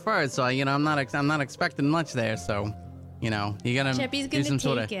 There's a lot of fur, so I'm not expecting much there. So, you gotta Cheppy's do some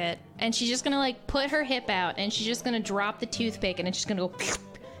gonna take it, and she's just gonna like put her hip out, and she's just gonna drop the toothpick, and it's just gonna go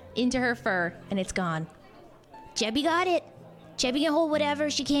into her fur, and it's gone. Cheppy got it. Cheppy can hold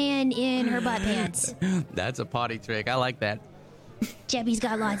whatever she can in her butt pants. That's a potty trick. I like that. Cheppy's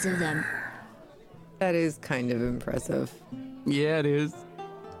got lots of them. That is kind of impressive. Yeah, it is.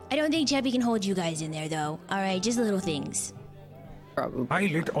 I don't think Cheppy can hold you guys in there, though. All right, just little things. Probably. I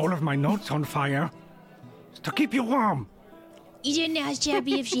lit all of my notes on fire to keep you warm. You didn't ask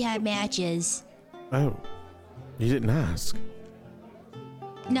Cheppy if she had matches. Oh, you didn't ask?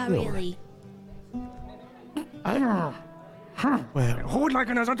 Not really. Well, who would like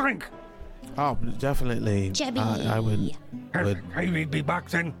another drink? Oh, definitely. Cheppy. I would. I will be back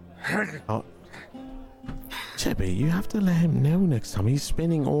then. Oh. Chippy, you have to let him know next time. He's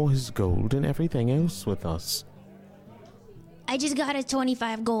spending all his gold and everything else with us. I just got his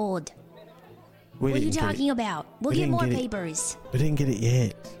 25 gold. What are you talking about? We'll get more papers. We didn't get it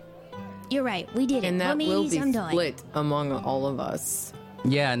yet. You're right. We did it. And that will be I'm done. split among all of us.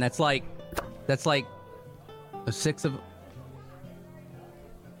 Yeah, and that's like a six of.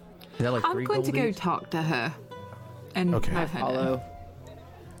 Is that like I'm three going to go goldies? talk to her and Okay. have her know. Follow.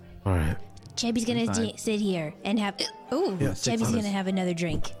 All right. Chubby's gonna sit here and have. Ooh, Yeah, Chubby's gonna have another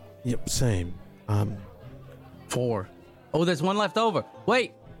drink. Yep, same. 4. Oh, there's one left over.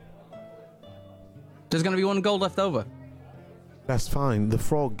 Wait. There's gonna be 1 gold left over. That's fine. The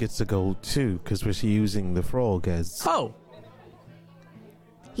frog gets the gold too, because we're using the frog as. Oh.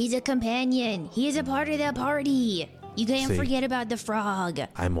 He's a companion. He is a part of the party. You can't See. forget about the frog.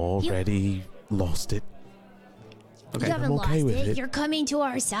 I'm already lost it. You haven't I'm okay lost with it. it. You're coming to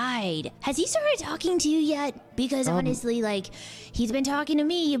our side. Has he started talking to you yet? Because honestly, like, he's been talking to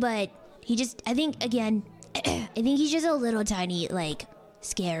me, but he just, I think, again, I think he's just a little tiny, like,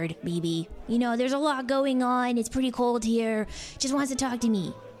 scared, maybe. You know, there's a lot going on. It's pretty cold here. Just wants to talk to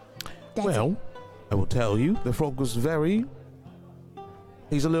me. That's Well, I will tell you, the frog was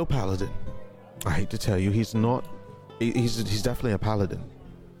he's a little paladin. I hate to tell you, he's not. He's definitely a paladin.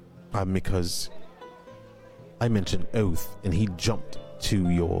 Because I mentioned oath, and he jumped to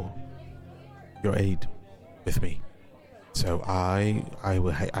your aid with me. So I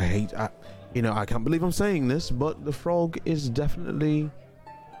can't believe I'm saying this, but the frog is definitely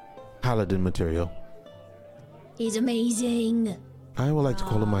paladin material. He's amazing. I would like to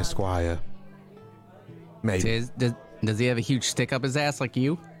call him my squire. Maybe. Does he have a huge stick up his ass like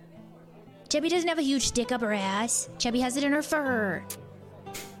you? Chubby doesn't have a huge stick up her ass. Chubby has it in her fur.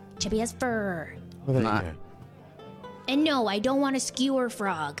 Chubby has fur. Well, there you go. And no, I don't want a skewer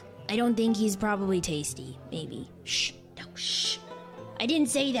frog. I don't think he's probably tasty. Maybe. Shh. No, shh. I didn't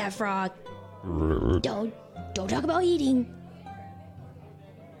say that, frog. Don't talk about eating.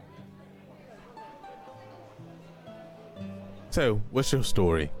 So, what's your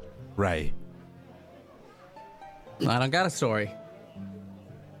story, Ray? I don't got a story.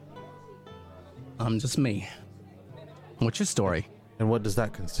 I'm just me. What's your story? And what does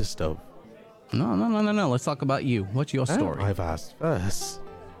that consist of? No. Let's talk about you. What's your story? I've asked first.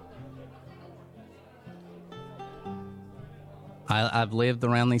 I've lived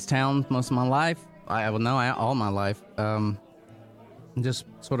around these towns most of my life. All my life. Just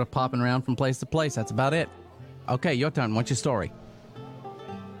sort of popping around from place to place. That's about it. Okay, your turn. What's your story?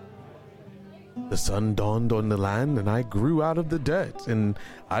 The sun dawned on the land, and I grew out of the dirt, and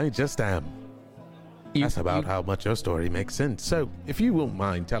I just am. That's about how much your story makes sense. So, if you won't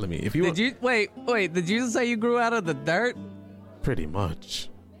mind telling me, Did you just say you grew out of the dirt? Pretty much.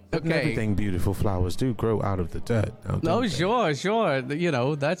 But Okay. everything beautiful flowers do grow out of the dirt. Now, No, don't they? sure. You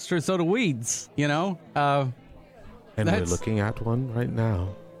know, that's true. So do weeds, you know? And we're that's- looking at one right now.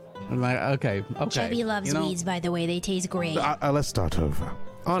 Okay. Chubby loves You know, weeds, by the way. They taste great. Let's start over.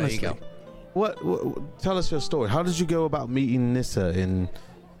 Honestly, go. What? Tell us your story. How did you go about meeting Nissa in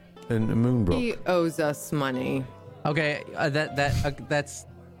Moonbrook? He owes us money. Okay, that's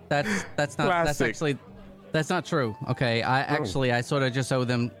not true. Okay, I sort of just owe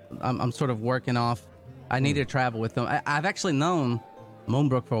them. I'm sort of working off. I need to travel with them. I've actually known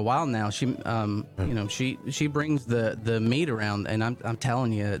Moonbrook for a while now. She, she brings the meat around, and I'm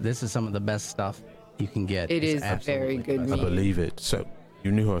telling you, this is some of the best stuff you can get. It It's is very absolutely good best. I believe it. So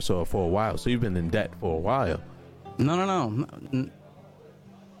you knew her for a while. So you've been in debt for a while. No.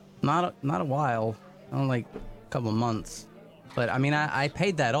 Not a while. Only like a couple of months. But I mean, I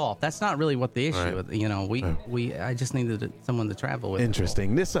paid that off. That's not really what the issue. Right. You know, I just needed someone to travel with.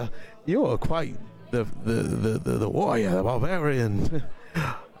 Interesting, Nissa. You are quite the warrior, the barbarian.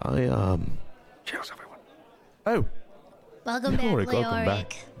 Cheers, everyone. Oh, Welcome back, Leoric, welcome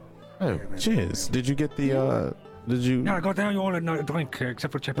back. Oh, cheers. Did you get the? Did you? Yeah, I got down you all a drink,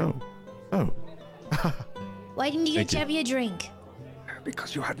 except for Chippy. Oh. Why didn't you get Thank you. Chubby a drink?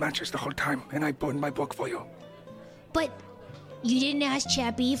 Because you had matches the whole time, and I burned my book for you. But you didn't ask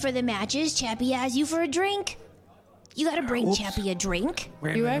Chappie for the matches. Chappie asked you for a drink. You gotta bring Chappie a drink.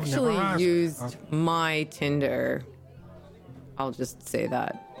 You actually used my Tinder. I'll just say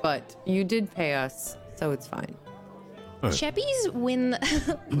that. But you did pay us, so it's fine. Cheppy's when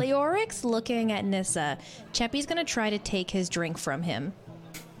Leoric's looking at Nissa, Cheppy's gonna try to take his drink from him.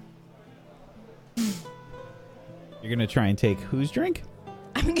 You're gonna try and take whose drink?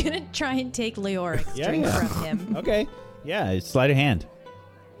 I'm gonna try and take Leoric's drink from him. Okay. Yeah, sleight of hand.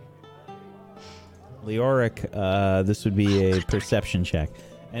 Leoric, this would be a perception check.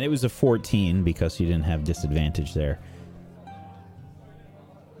 And it was a 14 because you didn't have disadvantage there.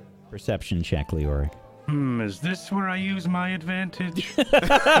 Perception check, Leoric. Is this where I use my advantage? That's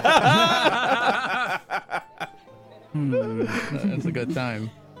a good time.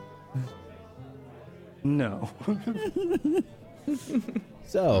 No.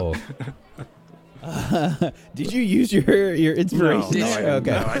 So, did you use your inspiration? No,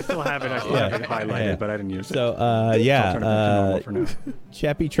 Okay. No, I still have it. I still have it highlighted, but I didn't use it. So,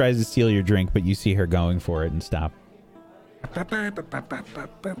 Cheppy tries to steal your drink, but you see her going for it and stop.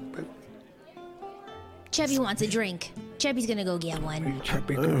 Cheppy wants a drink. Cheppy's gonna go get one.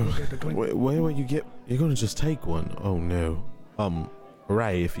 Where will you get? You're gonna just take one? Oh no.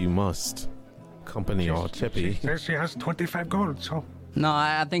 Ray, if you must, accompany our Cheppy. She says she has 25 gold, so. No,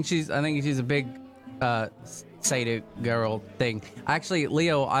 I think she's a big Sado girl thing. Actually,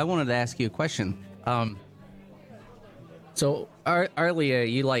 Leo, I wanted to ask you a question. So earlier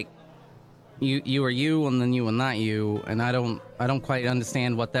you were you and then you were not you, and I don't quite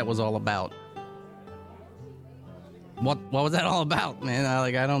understand what that was all about. What was that all about, man?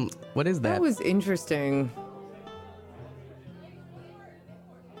 What is that? That was interesting.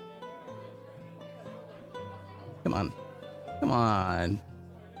 Come on.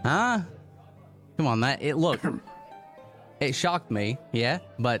 Huh? Come on, it shocked me, yeah,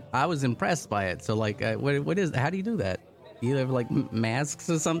 but I was impressed by it. So, what is? How do you do that? You have masks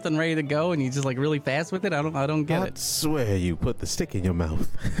or something ready to go, and you just really fast with it. I don't get it. I swear you put the stick in your mouth.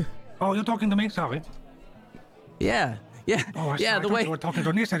 Oh, you're talking to me? Sorry. Yeah. Oh, The way you were talking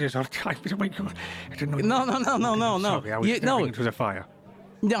to Nissa this whole time. Oh my God. I didn't know. No. Sorry, I was staring into the fire.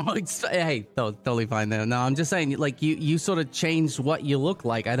 No, hey, totally fine though. No, I'm just saying, you sort of changed what you look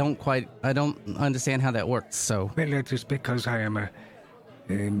like. I don't understand how that works. So. Well, it is because I am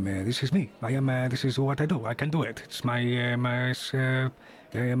this is me. This is what I do. I can do it. It's I am a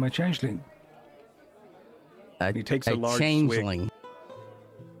changeling. He takes a large changeling. swig.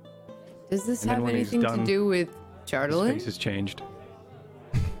 Does this And then have when he's anything to done, do with His Chardalyn? face has changed.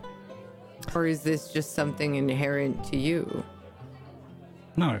 Or is this just something inherent to you?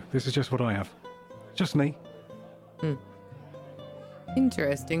 No, this is just what I have. Just me.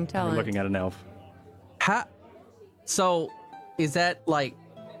 Interesting We're talent. looking at an elf. So, is that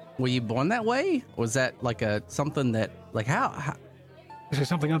were you born that way? Or was that something that how? This is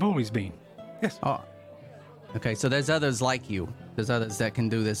something I've always been. Yes. Oh, okay. So there's others like you. There's others that can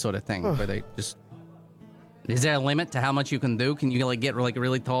do this sort of thing where they just. Is there a limit to how much you can do? Can you get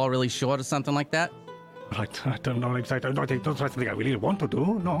really tall, really short, or something like that? I don't know exactly. That's something I really want to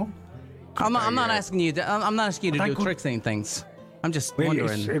do. No. I'm not asking you. I'm not asking you to do tricks and things. I'm just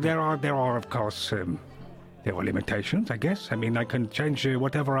wondering. There are of course there are limitations. I guess. I mean, I can change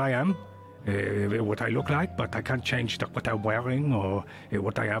whatever I am, what I look like, but I can't change what I'm wearing or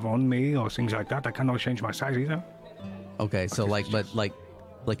what I have on me or things like that. I cannot change my size either. Okay, so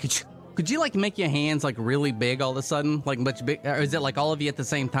could you make your hands really big all of a sudden, much big? Or is it all of you at the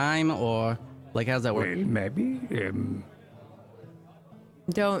same time, or how's that work? Well, maybe.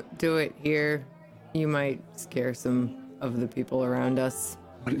 Don't do it here. You might scare some of the people around us.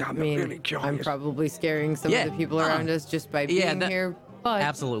 I'm really curious. I'm probably scaring some of the people around us just by being here. But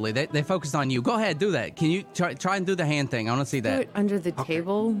absolutely, they focused on you. Go ahead, do that. Can you try and do the hand thing? I want to see do that. it under the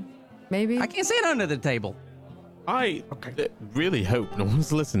table, maybe. I can't see it under the table. I really hope no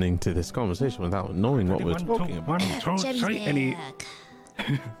one's listening to this conversation without knowing what we're talking about. 1, 2, 3, any.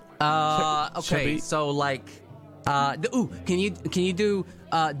 Okay, so can you do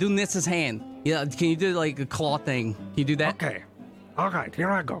Nissa's hand? Yeah, can you do a claw thing? Can you do that? Okay, all right,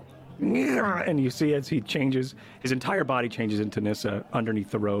 here I go. And you see as he changes, his entire body changes into Nissa underneath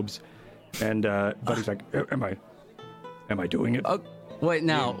the robes, and but he's like, "Am I doing it?" Oh, wait,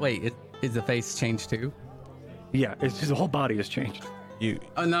 is the face changed too? Yeah, his whole body has changed.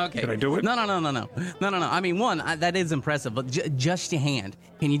 Oh no! Okay. Did I do it? No. I mean, that is impressive, but just your hand.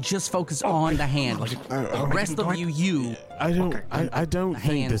 Can you just focus on the hand? The rest of you. I don't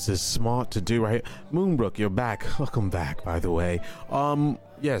think this is smart to do right. Moonbrook, you're back. Welcome back, by the way.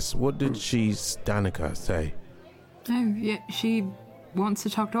 Yes. What did Danica say? Oh, yeah, she wants to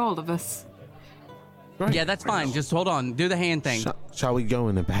talk to all of us. Right. Yeah, that's fine. Just hold on. Do the hand thing. Shall we go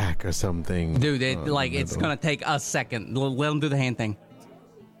in the back or something? Dude, it's gonna take a second. Let them do the hand thing.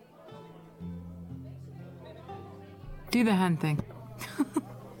 Do the hand thing.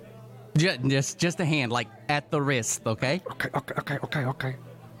 Just a hand, at the wrist, okay? Okay.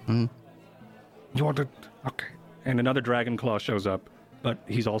 Mm. You want to? Okay. And another dragon claw shows up, but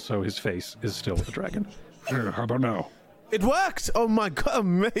his face is still the dragon. How about now? It worked! Oh my god,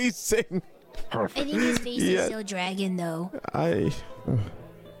 amazing! Perfect. I think his face is still dragon, though.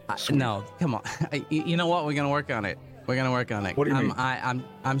 No, come on. You know what? We're gonna work on it. We're gonna work on it. What do you mean?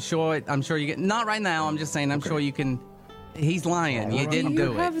 I'm sure you get. Not right now. I'm just saying. I'm sure you can. He's lying. You didn't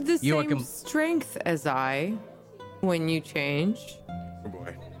do it. You have the You same strength as I when you change. Oh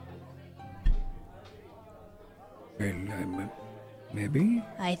boy. Well, maybe.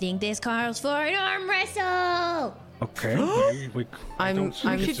 I think this calls for an arm wrestle. Okay. I'm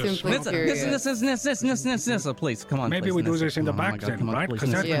simply curious. Nissa, please, come on. Maybe please, we do Nissa, this in the come on, back oh my God, then, come on, right? please, 'Cause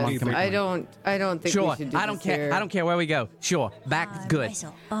Nissa, that come could on, be come on. I don't think Sure, we should do I don't this care. here. I don't care where we go. Sure, back good.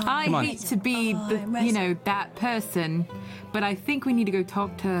 Wrestle. I Come on. hate to be that person, but I think we need to go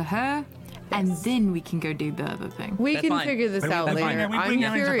talk to her, and then we can go do the other thing. We That's can fine. figure this out That's fine. later. Yeah, we I'm bring your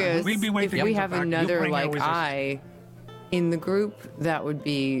hands up. curious We'll be if waiting we in the have back. You another bring your like wizards. eye in the group. That would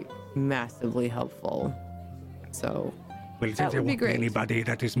be massively helpful. So Well, that there would be won't be great. anybody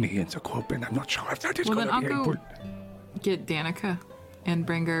that is me in the group, and I'm not sure if that is Well, then going I'll to be go able. get Danica and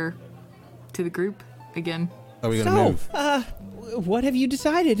bring her to the group again. Are we gonna move? What have you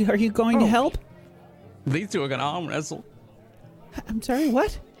decided? Are you going to help? These two are gonna arm wrestle. I'm sorry,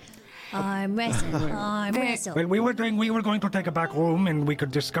 what? Arm wrestle. Arm wrestle. Well, we were going to take a back room, and we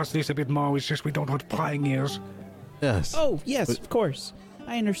could discuss this a bit more. It's just we don't want prying ears. Yes. Oh, yes, of course.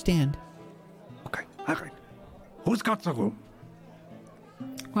 I understand. Okay, all right. Who's got the room?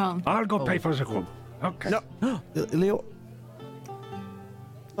 Well, I'll go pay for the room. Okay. No. Leo.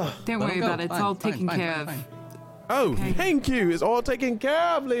 don't worry about it. It's all taken care of. Oh, Okay. thank you. It's all taken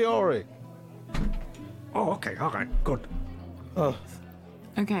care of, Leori. Oh, okay. All right. Good.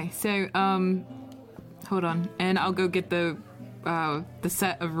 Okay, so hold on, and I'll go get the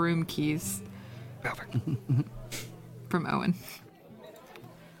set of room keys Perfect. from Owen.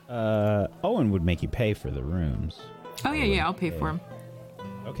 Owen would make you pay for the rooms. Oh yeah, I'll pay for them.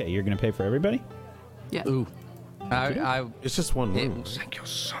 Okay, you're going to pay for everybody? Yeah. Ooh. It's just one room. Thank you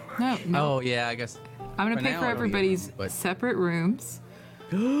so much. No. Oh yeah, I guess. I'm gonna For pay now, for I don't get everybody's them, but- separate rooms.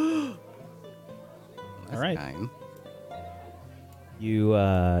 All right. Fine. You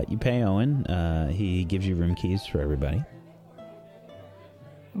pay Owen. He gives you room keys for everybody.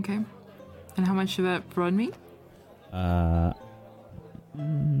 Okay. And how much should that run me? I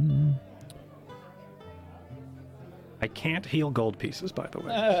can't heal gold pieces, by the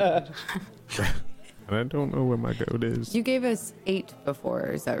way. And I don't know where my goat is. You gave us 8 before,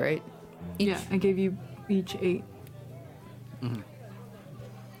 is that right? Yeah, I gave you each 8.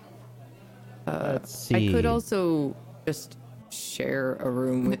 Let's see. I could also just share a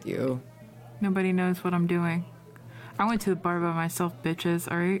room with you. Nobody knows what I'm doing. I went to the bar by myself,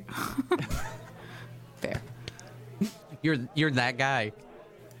 bitches. All right. Fair. You're that guy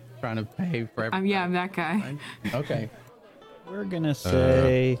trying to pay for everything. I'm that guy. Okay. We're going to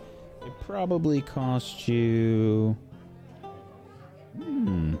say it probably cost you...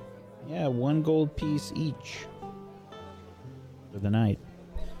 Yeah, 1 gold piece each for the night.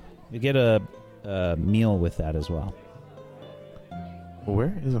 You get a meal with that as well.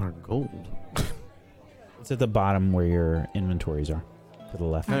 Where is our gold? It's at the bottom where your inventories are, to the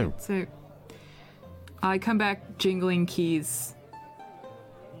left. All right, so I come back jingling keys.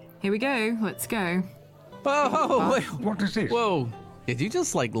 Here we go. Let's go. Whoa, wait, What is this? whoa. Did you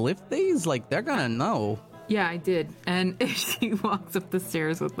just like lift these? Like they're gonna know. Yeah, I did. And she walks up the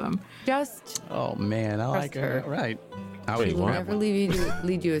stairs with them. Just Oh man, I like Trust her. her. Right. I she would will grab never one.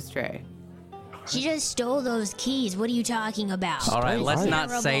 lead you astray. She just stole those keys. What are you talking about? All right, let's not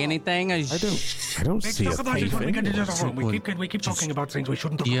Terrible. say anything. I don't Let's see a talk about this when we thief get into the anywhere. room. We keep talking about things we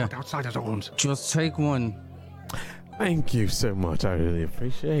shouldn't talk Yeah. about outside of the rooms. Just take one. Thank you so much. I really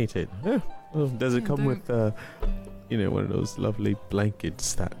appreciate it. Well, does it come with, one of those lovely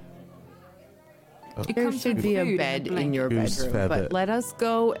blankets that... It There comes should with be a food and bed in blanket. your Goose bedroom. feather. But let us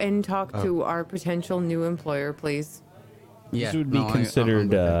go and talk to our potential new employer, please. Yeah. These would be no, I'm considered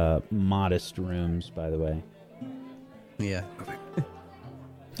good with that. modest rooms, by the way. Yeah. It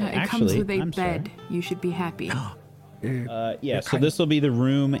comes Actually, with a I'm sorry. bed. You should be happy. Yeah, so this will be the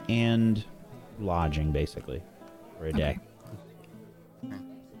room and lodging, basically, for a day.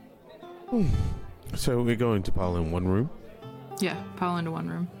 So we're going to pile in one room? Yeah, pile into one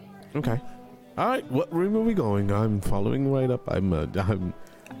room. Okay. All right, what room are we going? I'm following right up. I'm I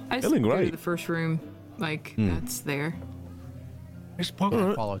just Feeling go to right. the first room, that's there. Miss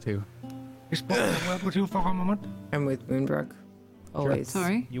Pope, Follow too. Miss Pope, can I work with you for a moment? I'm with Moonbrook. Always.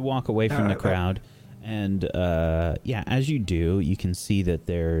 Sorry. You walk away from the crowd, and as you do, you can see that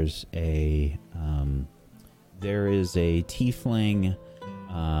there is a tiefling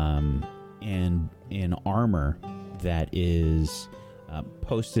in armor that is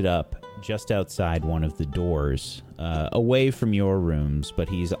posted up just outside one of the doors, away from your rooms, but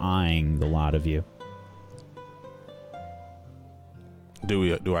he's eyeing the lot of you.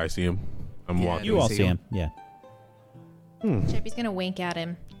 Do I see him? I'm walking. You all see him. Yeah. Chippy's gonna wink at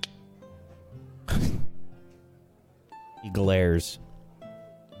him. He glares.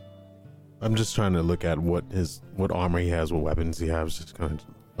 I'm just trying to look at what armor he has, what weapons he has, just kind of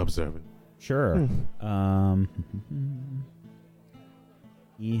observing. Sure.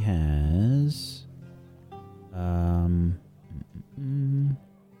 He has.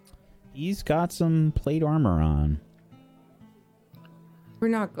 He's got some plate armor on. We're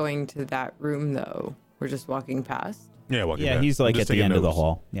not going to that room though. We're just walking past. Yeah, walking past. Yeah, he's like at the end of the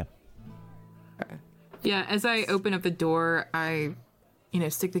hall. Yeah. Okay. Yeah, as I open up the door, I,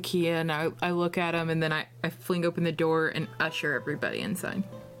 stick the key in, I look at him, and then I fling open the door and usher everybody inside.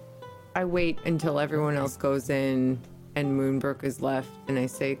 I wait until everyone else goes in and Moonbrook is left, and I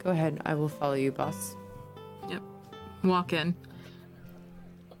say, go ahead, I will follow you, boss. Yep. Walk in.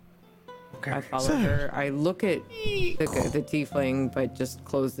 Okay. I follow her. I look at the tiefling, but just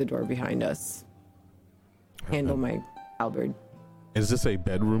close the door behind us. Handle my halberd. Is this a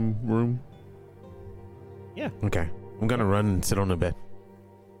bedroom room? Yeah. Okay. I'm gonna run and sit on the bed.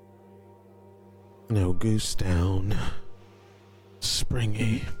 No goose down.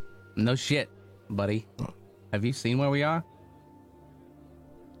 Springy. No shit, buddy. Have you seen where we are?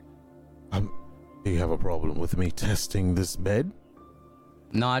 Do you have a problem with me testing this bed?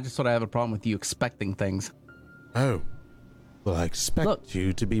 No, I just thought I have a problem with you expecting things. Oh. Well, I expect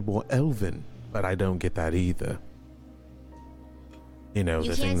you to be more elven, but I don't get that either. You the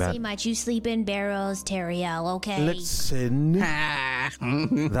thing can't that... see much. You sleep in barrels, Teriel, okay? Listen. That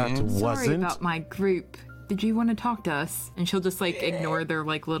wasn't... Sorry about my group. Did you want to talk to us? And she'll just, ignore their,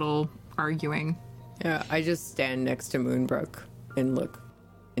 little arguing. Yeah, I just stand next to Moonbrook and look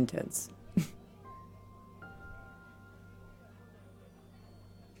intense.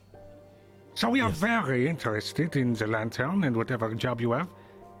 So we are very interested in the lantern and whatever job you have.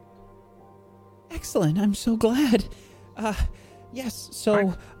 Excellent. I'm so glad. Yes,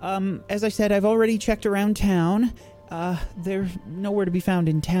 so, as I said, I've already checked around town. They're nowhere to be found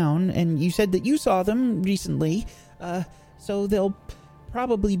in town, and you said that you saw them recently. So they'll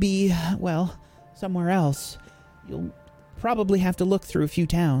probably be, somewhere else. You'll probably have to look through a few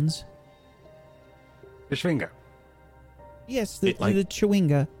towns. The Schwinger. Yes, the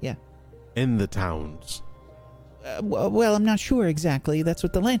Chewinga, yeah. In the towns. Well, I'm not sure exactly. That's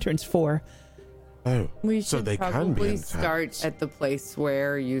what the lantern's for. Oh, we so should they can be in start at the place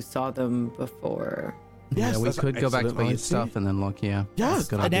where you saw them before. Yes, we could go back to the stuff and then look, yeah. Yes,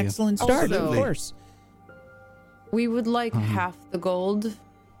 good an idea. excellent start, of course. We would like half the gold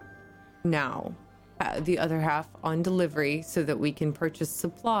now, the other half on delivery, so that we can purchase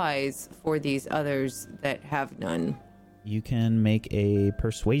supplies for these others that have none. You can make a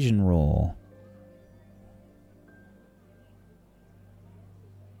persuasion roll.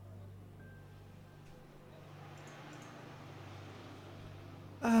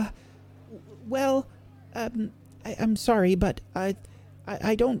 I'm sorry, but I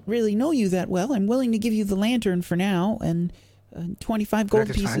don't really know you that well. I'm willing to give you the lantern for now, and 25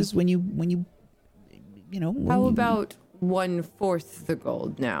 gold pieces when you How about 1/4 the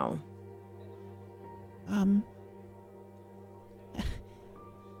gold now? I'm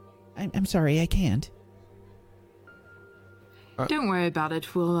sorry, I can't. Don't worry about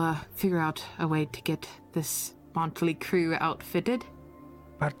it. We'll figure out a way to get this motley crew outfitted.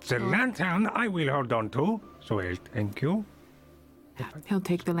 But the lantern I will hold on to. So thank you. He'll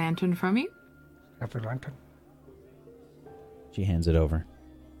take the lantern from you. Have the lantern. She hands it over.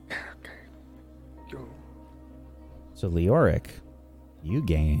 Okay. So Leoric, you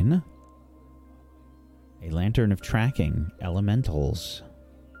gain a lantern of tracking elementals.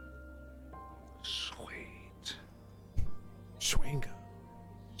 Sweet.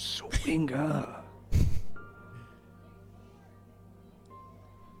 Schwinger.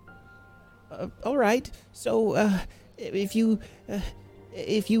 All right. So, if you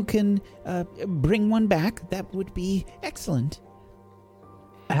can bring one back, that would be excellent.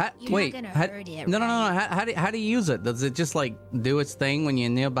 Wait. No. How do you use it? Does it just do its thing when you're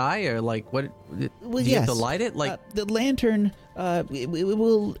nearby, or what? Well, do you have to light it? The lantern it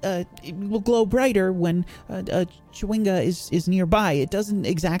will glow brighter when Chewinga is nearby. It doesn't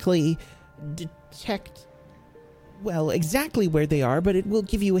exactly detect exactly where they are, but it will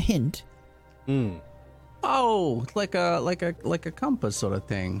give you a hint. Oh, like a compass sort of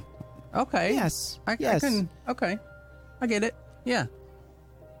thing. Okay. Yes. I get it. Yeah.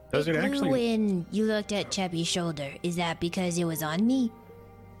 Does it actually? When you looked at Cheppy's shoulder, is that because it was on me?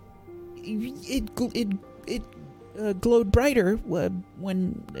 It glowed brighter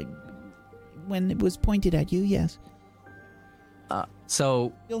when it was pointed at you. Yes.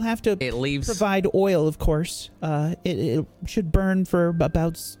 So you'll have to it leaves provide oil, of course. It should burn for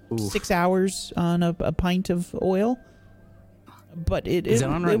about 6 hours on a pint of oil. But is it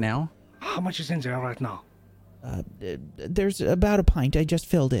on right now? How much is in there right now? There's about a pint. I just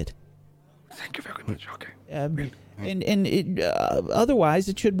filled it. Thank you very much. Okay. And it, otherwise,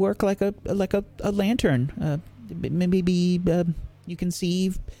 it should work like a lantern. Maybe you can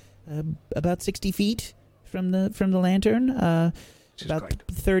see about 60 feet from the lantern. About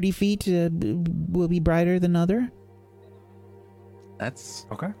 30 feet will be brighter than other. That's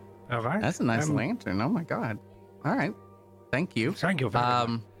okay. All right. That's a nice lantern. Oh my god. All right. Thank you. Thank you very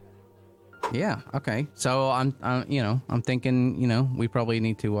much. Yeah. Okay. So I'm thinking, we probably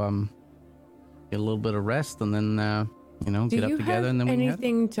need to get a little bit of rest and then get up together and then we Do you have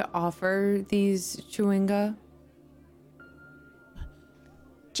anything to offer these Chewinga?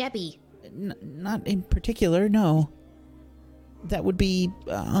 Jeppy. Not in particular, no. That would be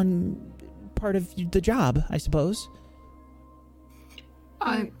on part of the job, I suppose.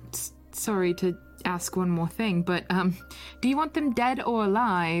 I'm sorry to ask one more thing, but do you want them dead or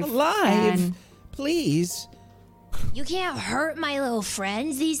alive? Alive, please. You can't hurt my little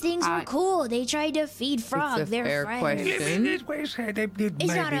friends. These things were cool. They tried to feed Frog. They're friends.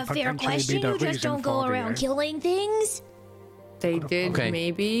 It's not a fair question. You just don't go around killing things. They did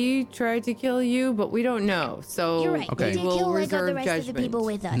maybe try to kill you, but we don't know. So you're right. They did kill like the rest of the people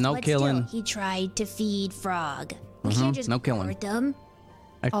with us. No but killing. Still, he tried to feed Frog. We can't just hurt them.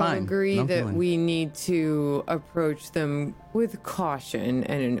 I'll agree that we need to approach them with caution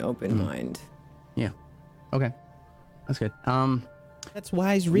and an open mind. Yeah. Okay. That's good. That's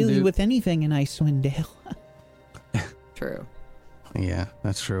wise, really, with anything in Icewind Dale. True. Yeah,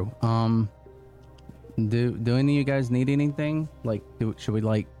 that's true. Do any of you guys need anything? Like, should we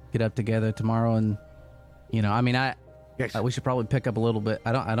get up together tomorrow and, we should probably pick up a little bit.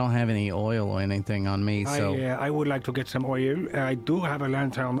 I don't have any oil or anything on me, so I would like to get some oil. I do have a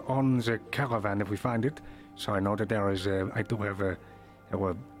lantern on the caravan if we find it. So I know that there is. I do have a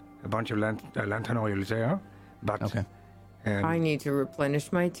bunch of lantern oil there. But okay. I need to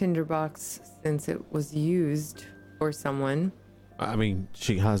replenish my tinderbox since it was used for someone. I mean,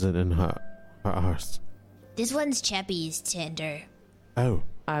 she has it in her arse. This one's Cheppy's tinder. Oh.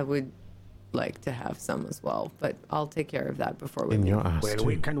 I would like to have some as well, but I'll take care of that before we in leave. your ass Well, too.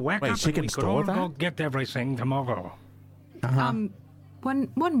 we can whack up and we can all go get everything tomorrow. One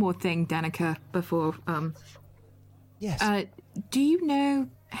more thing, Danica, before Yes. Do you know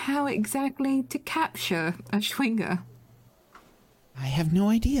how exactly to capture a Schwinger? I have no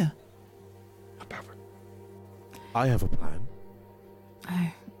idea. I have a plan.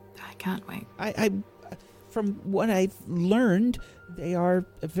 I can't wait. I from what I've learned, they are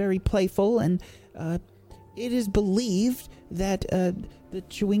very playful, and it is believed that the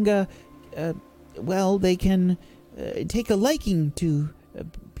Chewinga, they can take a liking to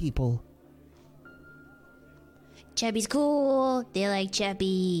people. Cheppy's cool. They like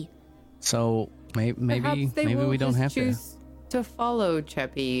Cheppy. So maybe we don't have to follow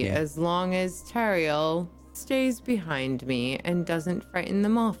Cheppy as long as Tariel stays behind me and doesn't frighten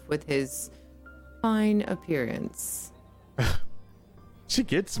them off with his fine appearance. She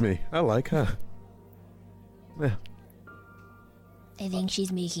gets me. I like her. Yeah. I think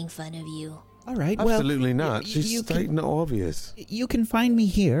she's making fun of you. All right. Absolutely well, not. She's stating the obvious. You can find me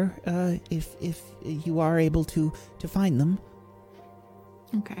here if you are able to find them.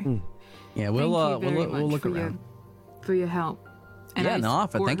 Okay. Yeah, we'll look around for your help. And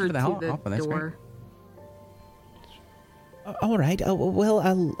thank you for the help. That's great. All right.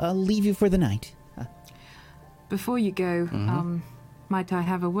 I'll leave you for the night. Before you go, might I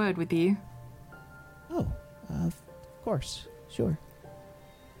have a word with you? Oh, of course. Sure.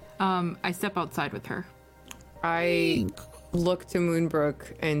 I step outside with her. I look to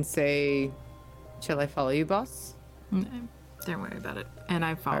Moonbrook and say, "Shall I follow you, boss?" Don't worry about it. And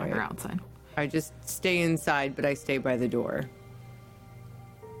I follow her outside. I just stay inside, but I stay by the door.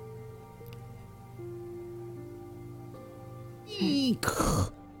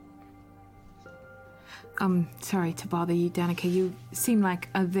 Sorry to bother you, Danica. You seem like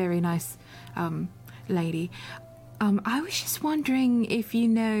a very nice lady. I was just wondering if you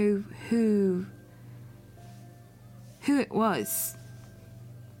know who it was.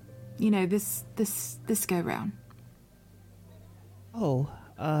 You know, this go round. Oh,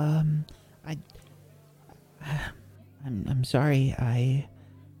 I'm sorry. I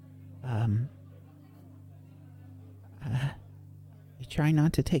try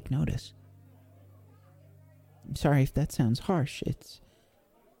not to take notice. I'm sorry if that sounds harsh. It's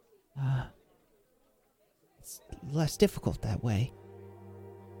less difficult that way.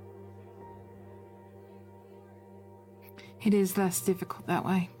 It is less difficult that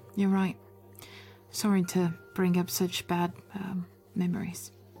way. You're right. Sorry to bring up such bad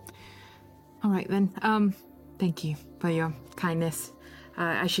memories. All right then. Thank you for your kindness.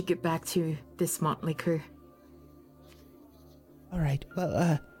 I should get back to this motley crew. All right.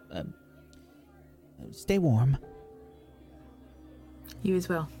 Well, stay warm. You as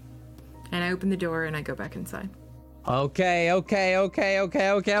well. And I open the door and I go back inside. Okay. This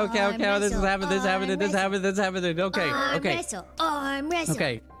is happening. Okay. Arm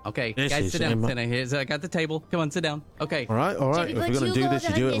wrestle. Okay. This Guys, is sit down. Emma. Here's, I got the table. Come on, sit down. Okay. All right. If we're gonna do this,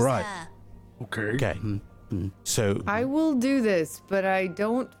 you do it right. Okay. So I will do this, but I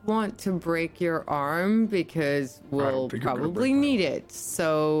don't want to break your arm because we'll probably need it.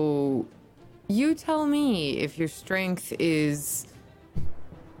 So you tell me if your strength is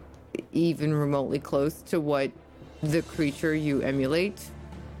even remotely close to what the creature you emulate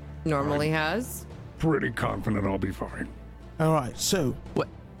normally has. Pretty confident I'll be fine. all right. So What?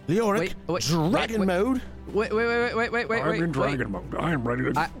 Leoric, dragon mode. Wait. I'm in dragon mode. I am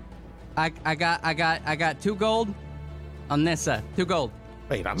ready to. I got 2 gold on Nessa. 2 gold.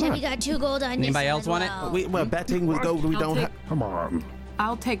 Wait, I'm Jimmy not. got 2 gold on Anybody this else want it? We're betting with gold we don't have. Come on.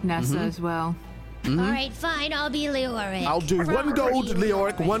 I'll take Nessa as well. All right, fine. I'll be Leoric. I'll do 1 gold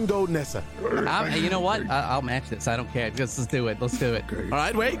Leoric, 1 gold Nessa. You know what? I'll match this. I don't care. Let's do it. Let's do it. Okay. All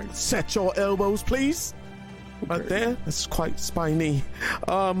right, wait. Set your elbows, please. Right there. That's quite spiny.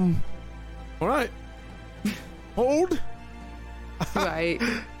 All right. Hold. Do I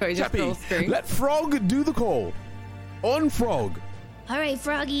just Chappie, roll strength? let Frog do the call. On Frog. All right,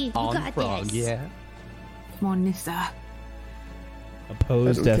 Froggy, you got Frog, this. yeah. Come on, Nissa.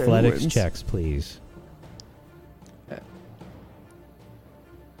 Opposed I don't care who athletics wins. checks, please.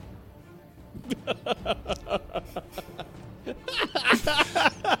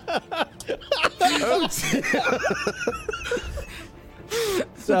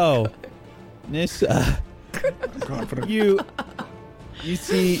 So, Nissa, you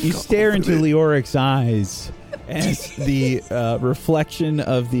stare into Leoric's eyes as the reflection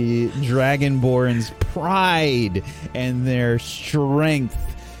of the Dragonborn's pride and their strength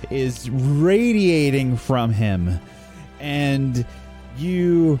is radiating from him, and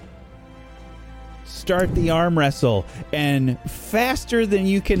you start the arm wrestle, and faster than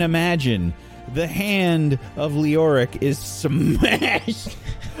you can imagine, the hand of Leoric is smashed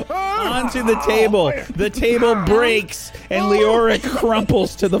onto the table. The table breaks, and Leoric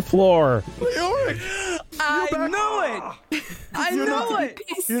crumples to the floor. Leoric! I knew it! I knew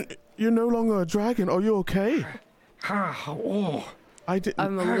it! You're no longer a dragon. Are you okay? Oh. I didn't.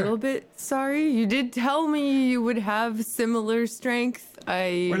 I'm a little bit sorry. You did tell me you would have similar strength.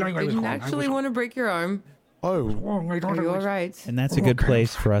 I didn't actually want to break your arm. Oh. Are you all right? And that's a good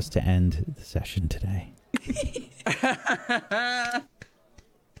place for us to end the session today.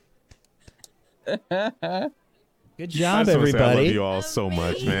 Good job, everybody. I love you all so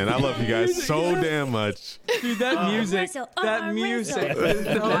much, man. I love you guys so damn much. Dude, that music. That music.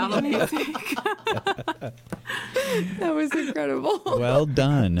 That was incredible. Well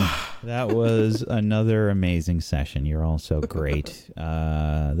done. That was another amazing session. You're all so great.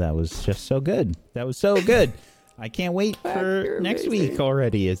 That was just so good. That was so good. I can't wait for next week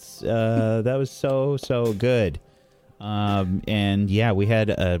already. It's that was so good. And yeah, we had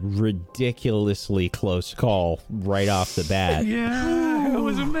a ridiculously close call right off the bat. Yeah, it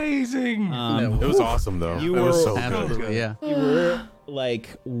was amazing. It was awesome, though. You it was were so Absolutely, good. yeah. You were like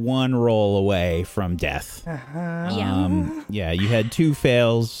 1 roll away from death. Yeah, you had 2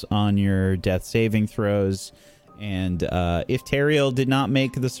 fails on your death saving throws. And if Teriel did not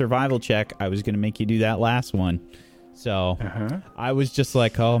make the survival check, I was going to make you do that last one. So I was just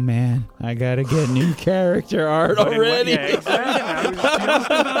like, oh man, I got to get new character art already. Yeah, exactly. I was just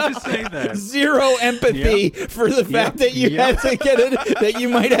about to say that. 0 empathy for the fact that you had to get it, that you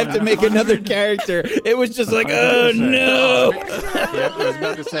might have to make another character. It was just like, oh no. I was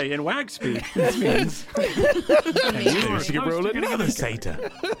about to say, in wax speed, this means You should roll another Sata.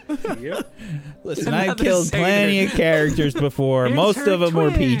 Yep. Listen, I've killed plenty of characters before. Most of them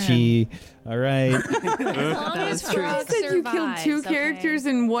were peachy. All right. That's true. You said you killed 2 characters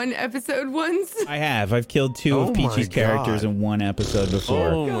in 1 episode once. I have. I've killed 2 of Peachy's characters in 1 episode before.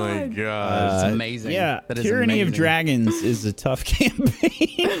 Oh my god. That's amazing. Yeah, That is Tyranny of amazing. Dragons is a tough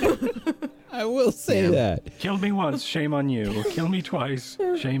campaign. I will say that. Killed me once, shame on you. Kill me twice,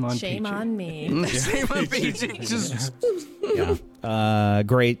 shame on Shame Peachy. on me. Shame on Peachy. Just Yeah.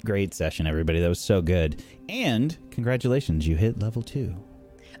 Great session, everybody. That was so good. And congratulations, you hit level 2.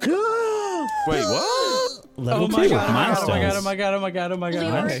 Wait, what? Level 2 with milestones. Oh my god.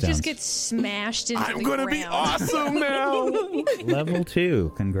 Leora just gets smashed into the ground. I'm gonna be awesome now. Level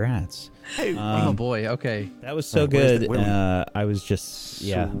 2. Congrats. Hey, oh boy. Okay. That was so good. I was just,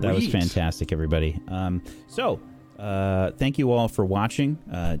 that was fantastic, everybody. Thank you all for watching.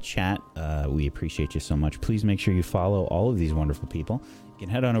 Chat, we appreciate you so much. Please make sure you follow all of these wonderful people. You can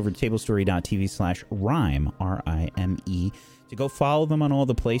head on over to tablestory.tv/rhyme, RIME, to go follow them on all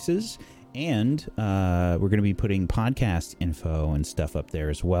the places. And we're going to be putting podcast info and stuff up there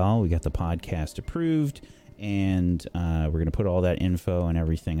as well. We got the podcast approved, and we're going to put all that info and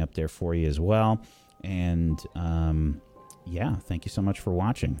everything up there for you as well. And thank you so much for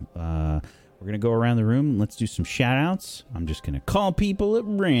watching. We're going to go around the room and let's do some shout outs. I'm just going to call people at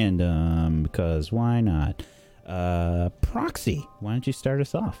random because why not? Proxy, why don't you start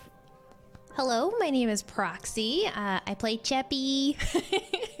us off? Hello, my name is Proxy. I play Cheppy.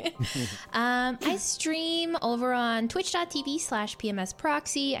 I stream over on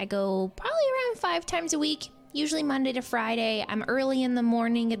twitch.tv/PMSProxy. I go probably around 5 times a week, usually Monday to Friday. I'm early in the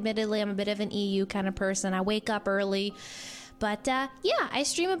morning, admittedly. I'm a bit of an EU kind of person. I wake up early. But I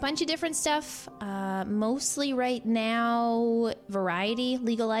stream a bunch of different stuff. Mostly right now, variety,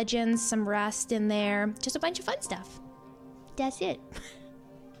 League of Legends, some Rust in there. Just a bunch of fun stuff. That's it.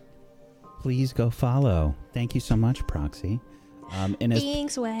 Please go follow. Thank you so much, Proxy.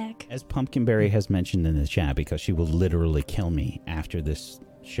 Thanks, Whack. As Pumpkinberry has mentioned in the chat, because she will literally kill me after this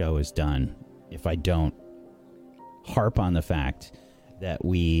show is done if I don't harp on the fact that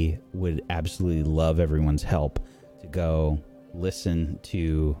we would absolutely love everyone's help to go listen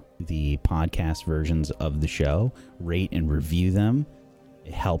to the podcast versions of the show, rate and review them.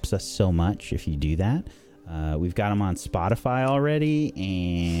 It helps us so much if you do that. We've got them on Spotify already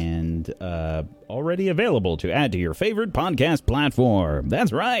and already available to add to your favorite podcast platform.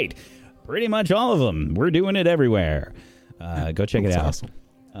 That's right. Pretty much all of them. We're doing it everywhere. Go check it out. Awesome.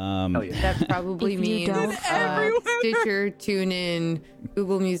 That probably means Stitcher, TuneIn,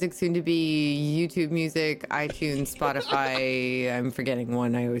 Google Music, soon to be YouTube Music, iTunes, Spotify. I'm forgetting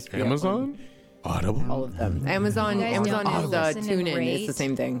one. I always forget. Amazon? Audible? All of them. Amazon is TuneIn. It's the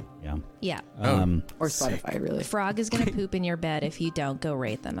same thing. Yeah. Or Spotify, really. Frog is going to poop in your bed if you don't go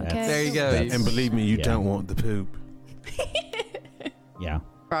rate them, okay? There you go. And believe me, you don't want the poop. Yeah.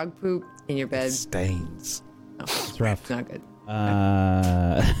 Frog poop in your bed. Stains. It's rough. It's not good.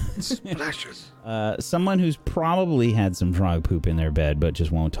 Splashes. Someone who's probably had some frog poop in their bed but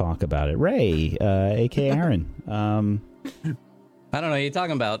just won't talk about it. Ray, aka Aaron. I don't know what you're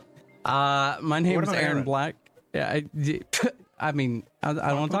talking about. My name is Aaron Black. Yeah, I mean, I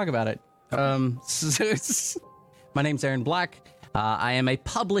don't want to talk about it. My name's Aaron Black. I am a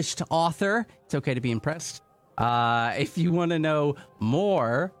published author. It's okay to be impressed. If you want to know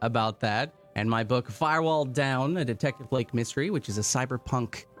more about that, and my book, Firewall Down, a Detective Lake Mystery, which is a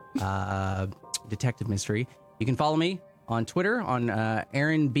cyberpunk detective mystery, you can follow me on Twitter on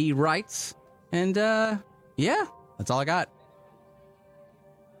Aaron B. Writes. And that's all I got.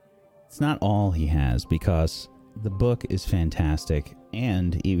 It's not all he has, because the book is fantastic,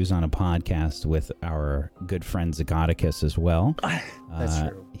 and he was on a podcast with our good friend Zagoticus as well. That's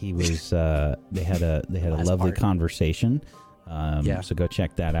true. He was. They had a lovely conversation. So go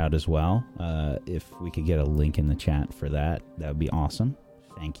check that out as well. If we could get a link in the chat for that, that would be awesome.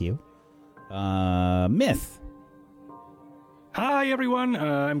 Thank you. Myth. Hi everyone.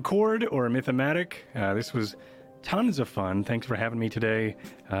 I'm Cord or Mythomatic. This was tons of fun. Thanks for having me today.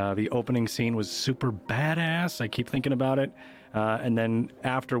 The opening scene was super badass. I keep thinking about it. And then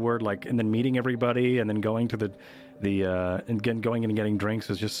afterward, and then meeting everybody and then going to going and getting drinks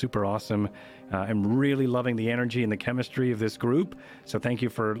is just super awesome. I'm really loving the energy and the chemistry of this group. So thank you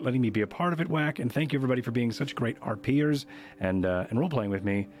for letting me be a part of it, Whack. And thank you everybody for being such great RPers and role-playing with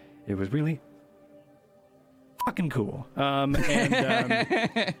me. It was really fucking cool.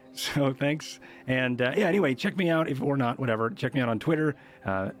 So thanks. And anyway, check me out check me out on Twitter,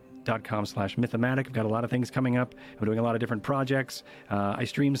 .com/Mythomatic. I've got a lot of things coming up. I'm doing a lot of different projects. I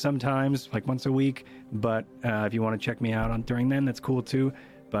stream sometimes, like once a week, but if you want to check me out during then, that's cool too.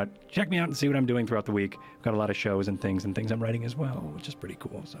 But check me out and see what I'm doing throughout the week. I've got a lot of shows and things I'm writing as well, which is pretty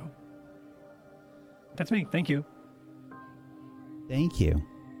cool. So that's me. Thank you. Thank you.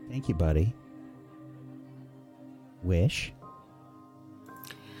 Thank you, buddy. Wish.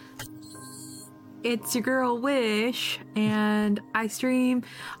 It's your girl Wish, and I stream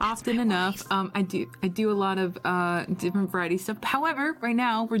often enough. I do a lot of different variety stuff. However, right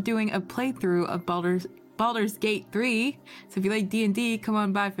now we're doing a playthrough of Baldur's Baldur's Gate 3. So if you like D&D, come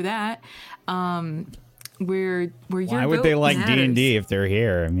on by for that. Where your Why would they like D&D if they're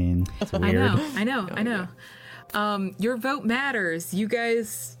here? I mean, it's weird. I know. Your vote matters. You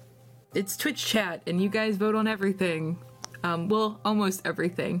guys, it's Twitch chat, and you guys vote on everything. Well, almost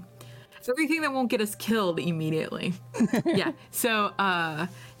everything. Everything that won't get us killed immediately. Yeah. So,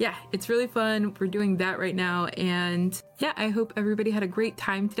 yeah, it's really fun. We're doing that right now. And yeah, I hope everybody had a great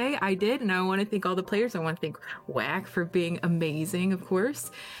time today. I did. And I want to thank all the players. I want to thank Whack for being amazing, of course.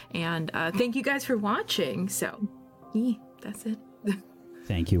 And thank you guys for watching. So, yeah, that's it.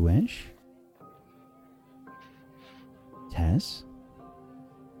 Thank you, Wish. Tess?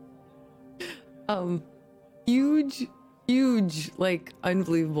 Huge, like,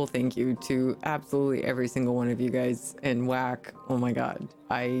 unbelievable thank you to absolutely every single one of you guys. And Whack, oh my god,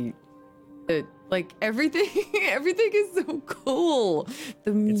 like everything is so cool.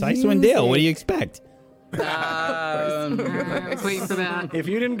 It's Icewind Dale. What do you expect? Wait for that. If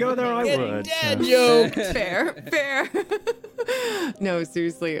you didn't go there, I would. Dead joke. Fair. No,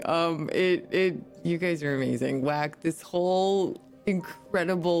 seriously. You guys are amazing. Whack, this whole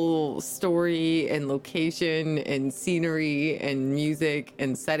incredible story and location and scenery and music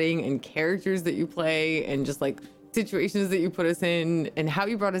and setting and characters that you play and just like situations that you put us in and how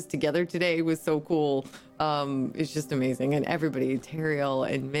you brought us together today was so cool. It's just amazing. And everybody,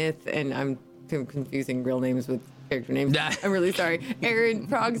 Teriel and Myth, and I'm confusing real names with character names. I'm really sorry. Aaron,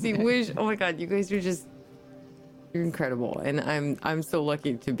 Proxy, Wish. Oh my god, you guys are just, you're incredible. And I'm so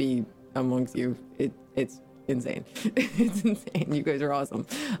lucky to be amongst you. It's insane. It's insane. You guys are awesome.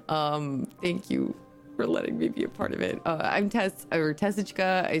 Thank you for letting me be a part of it. I'm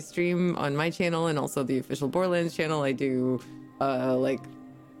Tessichka. I stream on my channel and also the official Borderlands channel. I do like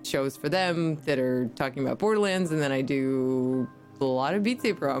shows for them that are talking about Borderlands, and then I do a lot of Beat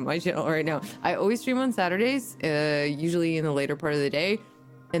Saber on my channel right now. I always stream on Saturdays, usually in the later part of the day,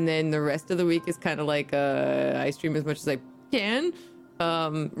 and then the rest of the week is kind of like I stream as much as I can.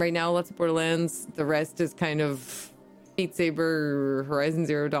 Right now, lots of Borderlands. The rest is kind of Beat Saber, Horizon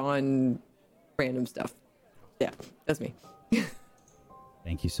Zero Dawn, random stuff. Yeah, that's me.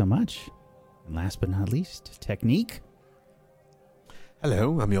 Thank you so much. And last but not least, Technique.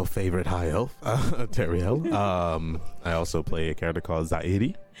 Hello, I'm your favorite high elf, Teriel. I also play a character called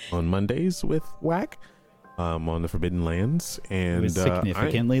Zairi on Mondays with Whack. On the Forbidden Lands, and was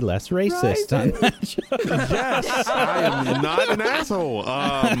significantly less racist on that show. Yes, I am not an asshole.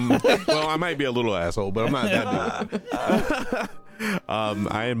 Well, I might be a little asshole, but I'm not that big.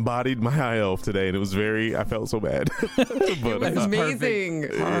 I embodied my high elf today, and it was I felt so bad. But, it was amazing.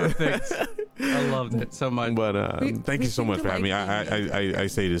 Perfect. I loved it so much. But thank you so much for having me. I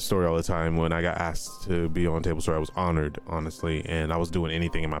say this story all the time. When I got asked to be on Table Story, I was honored, honestly, and I was doing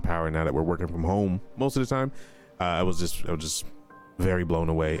anything in my power. Now that we're working from home most of the time, I was just very blown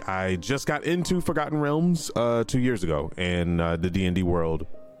away. I just got into Forgotten Realms 2 years ago, and the D&D world.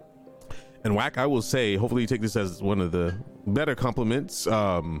 And Whack, I will say, hopefully you take this as one of the better compliments.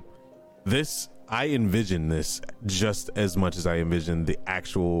 I envision this just as much as I envision the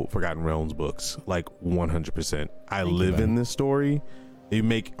actual Forgotten Realms books, like 100%. I live in this story. They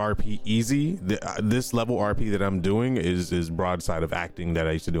make RP easy. This level RP that I'm doing is broadside of acting that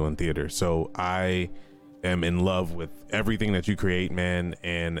I used to do in theater. So I am in love with everything that you create, man,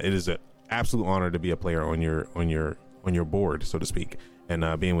 and it is an absolute honor to be a player on your board, so to speak,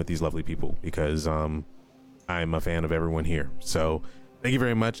 and being with these lovely people, because I'm a fan of everyone here. So thank you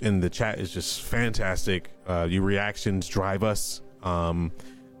very much. And the chat is just fantastic. Your reactions drive us.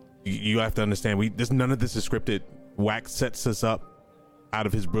 You have to understand, none of this is scripted. Wax sets us up out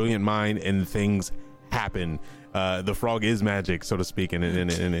of his brilliant mind, and things happen. The frog is magic, so to speak, and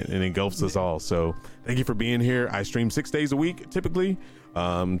it engulfs us all. So thank you for being here. I stream 6 days a week, typically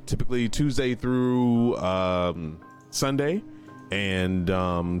Tuesday through Sunday. And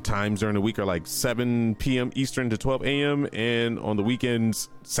times during the week are like 7 p.m. Eastern to 12 a.m. And on the weekends,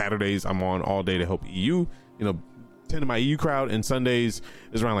 Saturdays, I'm on all day to help EU, tend to my EU crowd. And Sundays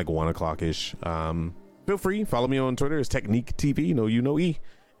is around like 1 o'clock ish. Feel free, follow me on Twitter. It's Technique TV, you know E.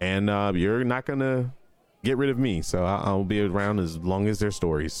 And you're not going to get rid of me. So I'll be around as long as there's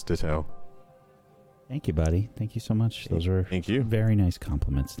stories to tell. Thank you, buddy. Thank you so much. Those were very nice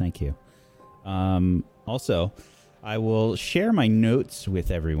compliments. Thank you. Also, I will share my notes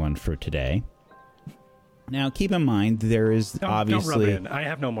with everyone for today. Now, keep in mind, there is obviously... Don't rub in. I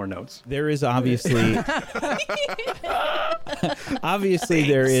have no more notes. There is obviously... obviously,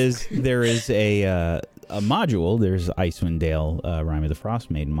 there is a module. There's Icewind Dale, Rime of the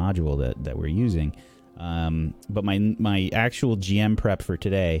Frostmaiden module that we're using. But my actual GM prep for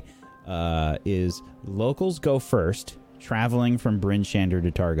today, is locals go first, traveling from Bryn Shander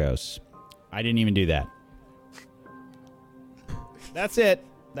to Targos. I didn't even do that. That's it.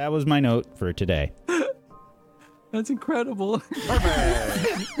 That was my note for today. That's incredible.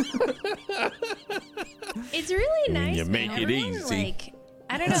 It's really nice. You make when it everyone, easy. Like,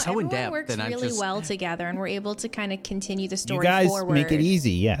 I don't know. So everyone in-depth, works and I'm really just- well together, and we're able to kind of continue the story You guys forward. make it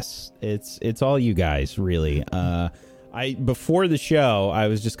easy. Yes, it's all you guys, really. I before the show, I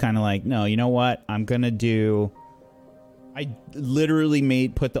was just kind of like, no, you know what? I'm gonna do. I literally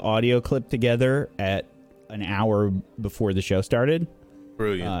put the audio clip together at an hour before the show started.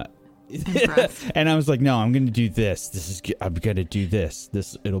 Brilliant. And I was like, no, I'm gonna do this. I'm gonna do this.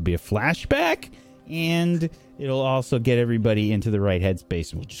 It'll be a flashback, and it'll also get everybody into the right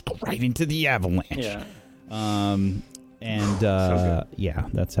headspace, and we'll just go right into the avalanche. Yeah. Yeah,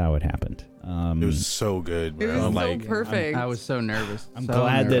 that's how it happened. It was so good, bro. It was like, so perfect. I was so nervous. I'm So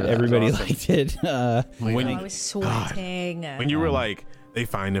glad that nervous. everybody Awesome. liked it. when I was sweating. when you were like, they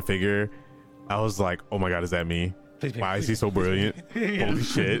find the figure, I was like, oh my god, is that me? Why is he so brilliant? Holy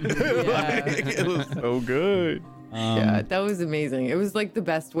shit. Like, it was so good. Yeah, that was amazing. It was like the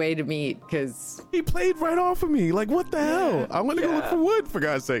best way to meet because He played right off of me. Like, what the hell? I want to go look for wood, for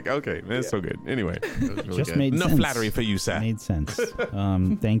God's sake. Okay, that's so good. Anyway, it was really Just good. made Enough sense. flattery for you, Seth. Made sense.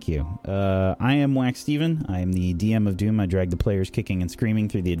 Thank you. I am Wax Steven. I am the DM of Doom. I dragged the players kicking and screaming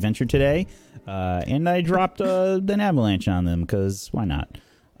through the adventure today. And I dropped an avalanche on them, because why not?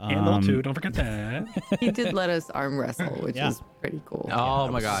 Handle too. Don't forget that. he did let us arm wrestle, which was pretty cool. Oh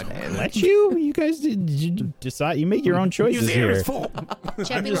my god. Let you? You guys did you decide? You make your own choices here.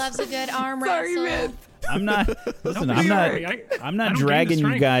 Cheppy loves a good arm Sorry, wrestle. man. I'm not. Listen, Don't I'm be not. sorry. I I'm don't not gain dragging the you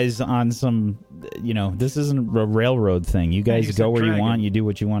strength. guys on some. This isn't a railroad thing. You guys you go said where you dragon. want. You do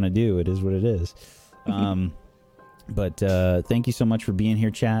what you want to do. It is what it is. But thank you so much for being here,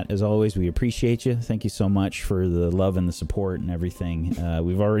 chat. As always, we appreciate you. Thank you so much for the love and the support and everything.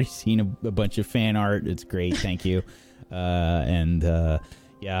 We've already seen a bunch of fan art. It's great. Thank you. Yeah,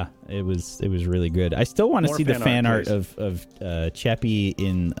 it was really good. I still want to More see the fan art please. of Cheppy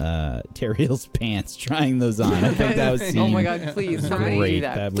in Teriel's pants, trying those on. I think that was Oh my god, please, somebody great. do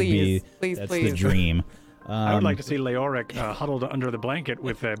that. That would Please, be please, that's please. the dream. I would like to see Leoric huddled under the blanket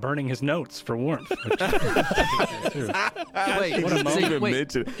with burning his notes for warmth. Wait, What a moment.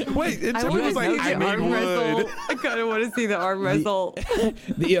 wait. Wait, it I was want to like, see I the made arm wrestle. wood. I kind of want to see the arm wrestle.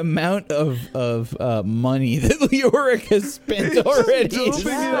 the amount of money that Leoric has spent already. is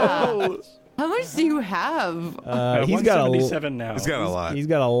Yeah. How much do you have? he's got 177 now. He's got a lot. He's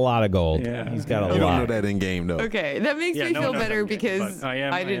got a lot of gold. Yeah. He's got a You don't know lot. that in game, though. Okay, that makes Yeah, me no feel one knows better that yet, because but I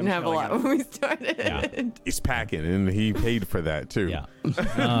am didn't have a filling lot it. when we started. Yeah. He's packing, and he paid for that, too.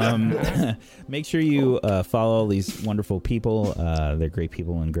 Yeah. Make sure you follow all these wonderful people. They're great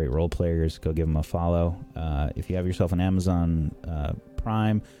people and great role players. Go give them a follow. If you have yourself an Amazon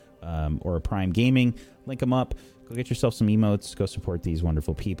Prime or a Prime Gaming, link them up. Go get yourself some emotes. Go support these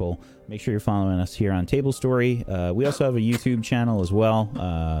wonderful people. Make sure you're following us here on Table Story. We also have a YouTube channel as well,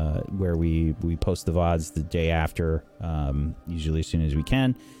 where we post the VODs the day after, usually as soon as we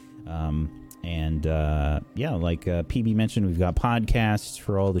can. Yeah, like PB mentioned, we've got podcasts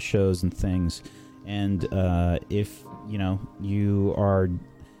for all the shows and things. And if you are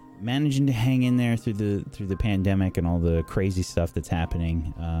managing to hang in there through the pandemic and all the crazy stuff that's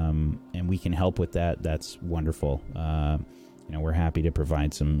happening, and we can help with that, that's wonderful. We're happy to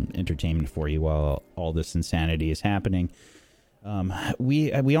provide some entertainment for you while all this insanity is happening.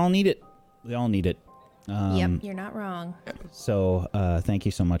 We all need it. We all need it. Yep, you're not wrong. So thank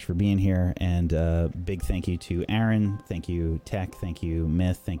you so much for being here, and big thank you to Aaron, thank you Tech, thank you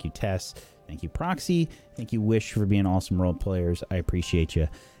Myth, thank you Tess, thank you Proxy, thank you Wish for being awesome role players. I appreciate you,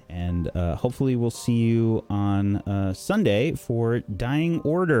 and hopefully we'll see you on Sunday for Dying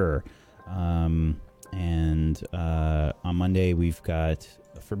Order, and on Monday we've got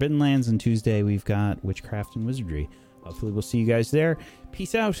Forbidden Lands, and Tuesday we've got Witchcraft and Wizardry. Hopefully we'll see you guys there.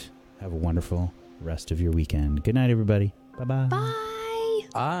 Peace out. Have a wonderful rest of your weekend. Good night, everybody. Bye-bye. Bye.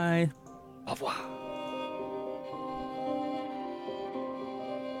 Bye. Au revoir.